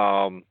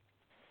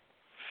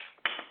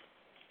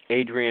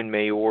Adrienne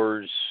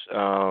Mayor's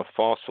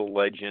Fossil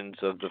Legends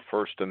of the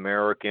First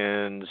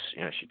Americans.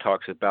 She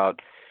talks about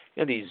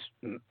these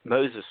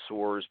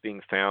mosasaurs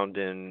being found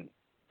in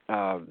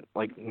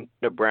like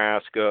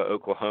Nebraska,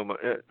 Oklahoma,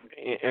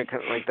 and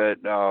kind of like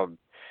that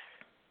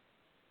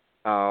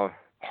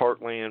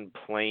heartland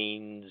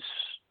plains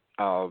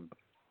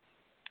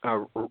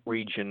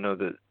region of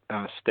the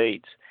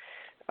states.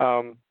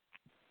 Have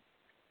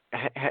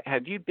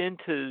you been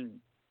to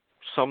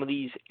some of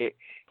these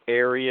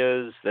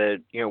areas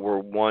that were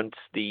once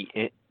the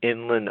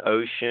inland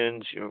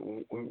oceans?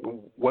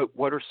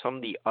 What are some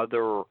of the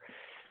other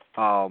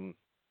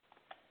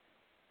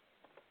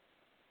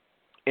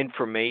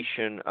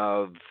information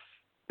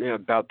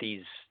about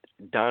these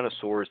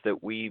dinosaurs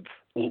that we've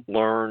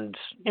learned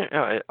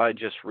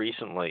just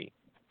recently?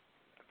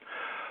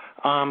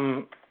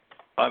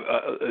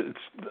 It's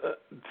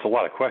a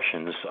lot of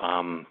questions,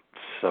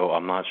 so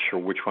I'm not sure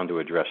which one to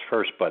address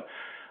first, but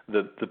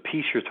the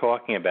piece you're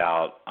talking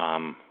about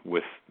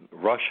with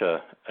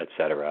Russia,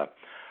 etc.,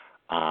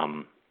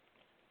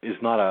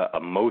 is not a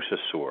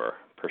mosasaur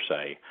per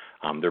se.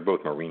 They're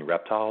both marine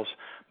reptiles,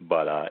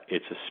 but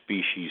it's a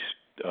species,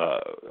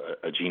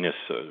 a genus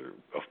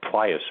of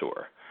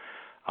pliosaur,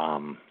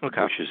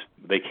 which is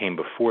they came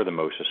before the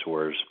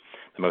mosasaurs.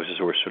 The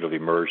mosasaurs sort of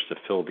emerged to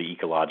fill the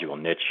ecological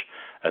niche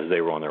as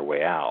they were on their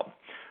way out.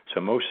 So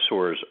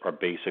mosasaurs are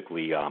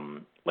basically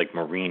like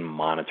marine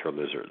monitor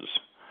lizards.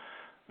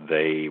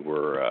 They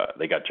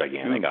got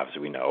gigantic,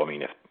 obviously we know. I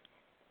mean, if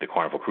the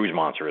Carnival Cruise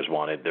Monster is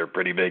wanted, they're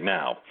pretty big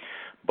now.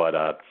 But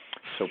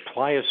so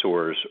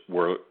pliosaurs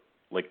were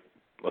like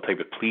a type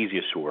of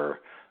plesiosaur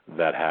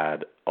that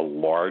had a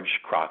large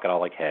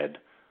crocodile-like head,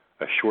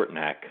 a short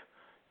neck,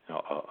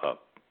 a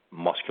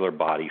muscular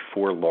body,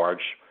 4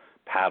 large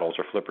paddles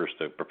or flippers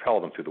to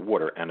propel them through the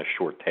water, and a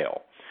short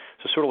tail.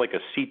 So sort of like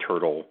a sea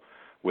turtle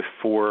with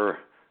 4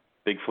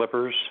 big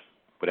flippers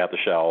without the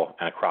shell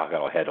and a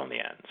crocodile head on the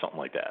end, something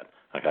like that.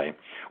 Okay,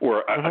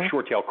 or a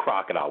short-tailed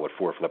crocodile with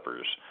 4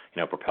 flippers,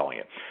 propelling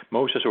it.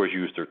 Mosasaurs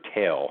used their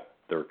tail,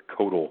 their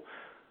caudal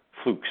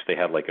flukes. They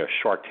had like a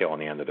shark tail on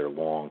the end of their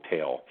long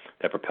tail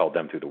that propelled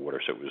them through the water.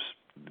 So it was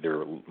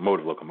their mode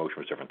of locomotion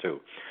was different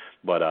too.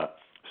 But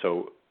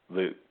so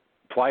the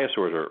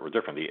pliosaurs were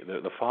different.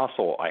 The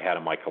fossil I had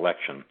in my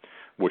collection,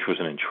 which was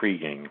an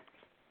intriguing,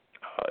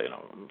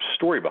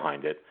 story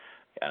behind it.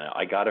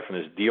 I got it from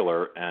this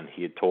dealer, and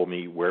he had told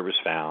me where it was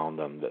found,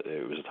 and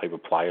it was a type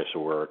of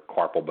pliosaur,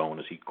 carpal bone,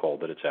 as he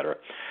called it, et cetera.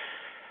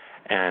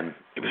 And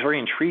it was very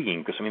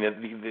intriguing because,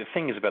 the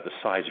thing is about the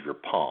size of your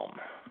palm,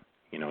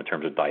 in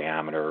terms of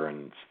diameter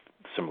and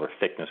similar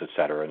thickness, et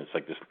cetera, and it's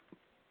like this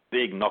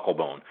big knuckle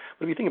bone.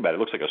 But if you think about it, it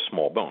looks like a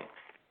small bone.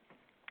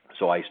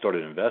 So I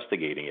started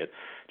investigating it,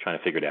 trying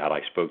to figure it out.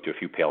 I spoke to a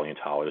few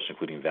paleontologists,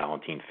 including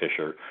Valentin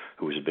Fischer,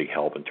 who was a big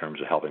help in terms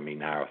of helping me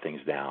narrow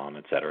things down,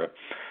 et cetera,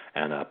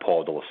 and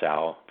Paul de La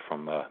Salle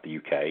from the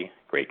UK,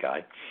 great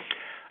guy.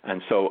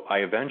 And so I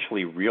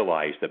eventually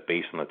realized that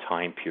based on the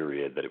time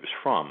period that it was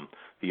from,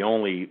 the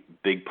only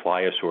big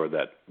pliosaur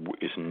that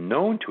is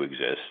known to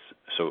exist,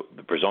 so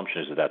the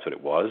presumption is that that's what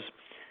it was,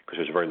 because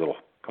there's very little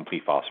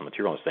complete fossil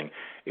material on this thing,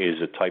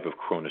 is a type of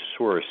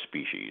Kronosaurus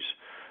species,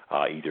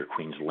 either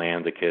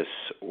Queenslandicus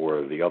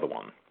or the other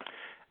one.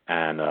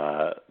 And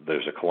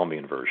there's a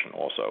Colombian version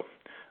also,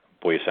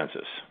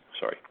 Boyacensis,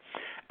 sorry.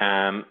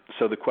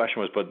 So the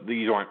question was, but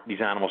these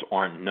animals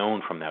aren't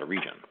known from that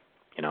region.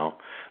 You know,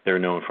 they're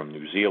known from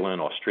New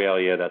Zealand,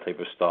 Australia, that type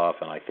of stuff,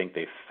 and I think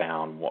they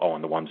found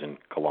and the ones in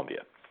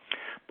Colombia,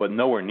 but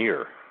nowhere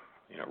near,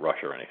 you know,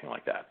 Russia or anything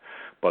like that.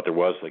 But there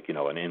was, like, you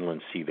know, an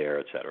inland sea there,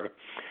 et cetera.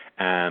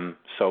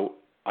 So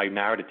I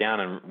narrowed it down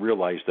and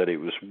realized that it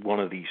was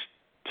one of these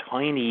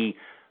tiny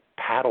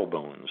paddle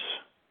bones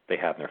they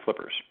have in their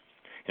flippers.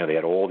 You know, they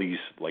had all these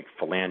like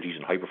phalanges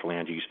and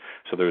hyperphalanges.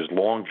 So there's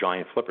long,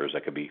 giant flippers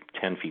that could be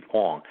 10 feet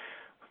long,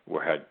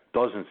 where had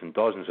dozens and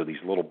dozens of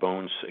these little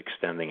bones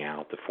extending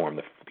out to form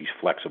these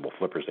flexible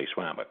flippers they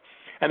swam with.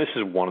 And this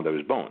is one of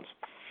those bones.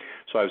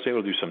 So I was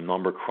able to do some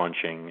number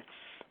crunching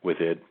with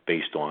it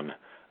based on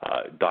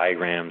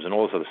diagrams and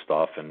all this other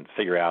stuff, and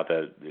figure out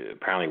that it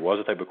apparently was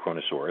a type of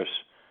Kronosaurus,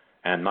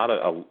 and not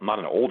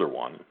an older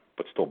one,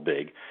 but still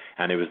big.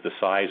 And it was the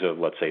size of,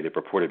 let's say, the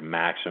purported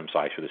maximum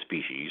size for the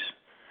species,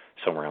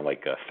 somewhere around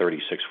like a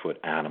 36-foot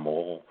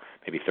animal,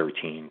 maybe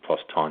 13 plus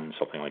tons,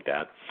 something like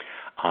that.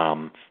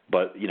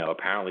 But, you know,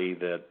 apparently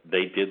that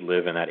they did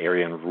live in that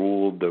area and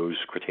ruled those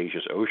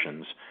Cretaceous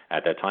oceans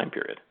at that time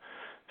period.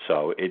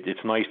 So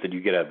it's nice that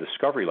you get a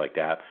discovery like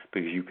that,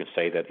 because you can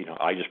say that, you know,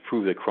 I just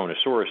proved that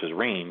Kronosaurus's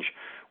range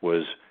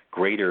was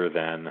greater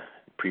than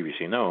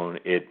previously known.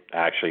 It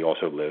actually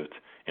also lived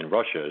in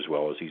Russia as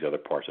well as these other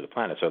parts of the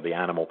planet. So the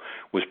animal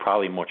was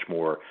probably much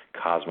more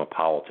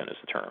cosmopolitan, is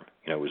the term.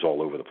 You know, it was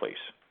all over the place.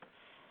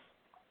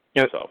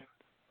 Yep. So.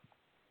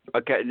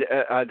 Okay,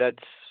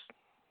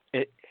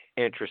 that's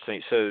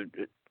interesting. So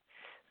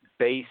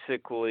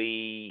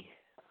basically,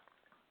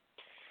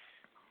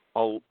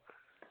 a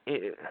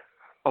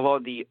lot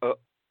of the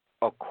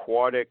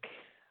aquatic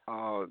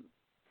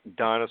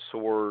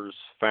dinosaurs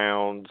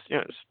found,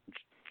 you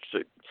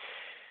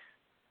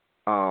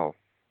know,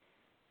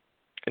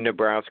 in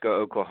Nebraska,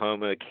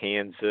 Oklahoma,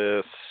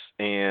 Kansas,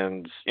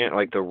 and, you know,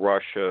 like the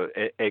Russia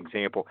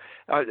example.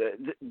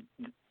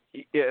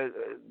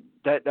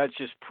 That's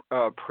just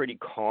pretty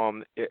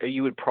calm.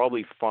 You would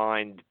probably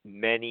find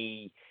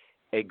many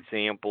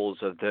examples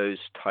of those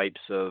types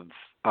of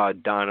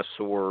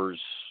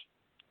dinosaurs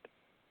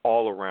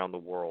all around the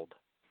world.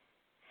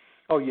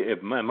 Oh, yeah,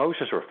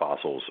 mosasaur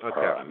fossils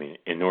are, I mean,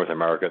 in North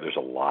America, there's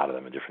a lot of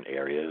them in different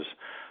areas.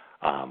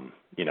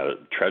 You know,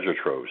 treasure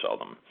troves of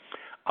them.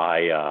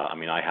 I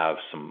mean, I have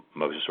some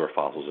mosasaur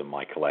fossils in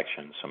my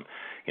collection, some,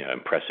 you know,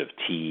 impressive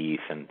teeth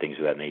and things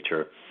of that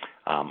nature.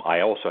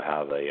 I also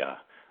have a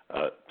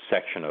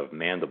section of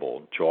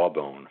mandible,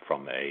 jawbone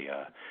from a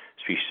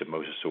species of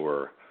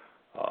mosasaur.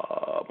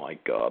 My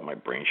God, my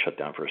brain shut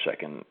down for a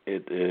second.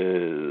 It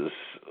is,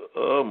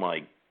 oh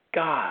my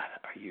God,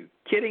 are you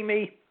kidding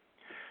me?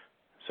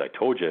 So I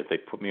told you, they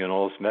put me on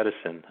all this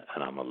medicine,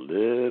 and I'm a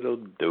little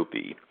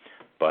dopey.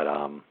 But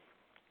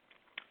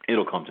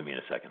it'll come to me in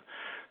a second.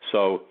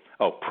 So,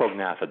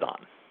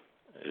 Prognathodon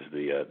is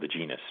the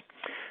genus.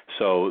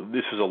 So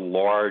this is a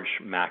large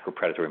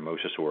macropredatory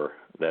mosasaur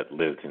that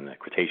lived in the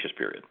Cretaceous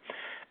period.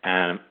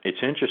 And it's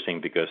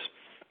interesting because,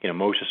 you know,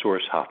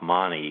 Mosasaurus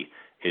hoffmanni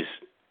is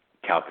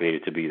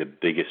calculated to be the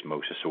biggest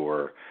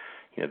mosasaur.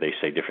 You know, they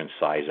say different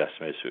size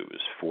estimates. It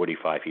was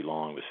 45 feet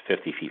long, it was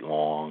 50 feet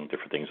long,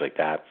 different things like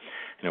that.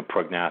 You know,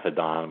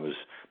 Prognathodon was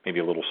maybe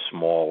a little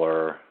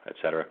smaller, et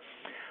cetera.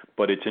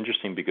 But it's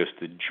interesting because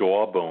the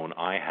jawbone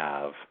I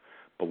have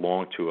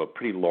belonged to a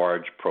pretty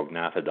large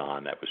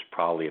Prognathodon that was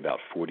probably about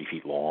 40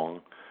 feet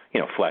long, you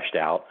know, fleshed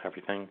out,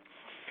 everything.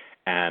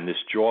 And this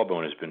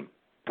jawbone has been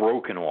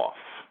broken off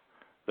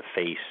the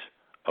face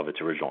of its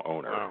original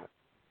owner. Wow.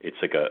 It's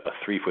like a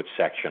 3-foot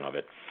section of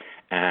it.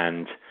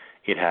 And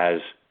it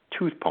has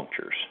tooth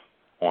punctures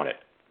on it.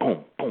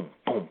 Boom, boom,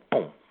 boom,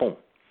 boom, boom.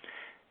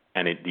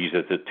 And these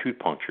are the tooth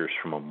punctures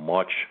from a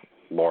much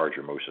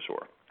larger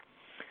mosasaur.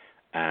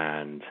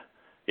 And,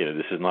 you know,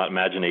 this is not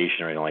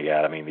imagination or anything like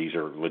that. I mean, these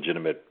are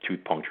legitimate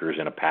tooth punctures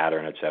in a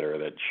pattern, et cetera,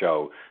 that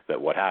show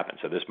that what happened.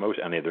 So this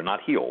and they're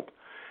not healed,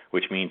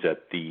 which means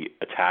that the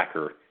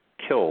attacker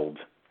killed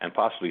and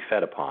possibly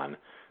fed upon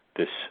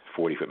this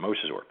 40-foot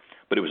mosasaur.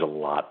 But it was a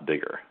lot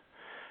bigger.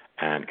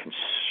 And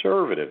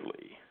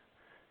conservatively,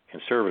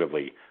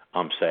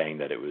 I'm saying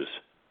that it was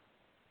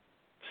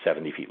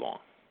 70 feet long.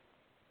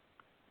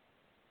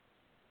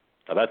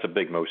 Now, that's a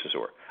big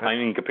mosasaur. I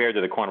mean, compared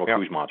to the Carnival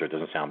Cruise monster, it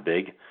doesn't sound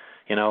big,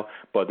 you know,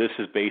 but this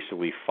is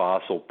basically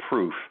fossil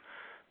proof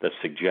that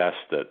suggests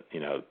that, you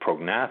know,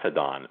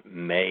 Prognathodon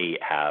may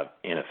have,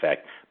 in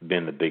effect,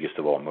 been the biggest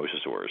of all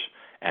mosasaurs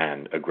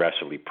and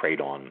aggressively preyed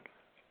on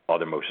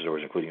other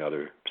mosasaurs, including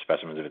other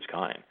specimens of its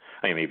kind.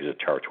 I mean, maybe it's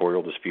a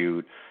territorial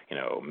dispute, you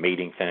know,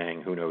 mating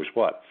thing, who knows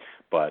what.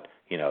 But,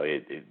 you know,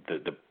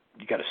 the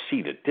you got to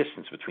see the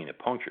distance between the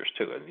punctures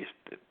too. And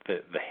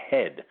the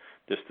head,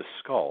 just the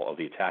skull of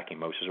the attacking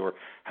mosasaur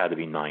had to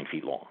be 9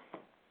 feet long.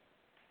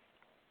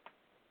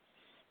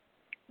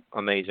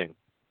 Amazing.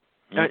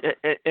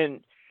 Mm-hmm. And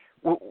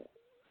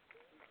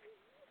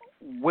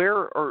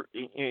where are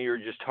you're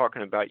just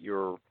talking about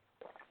your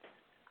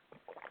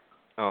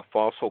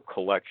fossil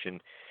collection?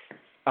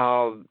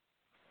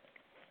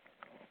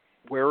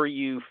 Where are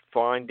you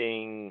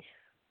finding,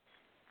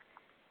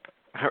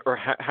 or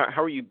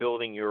how are you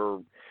building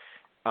your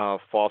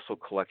fossil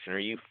collection? Are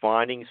you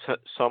finding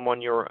some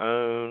on your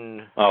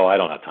own? Oh, I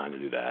don't have time to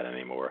do that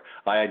anymore.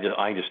 I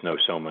just know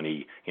so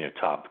many,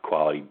 top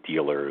quality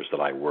dealers that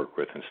I work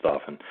with and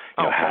stuff, and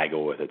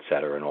haggle with, et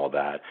cetera, and all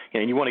that.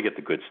 And you want to get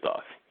the good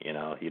stuff. You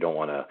don't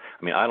want to.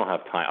 I mean, I don't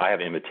have time. I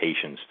have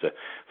invitations to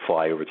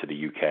fly over to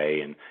the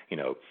UK and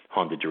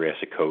hunt the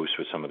Jurassic Coast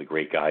with some of the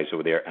great guys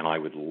over there, and I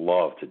would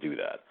love to do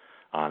that.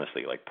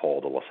 Honestly, like Paul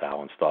de La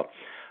Salle and stuff.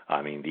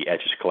 I mean, the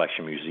Etches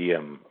Collection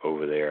Museum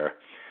over there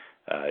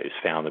is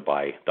founded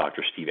by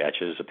Dr. Steve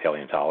Etches, a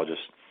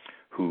paleontologist,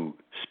 who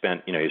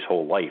spent his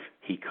whole life,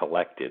 he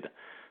collected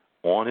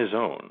on his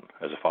own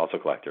as a fossil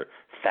collector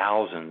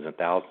thousands and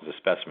thousands of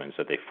specimens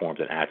that they formed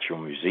an actual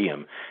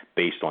museum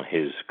based on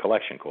his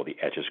collection called the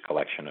Etches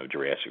Collection of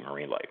Jurassic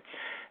Marine Life.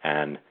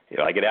 And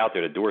I get out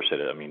there to Dorset.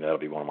 I mean, that'll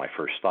be one of my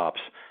first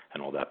stops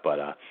and all that. But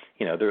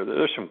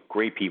there's some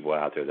great people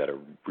out there that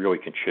really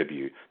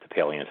contribute to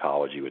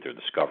paleontology with their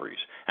discoveries.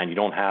 And you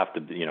don't have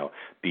to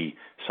be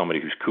somebody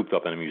who's cooped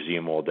up in a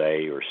museum all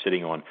day or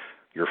sitting on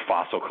your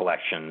fossil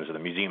collections or the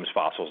museum's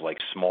fossils like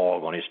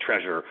Smog on his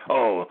treasure.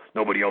 Oh,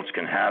 nobody else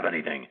can have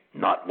anything.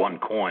 Not one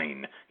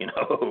coin.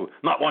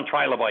 Not one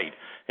trilobite.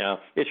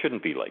 It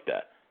shouldn't be like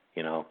that.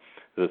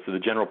 The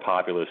general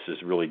populace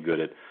is really good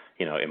at,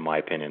 in my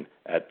opinion,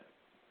 at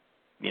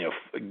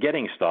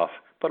getting stuff,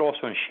 but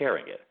also in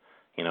sharing it.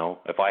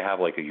 If I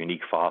have like a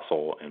unique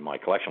fossil in my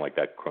collection, like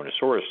that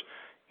Kronosaurus,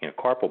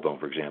 carpal bone,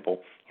 for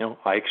example,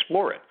 I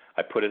explore it.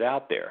 I put it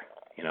out there.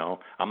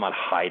 I'm not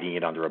hiding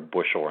it under a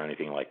bushel or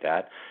anything like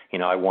that.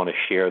 I want to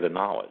share the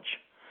knowledge.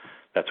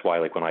 That's why,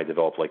 like, when I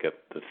developed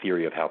the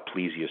theory of how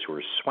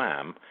plesiosaurs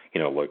swam,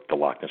 like the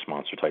Loch Ness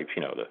monster types,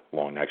 the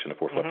long necks and the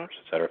 4 flippers,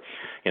 et cetera,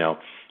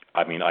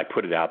 I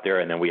put it out there,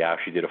 and then we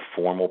actually did a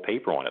formal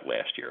paper on it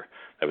last year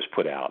that was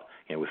put out,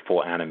 with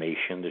full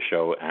animation to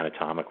show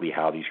anatomically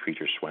how these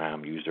creatures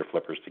swam, used their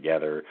flippers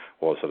together,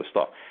 all this other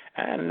stuff.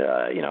 And,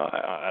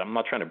 I'm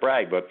not trying to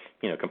brag, but,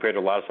 compared to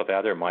a lot of stuff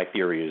out there, my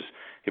theory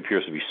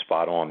appears to be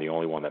spot on, the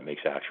only one that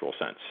makes actual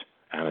sense,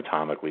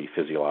 anatomically,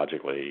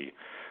 physiologically,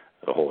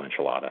 the whole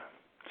enchilada.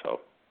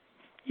 So,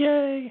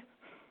 yay!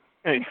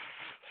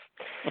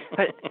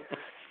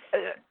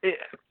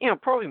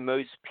 Probably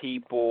most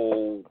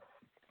people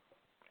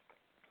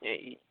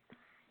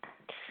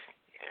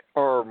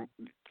are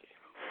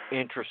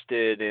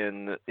interested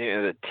in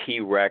the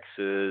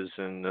T-Rexes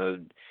and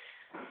the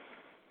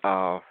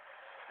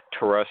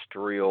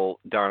terrestrial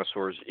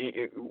dinosaurs.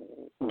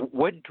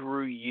 What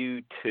drew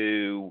you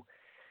to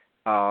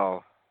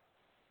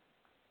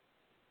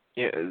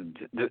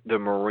the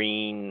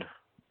marine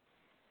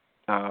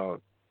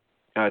type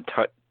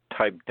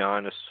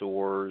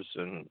dinosaurs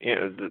and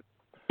the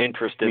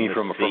interest in the sea?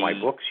 From my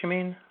books, you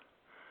mean?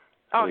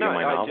 Oh no,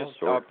 my novels,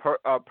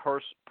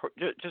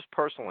 just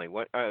personally.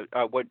 What Well,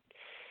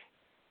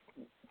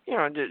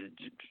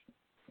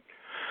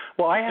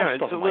 I have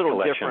stuff it's a in my little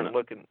collection. different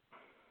looking.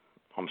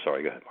 I'm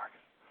sorry. Go ahead, Mark.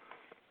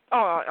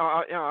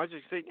 I was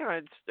just saying,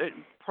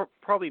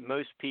 probably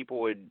most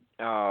people would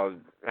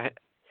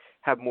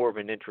have more of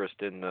an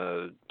interest in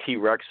the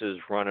T-Rexes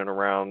running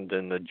around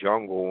in the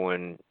jungle,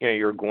 and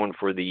you're going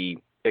for the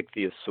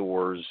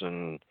ichthyosaurs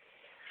and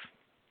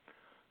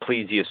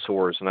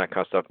plesiosaurs and that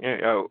kind of stuff.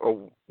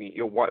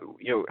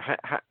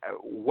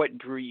 What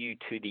drew you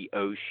to the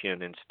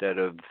ocean instead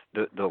of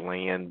the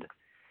land?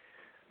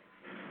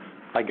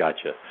 I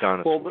gotcha.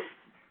 Dinosaurs?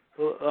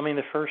 Well,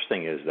 the first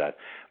thing is that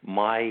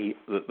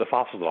the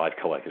fossils that I've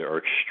collected are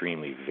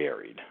extremely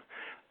varied.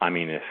 I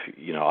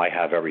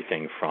have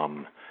everything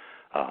from,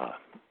 a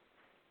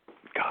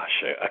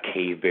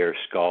cave bear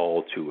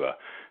skull to a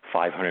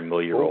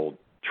 500-million-year-old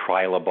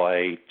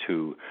trilobite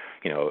to,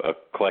 a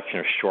collection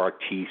of shark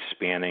teeth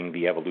spanning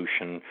the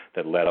evolution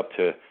that led up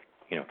to,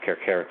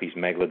 Cercaricles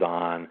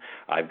megalodon.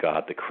 I've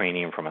got the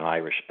cranium from an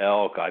Irish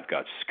elk. I've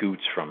got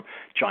scutes from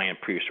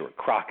giant prehistoric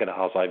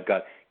crocodiles. I've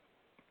got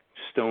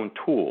stone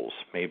tools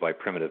made by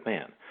primitive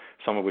man,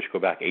 some of which go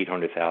back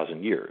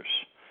 800,000 years,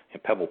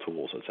 pebble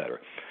tools, et cetera.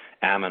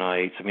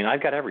 Ammonites.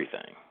 I've got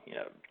everything.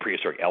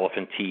 Prehistoric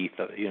elephant teeth.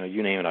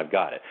 You name it, I've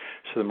got it.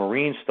 So the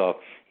marine stuff,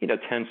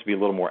 tends to be a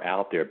little more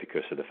out there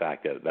because of the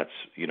fact that that's,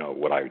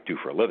 what I do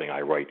for a living.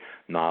 I write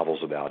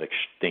novels about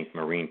extinct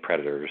marine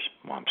predators.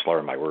 Well, I'm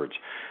slurring my words,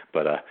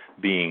 but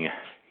being,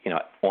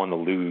 on the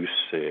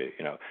loose,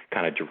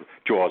 kind of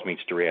Jaws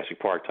meets Jurassic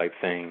Park type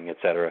thing, et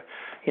cetera.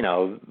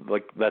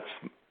 That's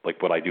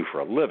like what I do for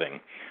a living.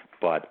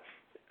 But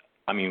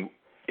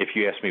if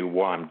you ask me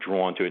what I'm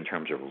drawn to in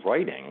terms of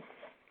writing,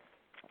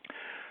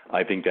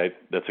 I think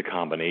that's a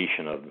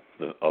combination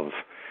of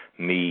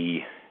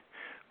me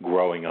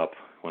growing up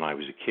when I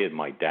was a kid,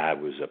 my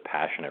dad was a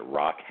passionate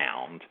rock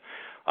hound.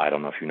 I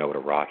don't know if you know what a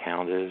rock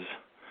hound is.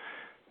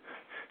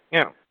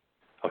 Yeah.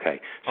 Okay.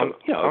 So,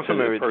 it's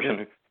a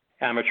person,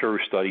 amateur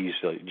who studies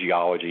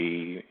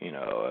geology,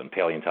 and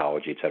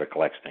paleontology, et cetera,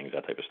 collects things,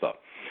 that type of stuff.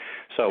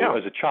 So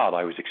as a child,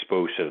 I was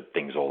exposed to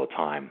things all the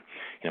time.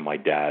 My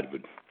dad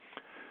would,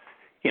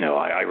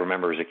 I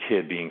remember as a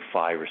kid being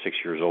 5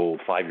 years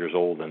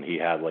old, and he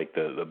had like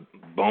the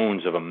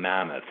bones of a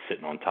mammoth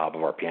sitting on top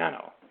of our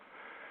piano.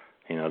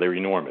 They're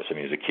enormous. I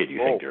mean, as a kid, you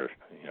think they're,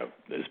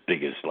 as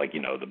big as like,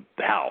 the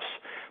house.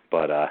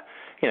 But,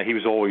 he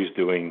was always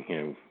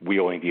doing,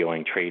 wheeling,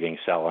 dealing, trading,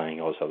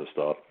 selling, all this other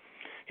stuff.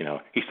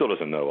 He still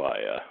doesn't know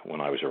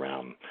when I was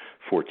around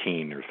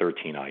 14 or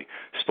 13, I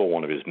stole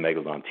one of his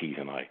megalodon teeth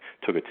and I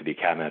took it to the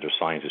Cabinet of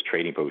Sciences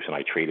trading post and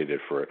I traded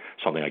it for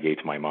something I gave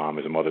to my mom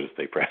as a Mother's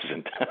Day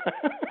present.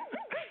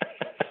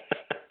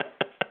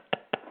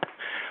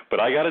 But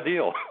I got a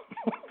deal.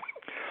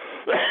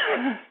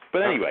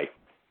 But anyway,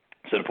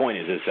 so the point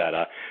is that,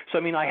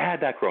 I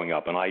had that growing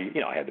up, and I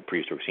had the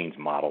prehistoric scenes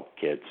model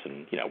kits,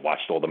 and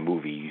watched all the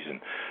movies, and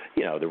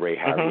the Ray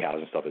Harryhausen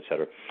and stuff, et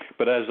cetera.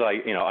 But as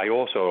I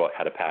also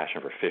had a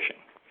passion for fishing.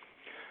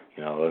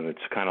 And it's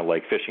kind of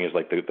like fishing is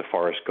like the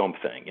Forrest Gump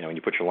thing. When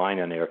you put your line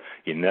in there,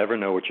 you never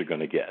know what you're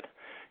going to get.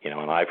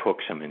 And I've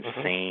hooked some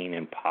insane,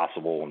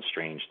 impossible, and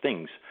strange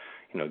things.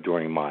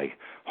 During my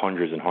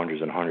hundreds and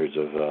hundreds and hundreds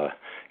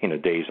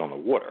of days on the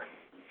water.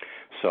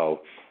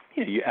 So.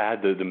 You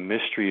add the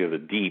mystery of the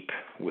deep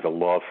with a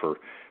love for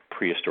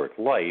prehistoric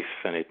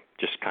life, and it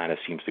just kind of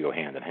seems to go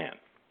hand in hand.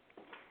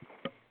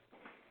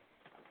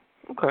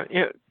 Okay,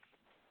 yeah.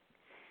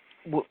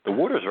 Well, the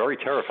water is very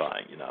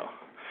terrifying,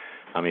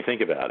 I mean, think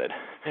about it.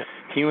 Yeah.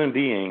 Human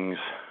beings,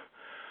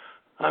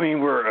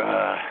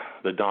 we're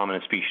the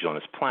dominant species on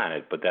this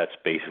planet, but that's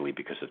basically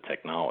because of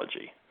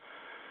technology.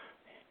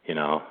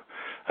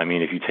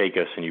 If you take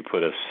us and you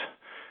put us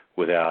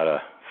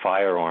without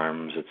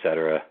firearms, et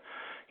cetera,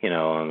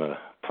 on the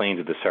plains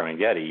of the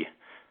Serengeti,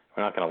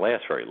 we're not going to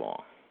last very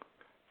long,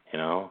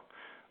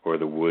 or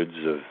the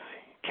woods of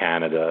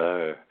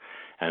Canada,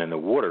 and in the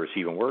water, it's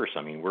even worse.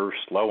 We're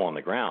slow on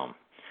the ground.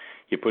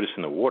 You put us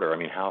in the water,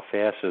 how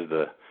fast is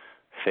the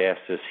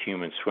fastest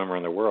human swimmer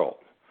in the world?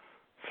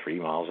 3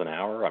 miles an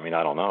hour? I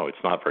don't know.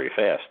 It's not very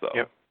fast, though.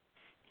 Yep.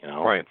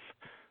 Right.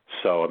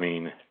 So,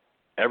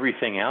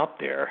 everything out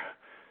there,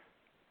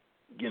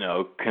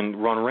 can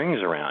run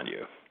rings around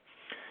you.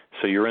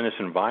 So you're in this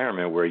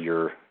environment where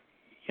you're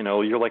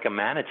like a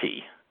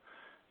manatee,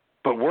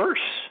 but worse.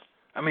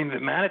 The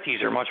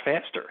manatees are much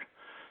faster,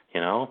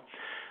 The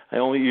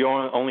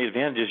only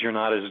advantage is you're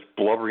not as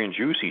blubbery and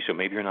juicy, so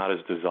maybe you're not as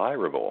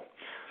desirable.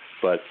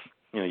 But,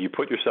 you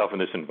put yourself in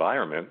this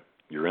environment,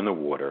 you're in the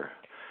water,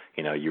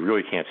 you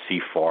really can't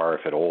see far,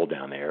 if at all,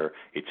 down there.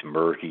 It's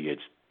murky,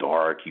 it's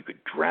dark, you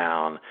could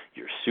drown,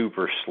 you're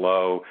super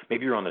slow.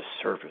 Maybe you're on the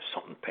surface,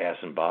 something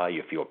passing by,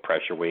 you feel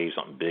pressure waves,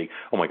 something big.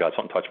 Oh, my God,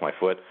 something touched my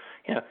foot.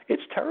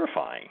 It's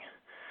terrifying.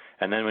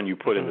 And then when you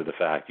put into the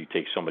fact you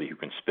take somebody who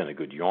can spin a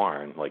good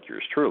yarn, like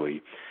yours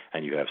truly,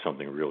 and you have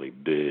something really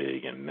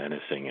big and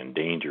menacing and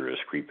dangerous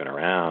creeping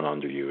around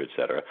under you, et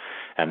cetera,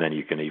 and then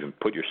you can even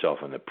put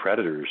yourself in the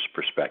predator's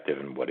perspective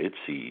and what it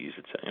sees,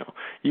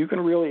 you can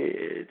really,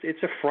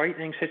 it's a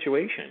frightening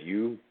situation.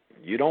 You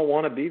don't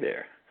want to be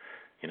there.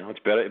 It's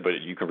better,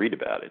 but you can read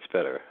about it. It's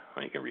better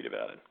when you can read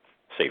about it.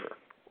 Safer.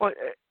 Well,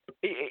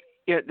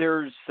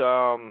 there's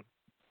on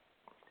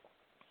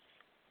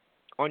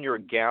your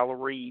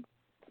gallery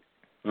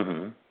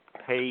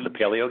page. The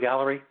Paleo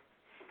Gallery?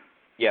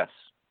 Yes.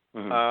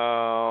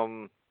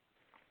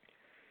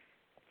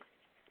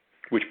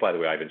 Which, by the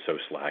way, I've been so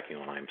slacking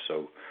on. I'm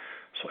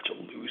such a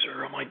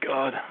loser. Oh, my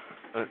God.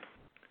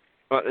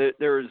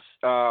 There's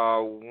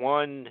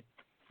one.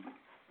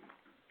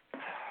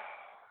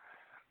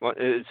 Well,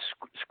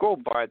 scroll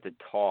by at the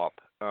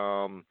top.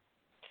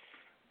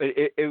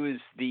 It was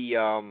the.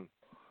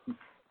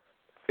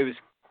 It was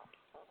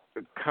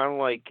kind of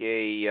like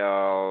a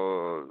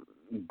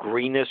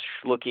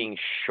greenish-looking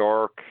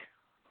shark,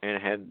 and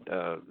it had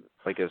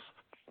like a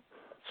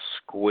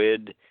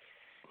squid.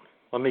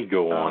 Let me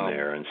go on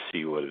there and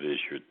see what it is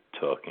you're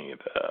talking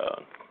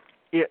about.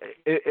 Yeah,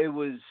 it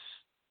was.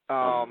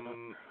 Oh,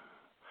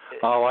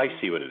 I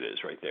see what it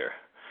is right there.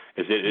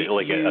 Is it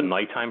like a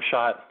nighttime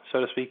shot, so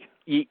to speak?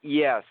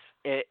 Yes,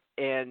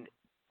 and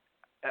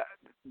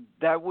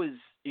that was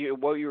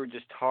what you were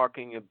just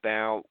talking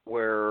about,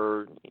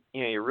 where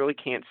you really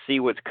can't see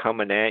what's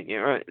coming at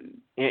you.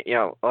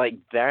 Like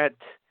that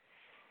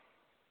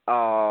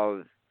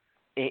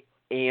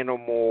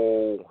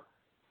animal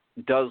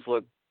does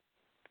look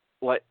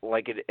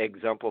like it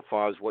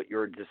exemplifies what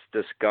you're just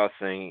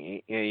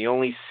discussing. You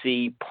only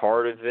see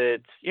part of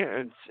it.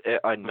 It's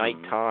a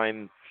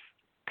nighttime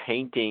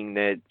painting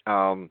that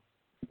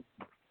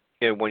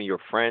one of your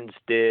friends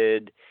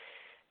did.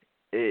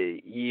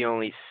 You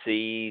only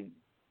see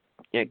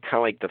kind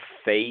of like the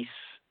face.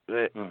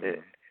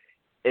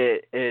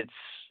 It's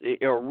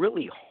a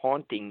really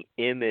haunting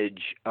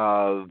image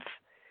of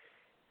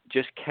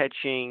just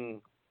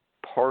catching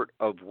part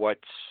of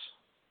what's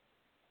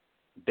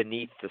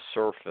beneath the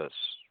surface.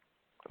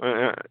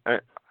 I'm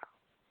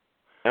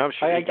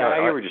sure I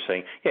hear what you're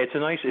saying. Yeah,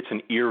 it's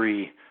an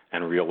eerie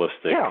and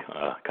realistic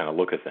kind of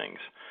look at things.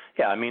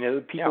 Yeah, I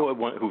mean, people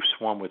who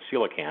swum with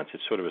coelacanths,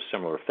 it's sort of a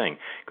similar thing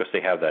because they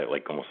have that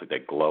almost like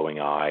that glowing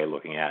eye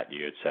looking at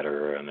you, et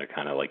cetera, and they're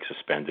kind of like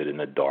suspended in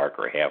the dark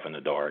or half in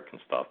the dark and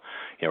stuff,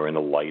 or in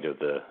the light of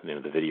the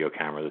the video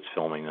camera that's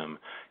filming them.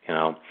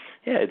 Yeah,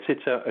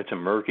 it's a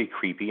murky,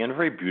 creepy, and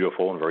very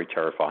beautiful and very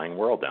terrifying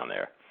world down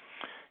there.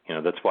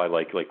 That's why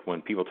like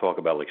when people talk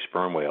about like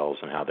sperm whales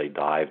and how they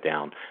dive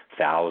down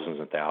thousands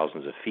and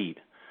thousands of feet.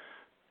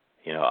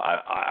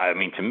 I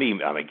mean, to me,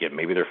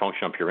 maybe they're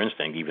functioning on pure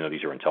instinct, even though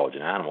these are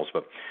intelligent animals.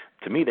 But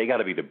to me, they got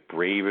to be the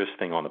bravest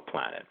thing on the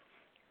planet.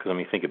 Because,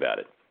 think about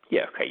it.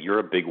 Yeah, okay, you're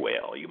a big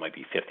whale. You might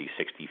be 50,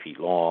 60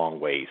 feet long,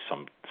 weigh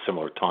some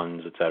similar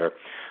tons, et cetera.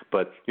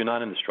 But you're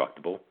not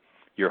indestructible.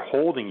 You're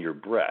holding your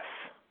breath.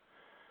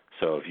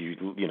 So if you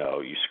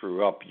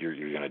screw up, you're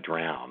going to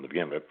drown to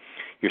begin with.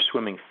 You're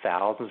swimming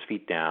thousands of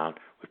feet down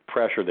with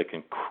pressure that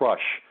can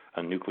crush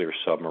a nuclear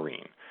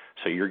submarine.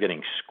 So you're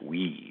getting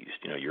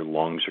squeezed. Your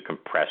lungs are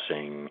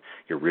compressing,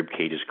 your rib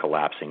cage is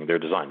collapsing. They're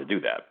designed to do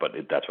that, but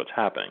that's what's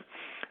happening.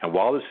 And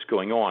while this is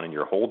going on and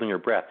you're holding your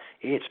breath,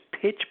 it's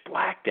pitch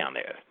black down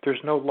there.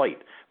 There's no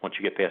light once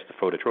you get past the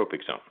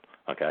phototropic zone,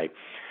 okay?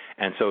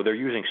 And so they're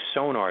using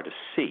sonar to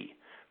see,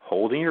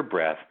 holding your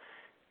breath,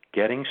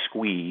 getting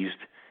squeezed,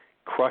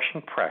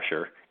 crushing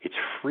pressure. It's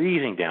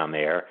freezing down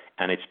there,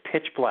 and it's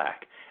pitch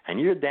black. And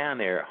you're down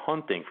there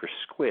hunting for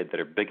squid that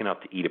are big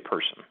enough to eat a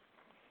person.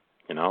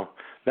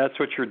 That's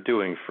what you're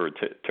doing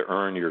to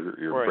earn your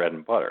right. bread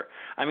and butter.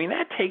 I mean,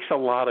 that takes a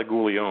lot of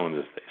goulions,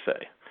 as they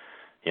say,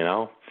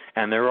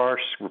 And there are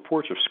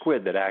reports of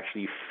squid that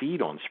actually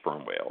feed on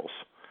sperm whales,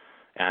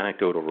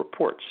 anecdotal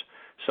reports.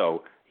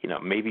 So,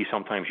 maybe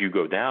sometimes you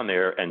go down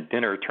there and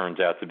dinner turns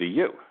out to be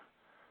you.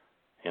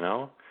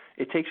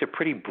 It takes a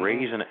pretty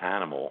brazen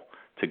animal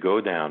to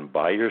go down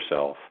by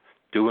yourself,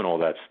 doing all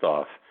that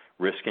stuff,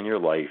 risking your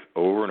life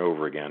over and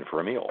over again for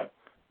a meal.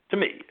 To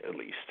me, at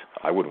least.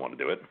 I wouldn't want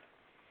to do it.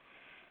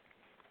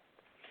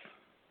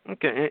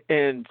 Okay,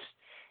 and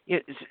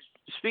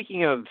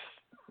speaking of,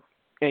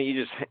 you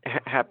just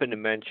happened to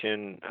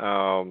mention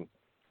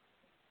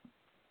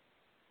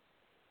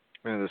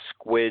the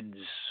squids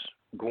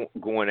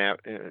going out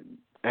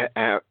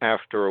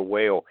after a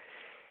whale.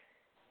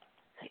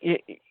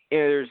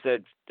 There's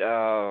that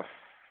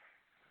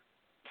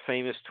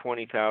famous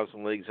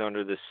 20,000 Leagues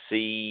Under the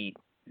Sea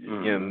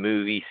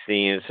movie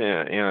scenes.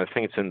 I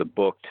think it's in the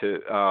book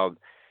too,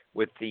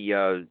 with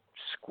the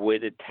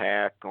squid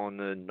attack on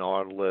the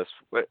Nautilus.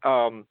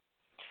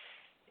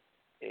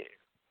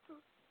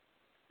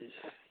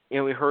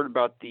 We heard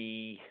about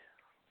the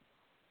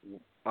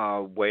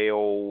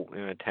whale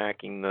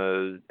attacking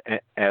the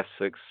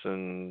Essex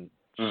and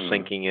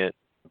sinking it.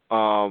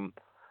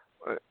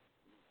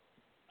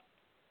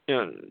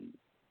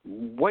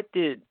 What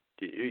did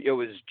it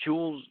was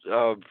Jules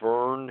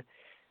Verne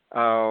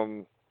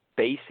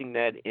basing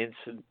that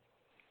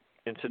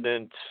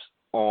incident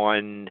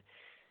on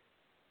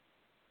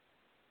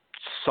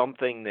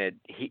something that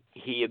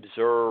he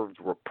observed,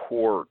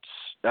 reports?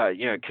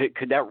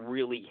 Could that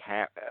really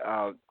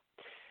happen?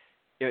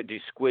 Do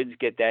squids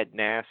get that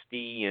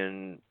nasty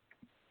and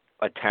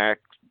attack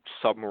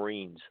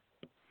submarines?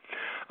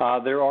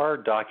 There are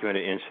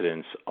documented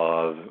incidents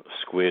of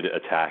squid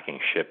attacking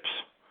ships,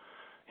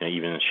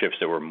 even ships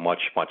that were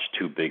much, much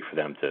too big for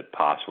them to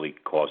possibly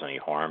cause any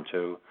harm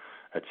to,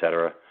 et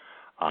cetera.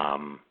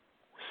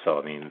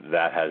 So,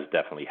 that has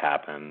definitely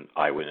happened,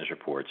 eyewitness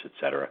reports, et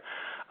cetera.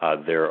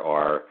 There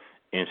are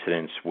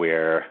incidents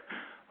where,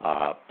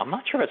 I'm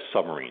not sure about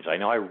submarines. I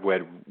know I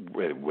read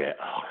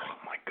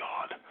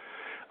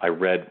I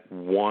read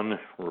one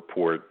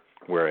report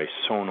where a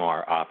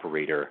sonar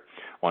operator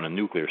on a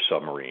nuclear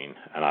submarine,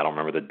 and I don't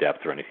remember the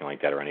depth or anything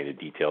like that or any of the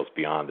details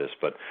beyond this,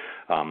 but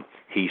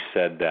he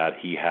said that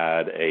he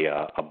had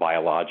a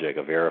biologic,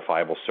 a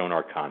verifiable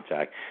sonar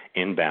contact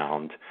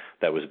inbound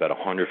that was about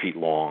 100 feet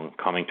long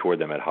coming toward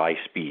them at high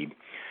speed.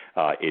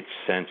 It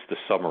sensed the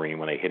submarine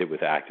when they hit it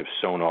with active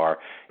sonar.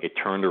 It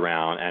turned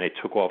around and it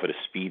took off at a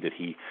speed that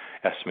he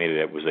estimated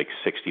it was like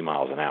 60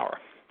 miles an hour.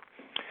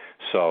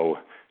 So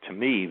to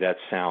me, that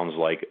sounds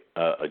like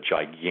a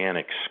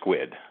gigantic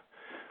squid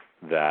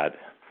that,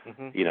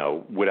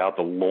 without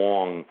the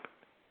long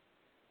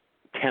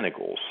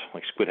tentacles.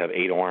 Like squid have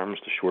 8 arms,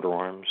 the shorter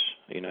arms,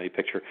 you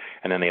picture.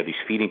 And then they have these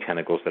feeding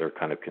tentacles that are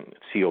kind of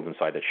concealed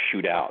inside that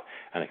shoot out,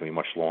 and they can be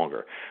much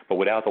longer. But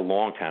without the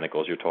long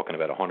tentacles, you're talking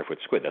about a 100-foot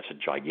squid. That's a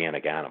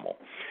gigantic animal.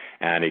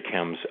 And it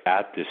comes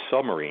at this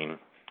submarine.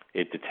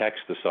 It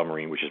detects the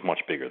submarine, which is much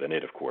bigger than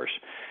it, of course.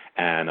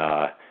 And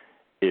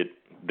it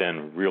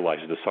then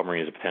realizes the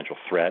submarine is a potential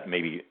threat,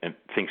 maybe, and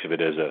thinks of it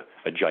as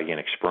a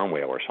gigantic sperm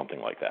whale or something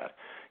like that,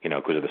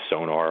 because of the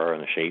sonar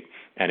and the shape,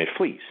 and it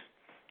flees.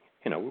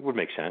 it would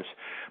make sense.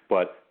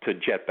 But to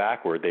jet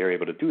backward, they're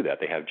able to do that.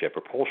 They have jet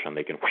propulsion.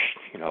 They can,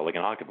 like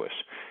an octopus.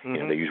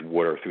 Mm-hmm. They use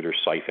water through their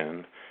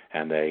siphon,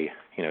 and they,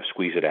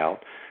 squeeze it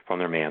out from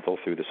their mantle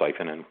through the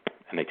siphon, and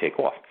they take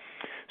off.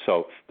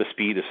 So the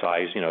speed, the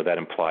size, that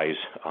implies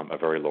a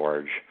very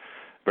large,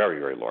 very,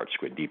 very large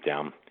squid deep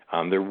down.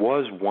 There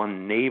was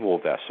one naval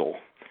vessel,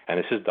 and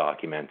this is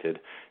documented.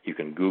 You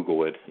can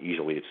Google it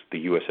easily. It's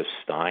the USS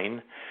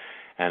Stein.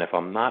 And if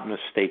I'm not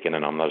mistaken,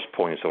 and I'm not just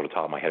pulling this over the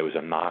top of my head, it was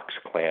a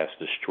Knox-class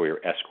destroyer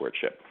escort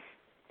ship.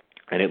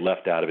 And it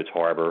left out of its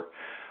harbor,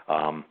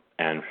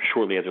 and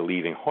shortly after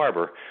leaving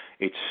harbor,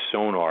 its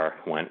sonar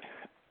went,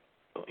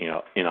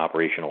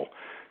 inoperational.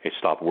 It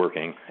stopped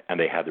working, and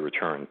they had to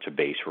return to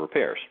base for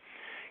repairs.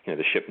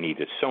 The ship needs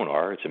its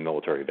sonar. It's a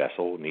military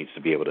vessel. It needs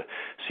to be able to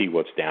see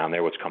what's down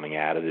there, what's coming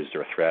at it. Is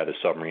there a threat, a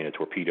submarine, a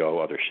torpedo,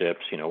 other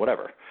ships,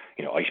 whatever.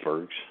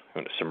 Icebergs,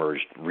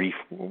 submerged reef,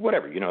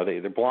 whatever.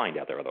 They're blind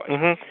out there otherwise.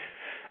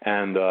 Mm-hmm.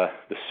 And the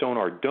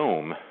sonar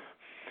dome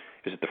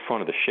is at the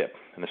front of the ship.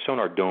 And the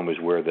sonar dome is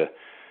where the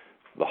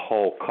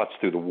hull cuts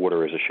through the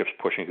water as the ship's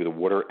pushing through the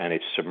water, and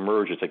it's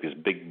submerged. It's like this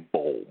big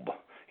bulb.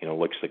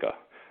 Looks like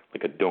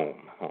a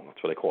dome. Oh,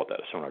 that's what they call it,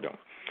 a sonar dome.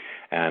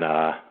 And,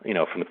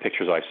 from the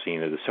pictures I've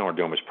seen, the sonar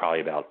dome is probably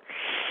about,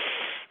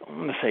 I'm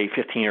going to say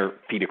 15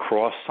 feet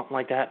across, something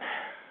like that,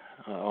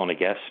 on a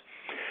guess.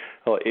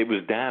 Well, it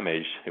was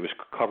damaged. It was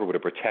covered with a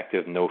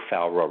protective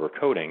no-foul rubber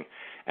coating,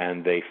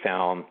 and they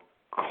found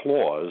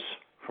claws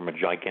from a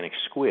gigantic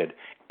squid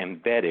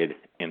embedded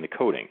in the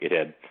coating.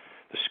 They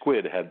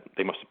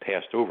must have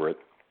passed over it.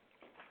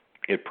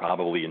 It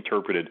probably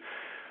interpreted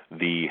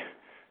the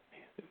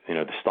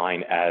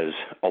Stein as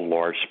a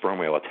large sperm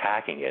whale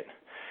attacking it.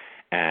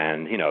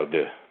 And,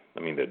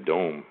 the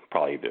dome,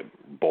 probably the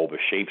bulbous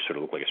shape sort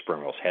of looked like a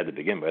sperm whale's head to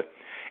begin with,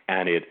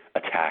 and it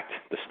attacked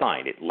the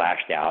Stein. It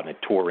lashed out and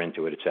it tore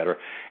into it, et cetera,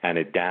 and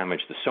it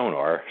damaged the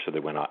sonar, so they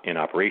went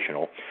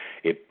inoperational.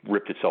 It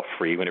ripped itself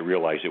free when it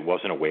realized it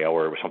wasn't a whale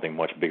or it was something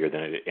much bigger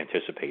than it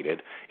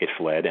anticipated. It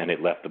fled, and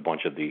it left a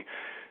bunch of the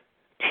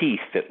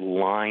teeth that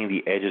line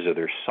the edges of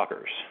their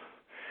suckers.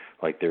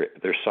 Like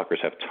their suckers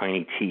have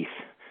tiny teeth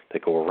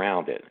that go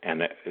around it,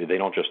 and they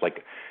don't just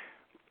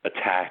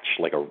attach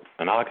like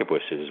an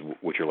octopus's,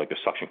 which are like the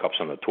suction cups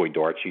on the toy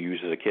darts you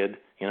used as a kid,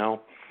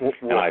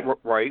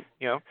 Right,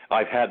 yeah.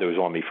 I've had those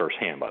on me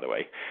firsthand, by the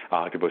way.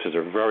 Octopuses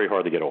are very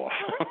hard to get off.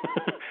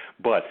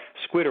 But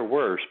squid are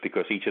worse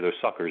because each of those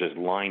suckers is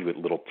lined with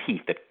little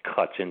teeth that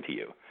cuts into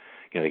you.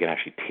 They can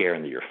actually tear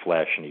into your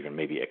flesh and even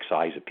maybe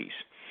excise a piece.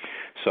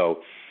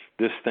 So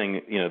this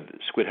thing,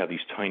 squid have these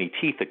tiny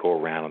teeth that go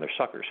around on their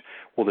suckers.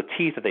 Well, the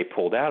teeth that they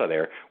pulled out of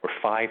there were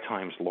 5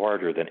 times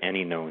larger than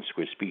any known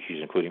squid species,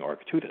 including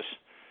Architeuthis.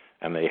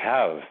 And they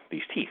have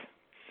these teeth.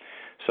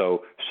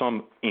 So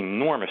some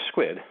enormous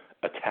squid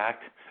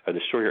attacked a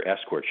destroyer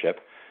escort ship,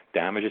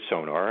 damaged its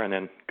sonar, and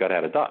then got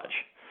out of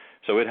Dodge.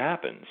 So it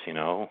happens,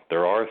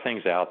 There are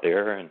things out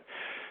there, and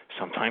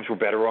sometimes we're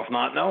better off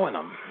not knowing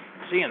them,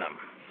 seeing them,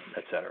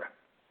 etc.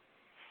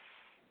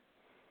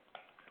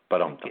 But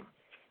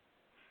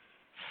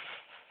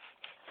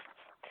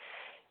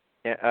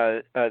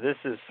this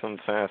is some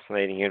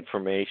fascinating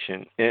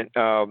information, and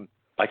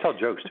I tell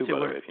jokes too, by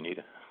the way, if you need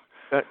it.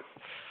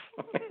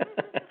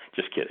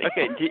 Just kidding.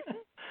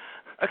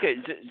 Okay.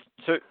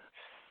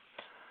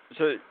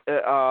 So,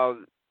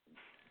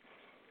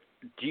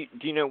 do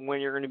you know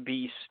when you're going to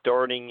be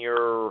starting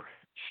your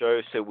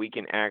show so we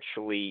can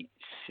actually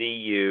see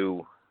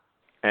you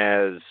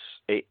as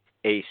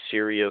a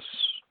serious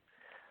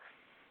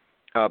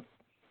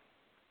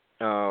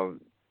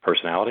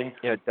personality?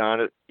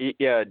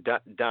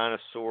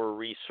 Dinosaur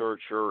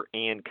researcher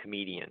and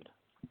comedian.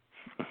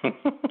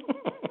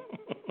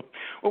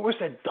 What was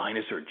that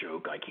dinosaur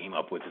joke I came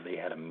up with that they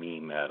had a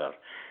meme out of?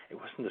 It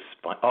wasn't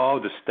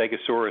the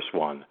Stegosaurus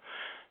one.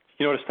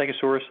 You know what a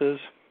Stegosaurus is?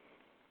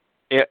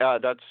 Yeah,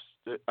 that's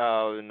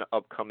an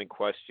upcoming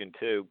question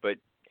too. But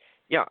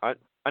yeah,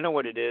 I know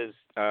what it is.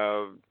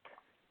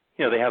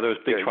 They have those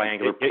big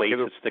triangular plates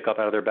that stick up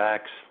out of their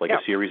backs, like a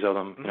series of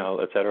them,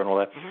 et cetera, and all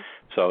that. Mm-hmm.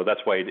 So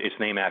that's why its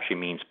name actually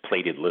means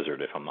plated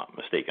lizard, if I'm not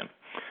mistaken.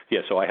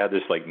 Yeah, so I had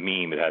this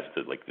meme. It has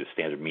the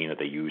standard meme that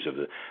they use of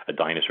a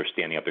dinosaur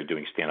standing up there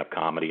doing stand-up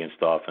comedy and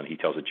stuff, and he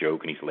tells a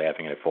joke and he's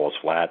laughing and it falls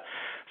flat.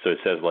 So it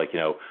says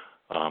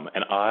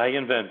and I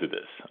invented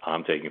this.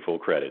 I'm taking full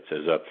credit. It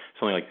says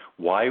something like,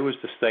 why was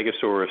the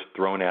Stegosaurus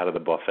thrown out of the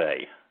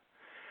buffet?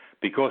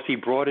 Because he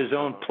brought his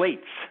own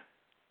plates.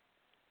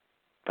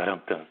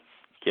 Ba-dum-dum.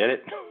 Get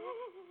it?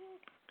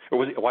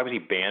 Or why was he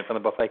banned from the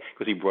buffet?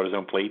 Because he brought his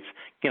own plates?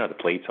 The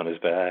plates on his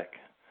back.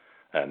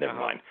 Never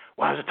mind.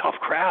 Wow, it was a tough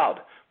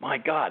crowd. My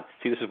God.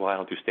 See, this is why I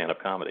don't do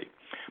stand-up comedy.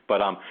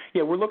 But,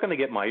 we're looking to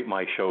get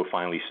my show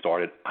finally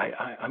started.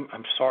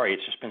 I'm sorry.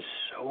 It's just been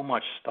so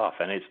much stuff,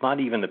 and it's not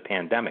even the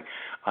pandemic.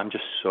 I'm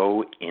just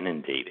so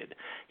inundated,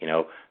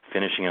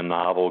 finishing a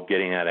novel,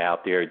 getting that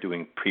out there,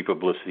 doing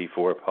pre-publicity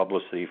for it,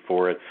 publicity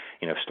for it,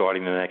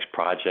 starting the next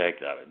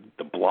project,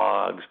 the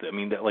blogs.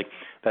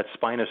 That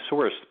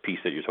Spinosaurus piece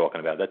that you're talking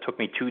about, that took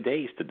me 2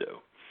 days to do.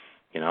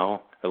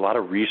 A lot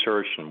of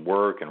research and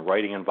work and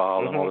writing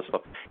involved and all this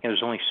stuff. And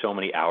there's only so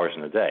many hours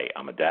in the day.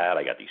 I'm a dad.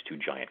 I got these 2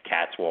 giant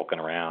cats walking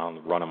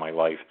around, running my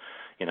life.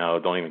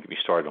 Don't even get me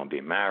started on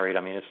being married.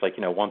 I mean, it's like,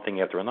 one thing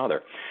after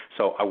another.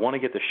 So I want to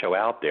get the show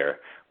out there.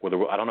 I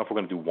don't know if we're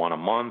going to do one a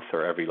month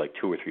or every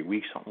 2 or 3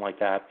 weeks, something like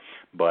that.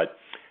 But,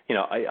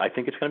 I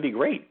think it's going to be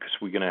great because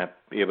we're going to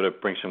be able to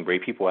bring some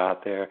great people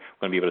out there.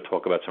 We're going to be able to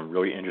talk about some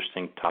really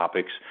interesting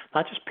topics,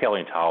 not just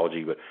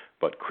paleontology,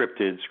 but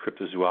cryptids,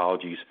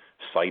 cryptozoologies,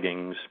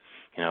 sightings,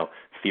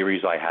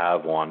 theories I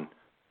have on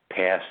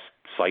past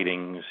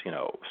sightings,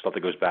 stuff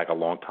that goes back a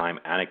long time,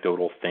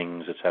 anecdotal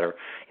things, et cetera.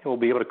 We'll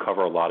be able to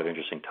cover a lot of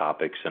interesting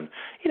topics and,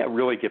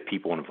 really get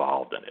people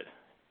involved in it,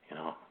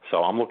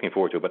 So I'm looking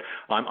forward to it. But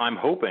I'm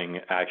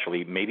hoping,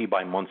 actually, maybe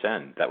by month's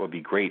end, that would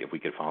be great if we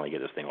could finally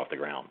get this thing off the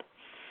ground.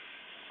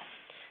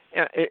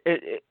 Yeah,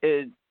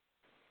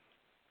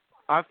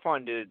 I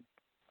find it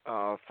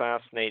a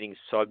fascinating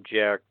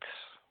subject.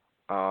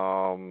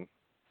 I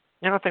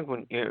think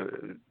when,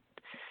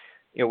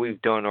 we've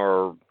done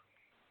our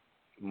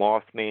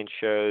Mothman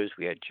shows.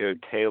 We had Joe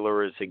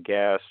Taylor as a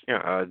guest.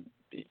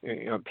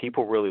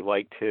 People really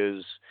liked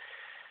his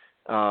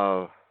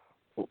look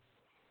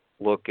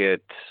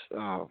at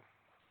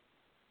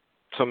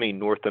so many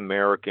North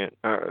American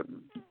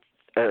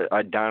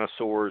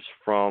dinosaurs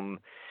from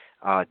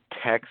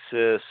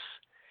Texas.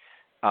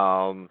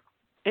 And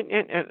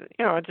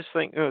I just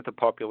think the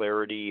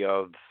popularity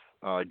of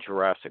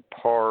Jurassic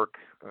Park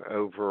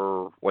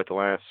over the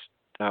last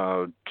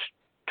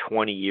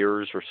 20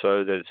 years or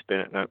so that it's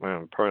been,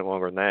 probably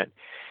longer than that.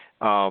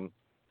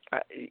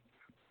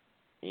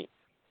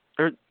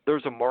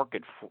 There's a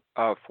market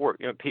for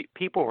it.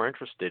 People are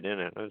interested in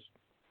it.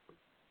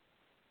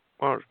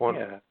 We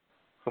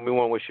want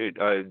to wish you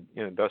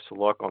best of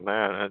luck on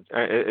that.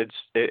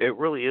 It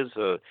really is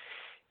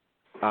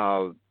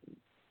a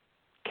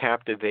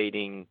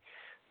captivating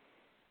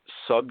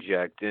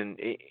subject, and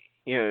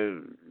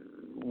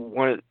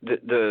one of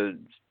the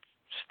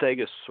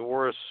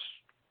Stegosaurus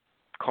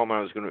comment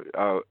I was going to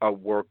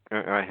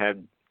I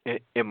had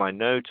in my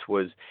notes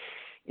was,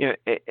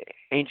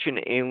 Ancient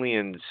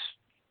Aliens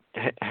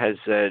has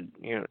that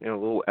a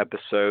little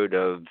episode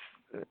of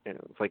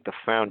like the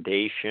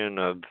foundation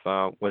of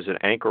was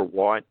it Angkor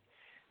Wat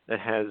that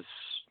has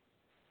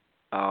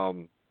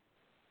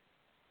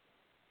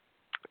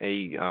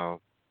a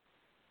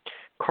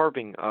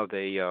carving of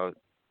a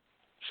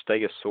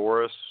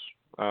Stegosaurus.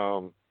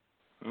 My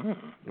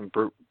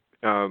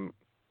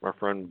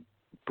friend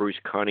Bruce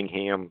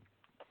Cunningham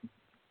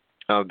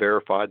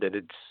verified that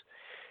it's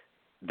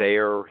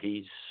there.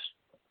 He's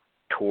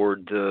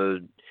toward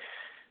the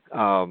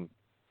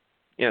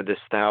this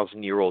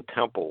 1,000-year-old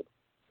temple.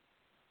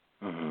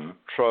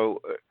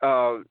 So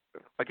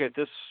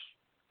this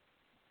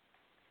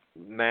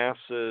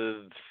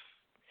massive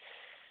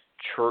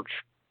church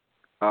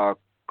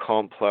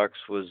complex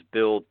was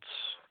built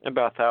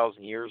about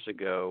 1,000 years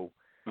ago,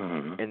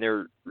 and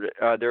there's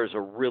a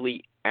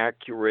really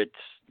accurate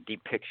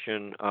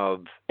depiction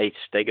of a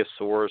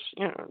Stegosaurus.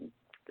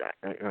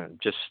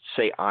 Just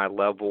say eye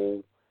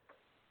level.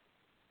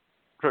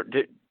 Were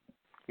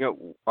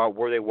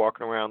they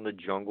walking around the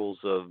jungles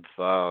of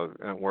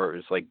where it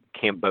was like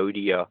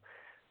Cambodia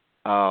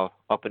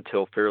up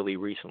until fairly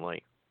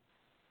recently?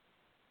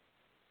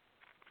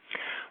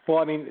 Well,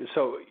 I mean,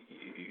 so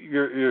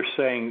you're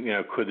saying,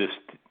 could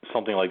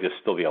something like this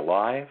still be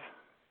alive,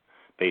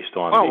 based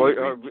on?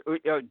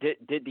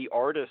 Did the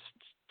artist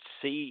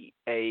see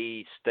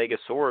a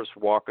Stegosaurus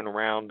walking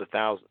around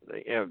about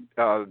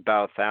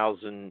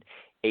 1,000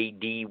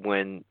 A.D.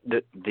 when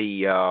the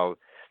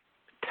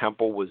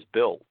temple was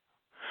built?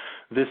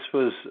 This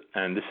is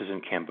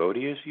in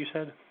Cambodia, as you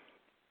said?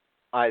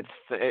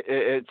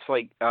 It's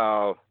like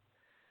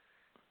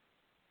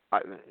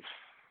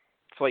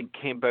it's like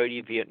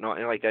Cambodia,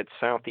 Vietnam, like that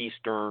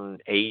southeastern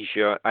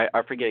Asia.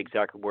 I forget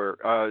exactly where.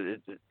 I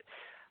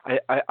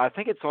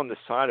think it's on the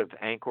side of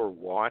Angkor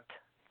Wat,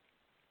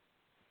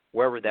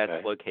 wherever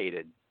that's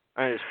located.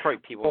 There's probably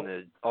people in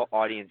the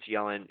audience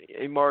yelling,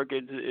 "Hey, Mark,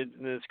 it's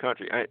in this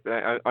country."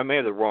 I may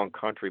have the wrong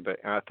country,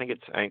 but I think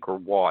it's Angkor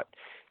Wat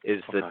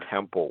is the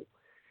temple.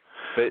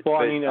 But,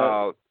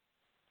 I'm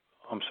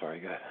sorry,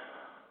 go ahead.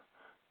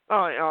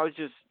 I was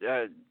just.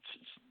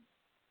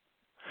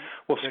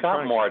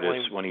 Scott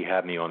Martis, when he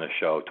had me on the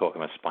show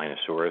talking about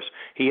Spinosaurus,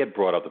 he had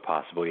brought up the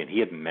possibility, and he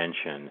had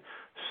mentioned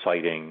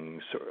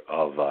sightings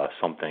of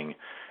something,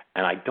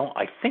 and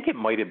I think it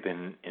might have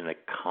been in the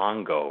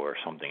Congo or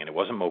something, and it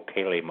wasn't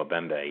Mokele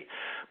Mbembe,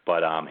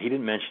 but he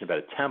didn't mention about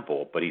a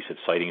temple, but he said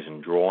sightings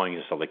and drawings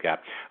and stuff like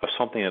that of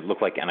something that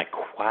looked like an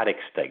aquatic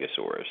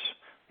Stegosaurus.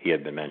 He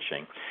had been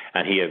mentioning,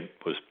 and he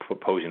was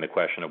proposing the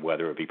question of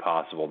whether it would be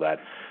possible that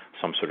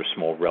some sort of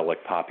small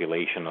relic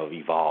population of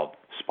evolved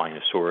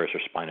Spinosaurus or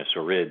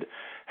Spinosaurid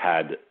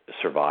had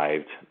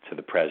survived to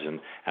the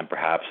present, and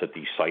perhaps that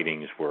these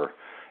sightings were,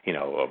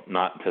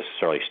 not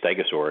necessarily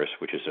Stegosaurus,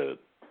 which is a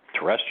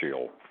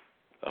terrestrial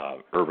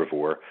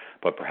herbivore,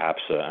 but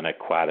perhaps an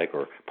aquatic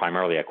or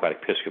primarily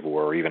aquatic piscivore,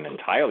 or even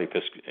entirely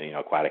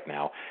aquatic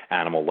now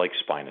animal like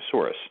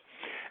Spinosaurus.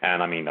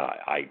 And I mean,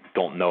 I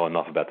don't know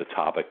enough about the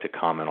topic to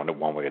comment on it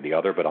one way or the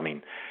other, but I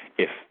mean,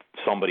 if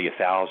somebody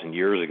 1,000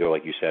 years ago,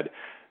 like you said,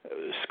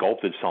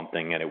 sculpted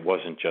something and it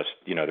wasn't just,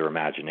 their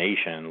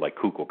imagination, like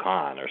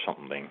Kukulkan or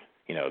something,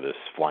 this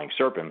flying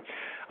serpent,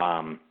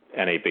 and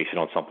they base it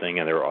on something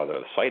and there are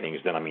other sightings,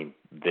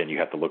 then you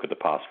have to look at the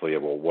possibility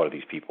of, well, what are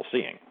these people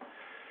seeing?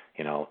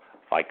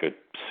 I could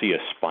see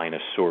a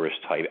Spinosaurus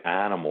type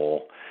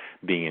animal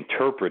being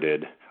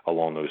interpreted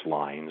along those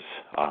lines.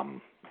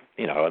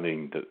 You got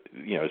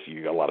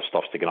a lot of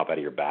stuff sticking up out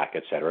of your back,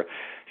 et cetera.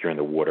 If you're in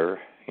the water,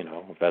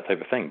 that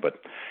type of thing. But,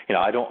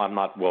 I'm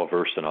not well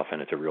versed enough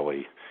in it to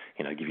really,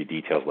 give you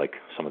details like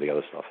some of the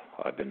other stuff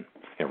I've been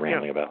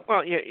rambling about.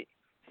 Well, yeah.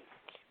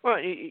 Well,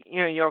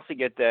 you also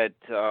get that.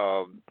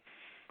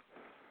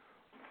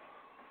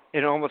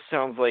 It almost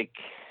sounds like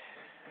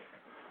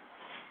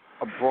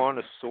a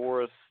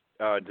brontosaurus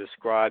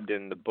described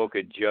in the Book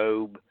of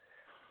Job.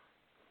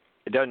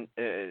 It doesn't.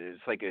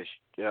 It's like a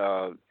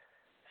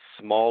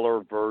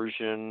smaller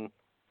version,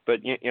 but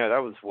that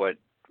was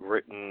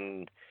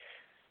written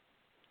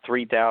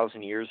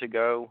 3,000 years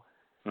ago.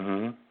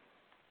 Mm-hmm.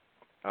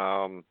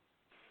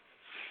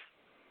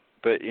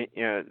 But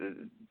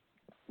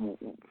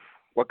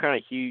what kind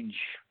of huge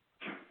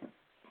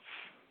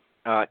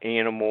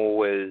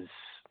animal is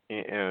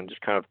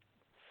just kind of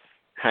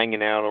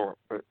hanging out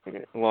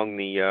along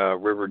the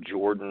River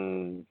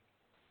Jordan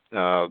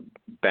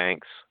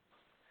banks?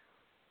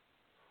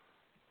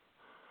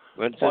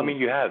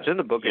 You have it's in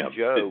the Book of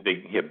Job.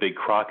 Big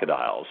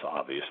crocodiles,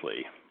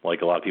 obviously.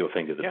 Like a lot of people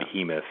think that the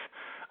behemoth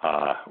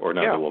the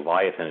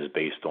Leviathan is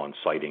based on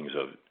sightings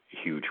of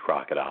huge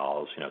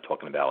crocodiles.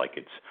 Talking about like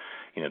it's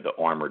the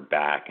armored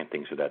back and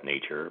things of that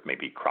nature.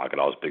 Maybe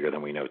crocodiles bigger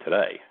than we know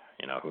today.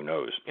 Who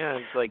knows? Yeah,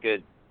 it's like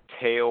a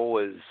tail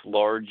as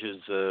large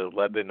as a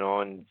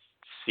Lebanon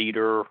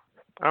cedar.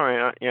 All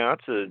right,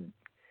 that's it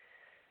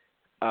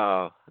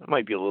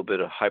might be a little bit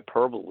of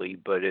hyperbole,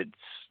 but it's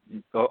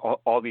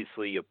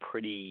obviously a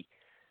pretty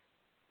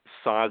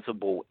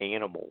sizable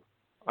animal.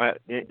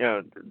 What are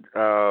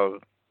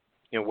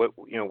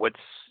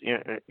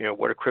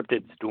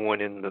cryptids doing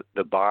in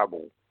the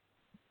Bible?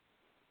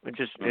 It's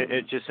just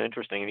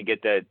interesting, and you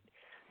get that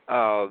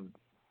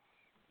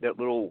that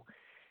little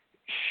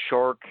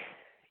shark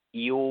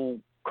eel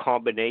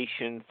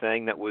combination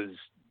thing that was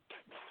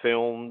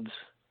filmed.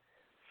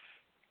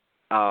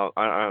 I don't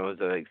know, it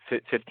was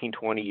like 15,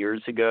 20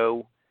 years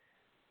ago.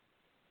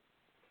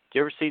 Did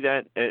you ever see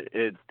that?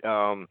 It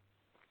was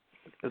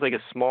like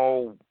a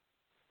small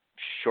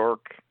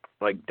shark,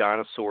 like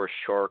dinosaur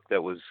shark,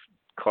 that was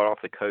caught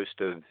off the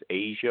coast of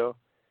Asia.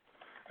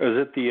 Is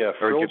it the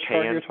frilled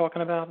shark you're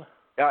talking about?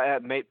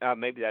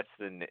 Maybe that's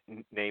the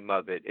name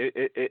of it.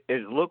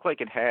 It looked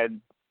like it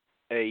had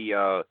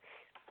a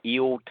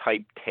eel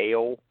type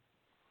tail.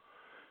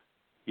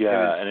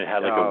 Yeah, and it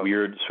had like a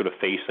weird sort of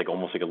face, like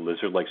almost like a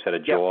lizard-like set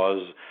of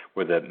jaws,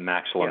 where the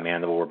maxilla and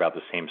mandible were about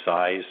the same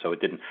size, so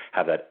it didn't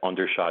have that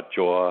undershot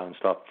jaw and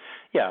stuff.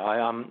 Yeah,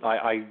 I'm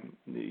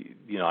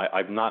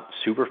not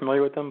super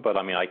familiar with them, but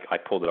I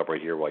pulled it up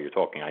right here while you're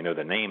talking. I know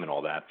the name and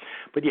all that,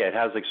 but yeah, it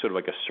has like sort of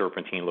like a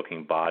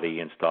serpentine-looking body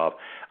and stuff,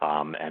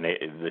 and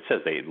it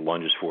says it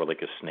lunges for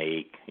like a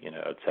snake,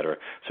 et cetera.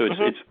 So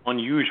it's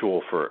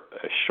unusual for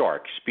a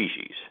shark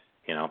species.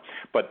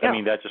 But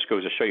that just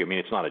goes to show you.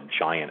 It's not a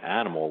giant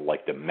animal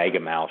like the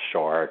megamouse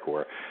shark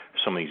or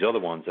some of these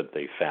other ones that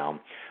they found,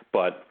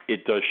 but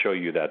it does show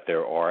you that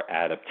there are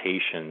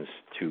adaptations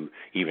to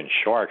even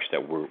sharks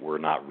that we're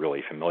not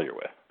really familiar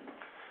with.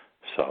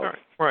 So,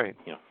 right.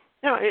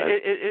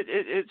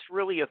 It's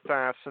really a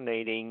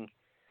fascinating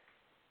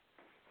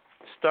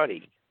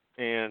study,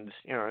 and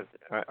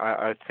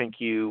I think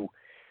you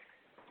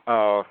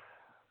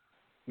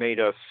made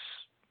us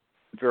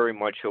very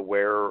much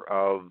aware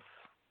of.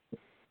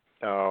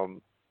 A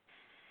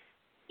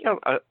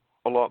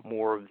lot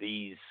more of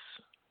these,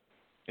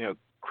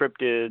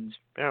 cryptids,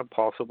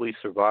 possibly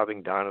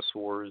surviving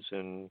dinosaurs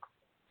in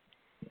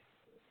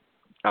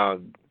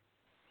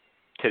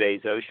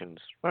today's oceans.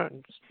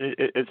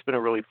 It's been a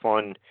really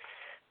fun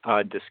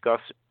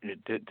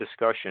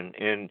discussion,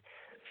 and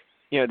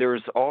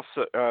there's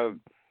also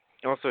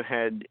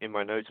had in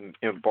my notes,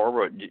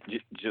 Barbara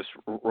just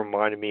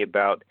reminded me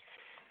about.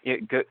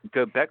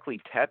 Göbekli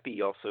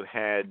Tepe also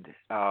had.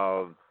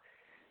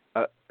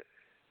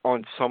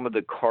 On some of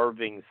the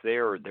carvings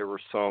there were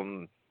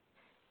some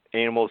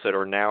animals that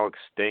are now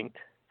extinct.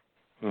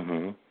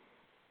 Mm-hmm.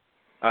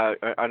 I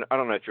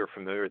don't know if you're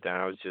familiar with that.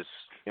 I was just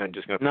going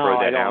to throw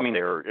that out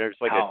there. There's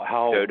like a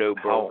dodo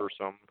bird or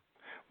something.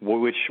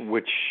 Which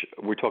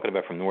we're talking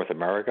about from North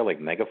America,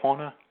 like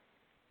megafauna?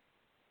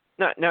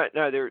 No.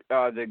 They're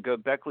the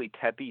Göbekli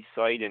Tepe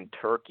site in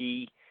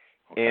Turkey,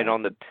 and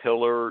on the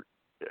pillar,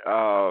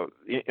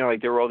 like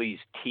there were all these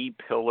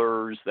T-shaped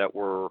pillars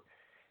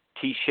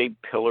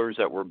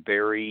that were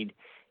buried,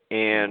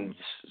 and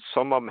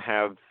some of them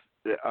have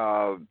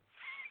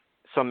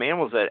some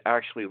animals that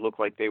actually look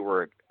like they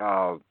were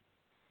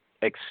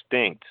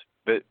extinct,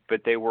 but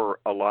they were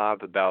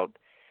alive about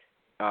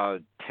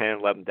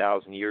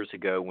 11,000 years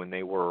ago when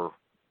they were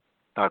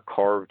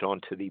carved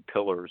onto the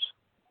pillars.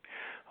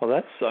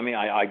 Well,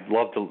 I'd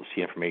love to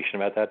see information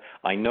about that.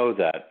 I know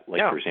that,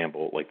 for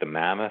example, like the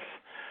mammoth,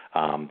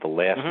 the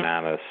last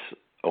mammoths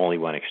only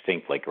went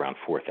extinct like around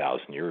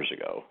 4,000 years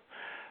ago.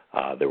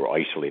 There were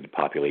isolated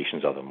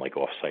populations of them, like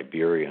off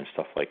Siberia and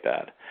stuff like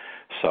that.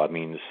 So, I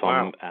mean,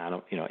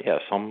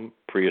 some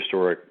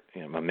prehistoric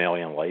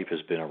mammalian life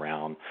has been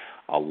around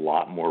a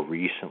lot more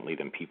recently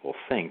than people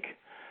think.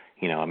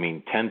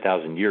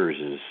 10,000 years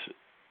is,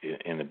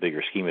 in the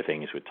bigger scheme of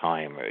things with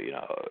time,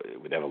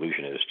 with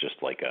evolution, is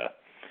just like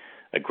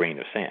a grain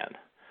of sand.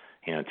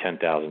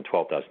 10,000,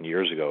 12,000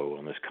 years ago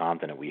on this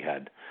continent, we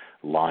had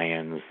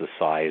lions the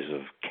size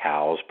of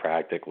cows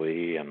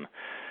practically, and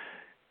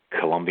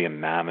Columbian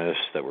mammoths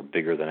that were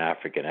bigger than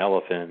African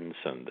elephants,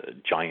 and a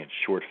giant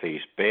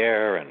short-faced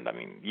bear, and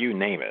you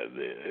name it.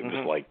 It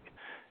was like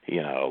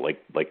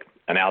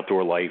an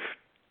outdoor life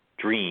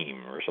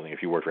dream or something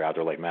if you worked for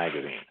Outdoor Life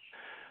magazine.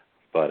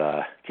 But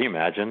can you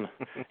imagine?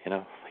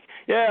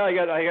 I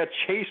got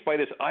chased by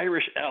this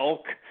Irish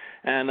elk,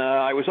 and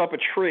I was up a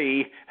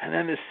tree, and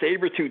then this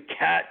saber-toothed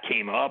cat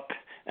came up,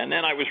 and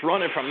then I was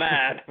running from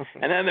that,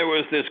 and then there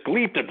was this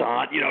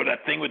gleeptodont,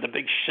 that thing with the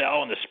big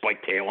shell and the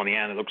spiked tail on the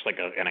end. It looks like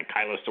an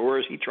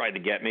ankylosaurus. He tried to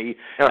get me,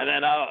 and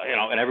then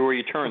and everywhere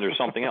you turn, there's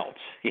something else.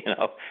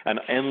 An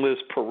endless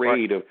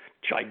parade of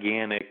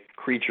gigantic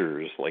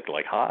creatures. Like,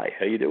 hi,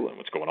 how you doing?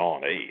 What's going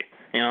on? Hey,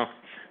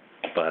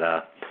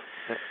 But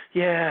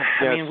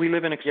we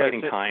live in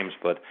exciting times,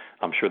 but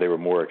I'm sure they were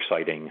more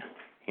exciting,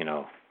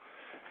 a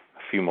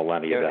few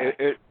millennia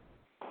back.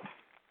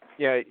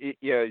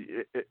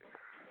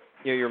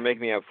 You're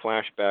making me have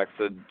flashbacks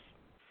of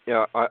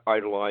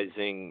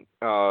idolizing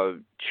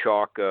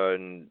Chaka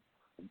and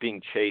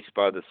being chased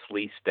by the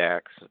slee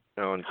stacks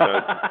on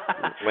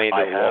Land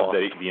I of have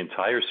the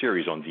entire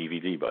series on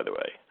DVD, by the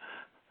way.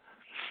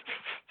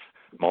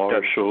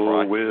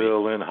 Marshall,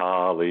 Will, and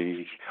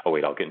Holly. Oh,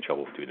 wait, I'll get in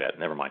trouble to do that.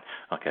 Never mind.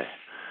 Okay.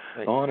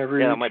 On a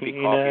routine that might be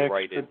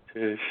copyrighted.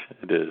 It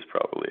is,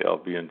 probably. I'll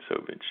be in so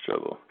much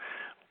trouble.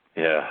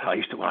 Yeah, I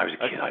used to, when I was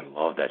a kid, I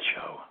loved that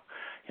show.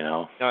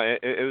 No,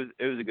 it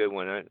was a good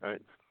one.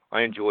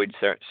 I enjoyed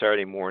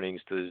Saturday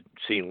mornings to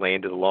see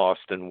Land of the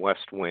Lost and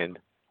West Wind.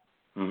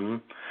 Mm-hmm.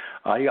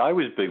 I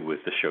was big with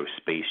the show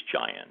Space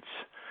Giants,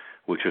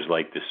 which was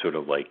like this sort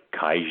of like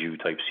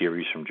kaiju type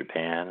series from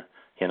Japan.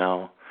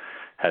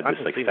 Had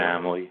this like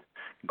family.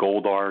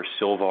 Goldar,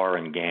 Silvar,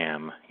 and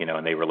Gam,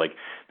 and they were like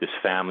this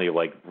family of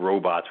like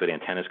robots with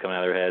antennas coming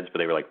out of their heads, but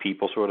they were like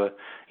people sort of,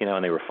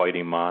 and they were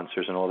fighting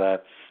monsters and all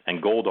that.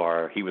 And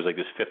Goldar, he was like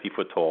this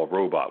 50-foot tall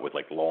robot with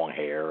like long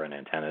hair and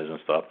antennas and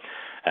stuff.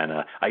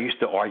 And I used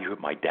to argue with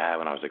my dad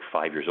when I was like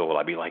 5 years old.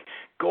 I'd be like,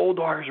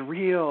 Goldar's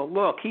real.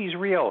 Look, he's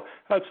real.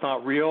 That's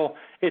not real.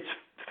 It's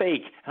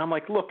fake. And I'm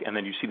like, look. And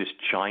then you see this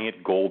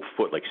giant gold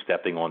foot like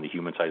stepping on the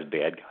human-sized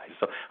bad guy.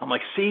 So I'm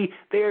like, see,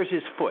 there's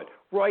his foot.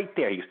 Right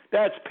there. He goes,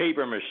 that's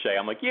paper mache.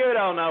 I'm like, you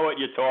don't know what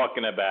you're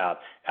talking about.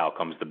 Out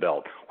comes the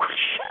belt.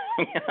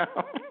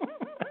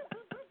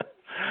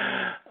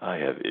 I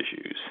have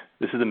issues.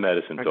 This is a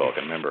medicine talk.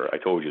 And remember, I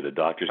told you the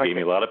doctors gave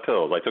me a lot of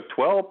pills. I took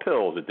 12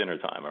 pills at dinner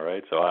time, all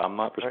right? So I'm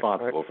not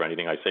responsible for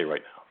anything I say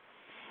right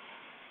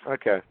now.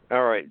 Okay.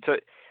 All right. So,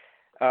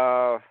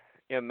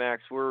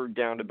 Max, we're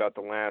down to about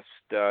the last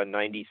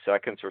 90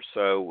 seconds or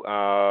so.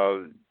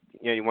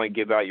 You want to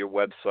give out your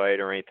website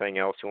or anything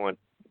else you want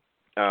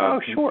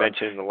sure.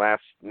 mention in the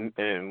last, and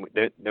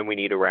then we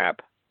need a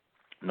wrap.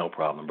 No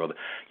problem, brother.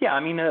 Yeah,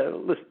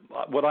 listen,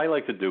 what I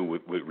like to do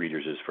with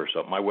readers is, first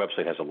up, my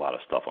website has a lot of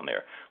stuff on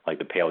there. Like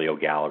the Paleo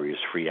Gallery is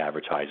free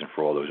advertising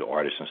for all those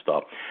artists and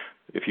stuff.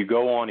 If you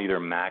go on either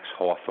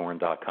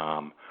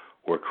maxhawthorne.com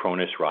or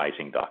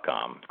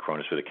CronusRising.com,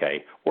 Cronus with a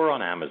K, or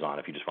on Amazon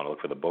if you just want to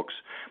look for the books.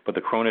 But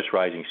the Cronus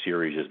Rising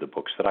series is the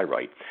books that I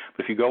write.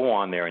 But if you go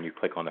on there and you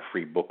click on the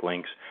free book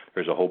links,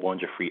 there's a whole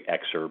bunch of free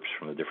excerpts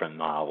from the different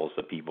novels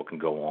that people can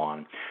go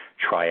on,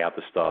 try out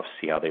the stuff,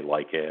 see how they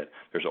like it.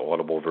 There's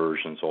audible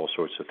versions, all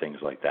sorts of things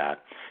like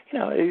that.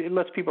 It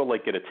lets people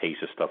get a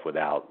taste of stuff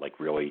without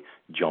really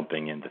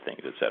jumping into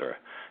things, et cetera.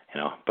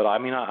 But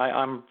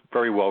I'm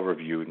very well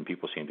reviewed, and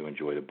people seem to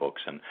enjoy the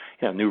books. And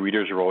new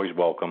readers are always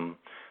welcome.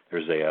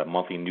 There's a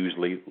monthly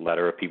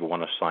newsletter if people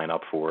want to sign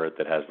up for it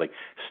that has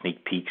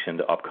sneak peeks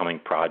into upcoming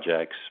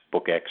projects,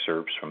 book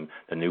excerpts from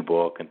the new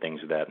book, and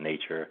things of that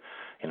nature.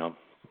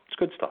 It's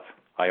good stuff.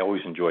 I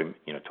always enjoy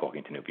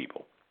talking to new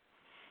people.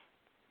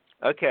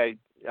 Okay,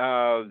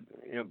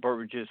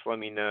 Barbara, just let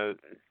me know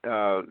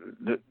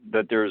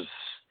that there's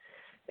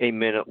a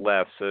minute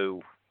left,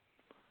 so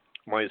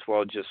might as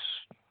well just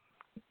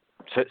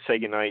say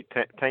goodnight.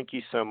 Thank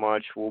you so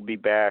much. We'll be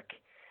back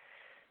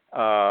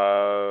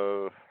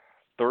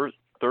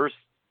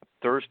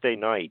Thursday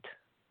night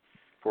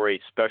for a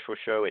special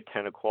show at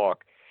 10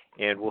 o'clock,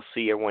 and we'll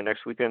see everyone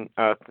next weekend.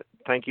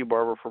 Thank you,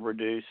 Barbara, for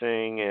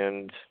producing,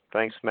 and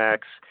thanks,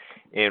 Max,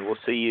 and we'll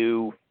see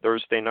you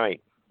Thursday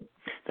night.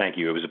 Thank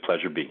you. It was a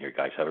pleasure being here,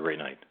 guys. Have a great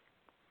night.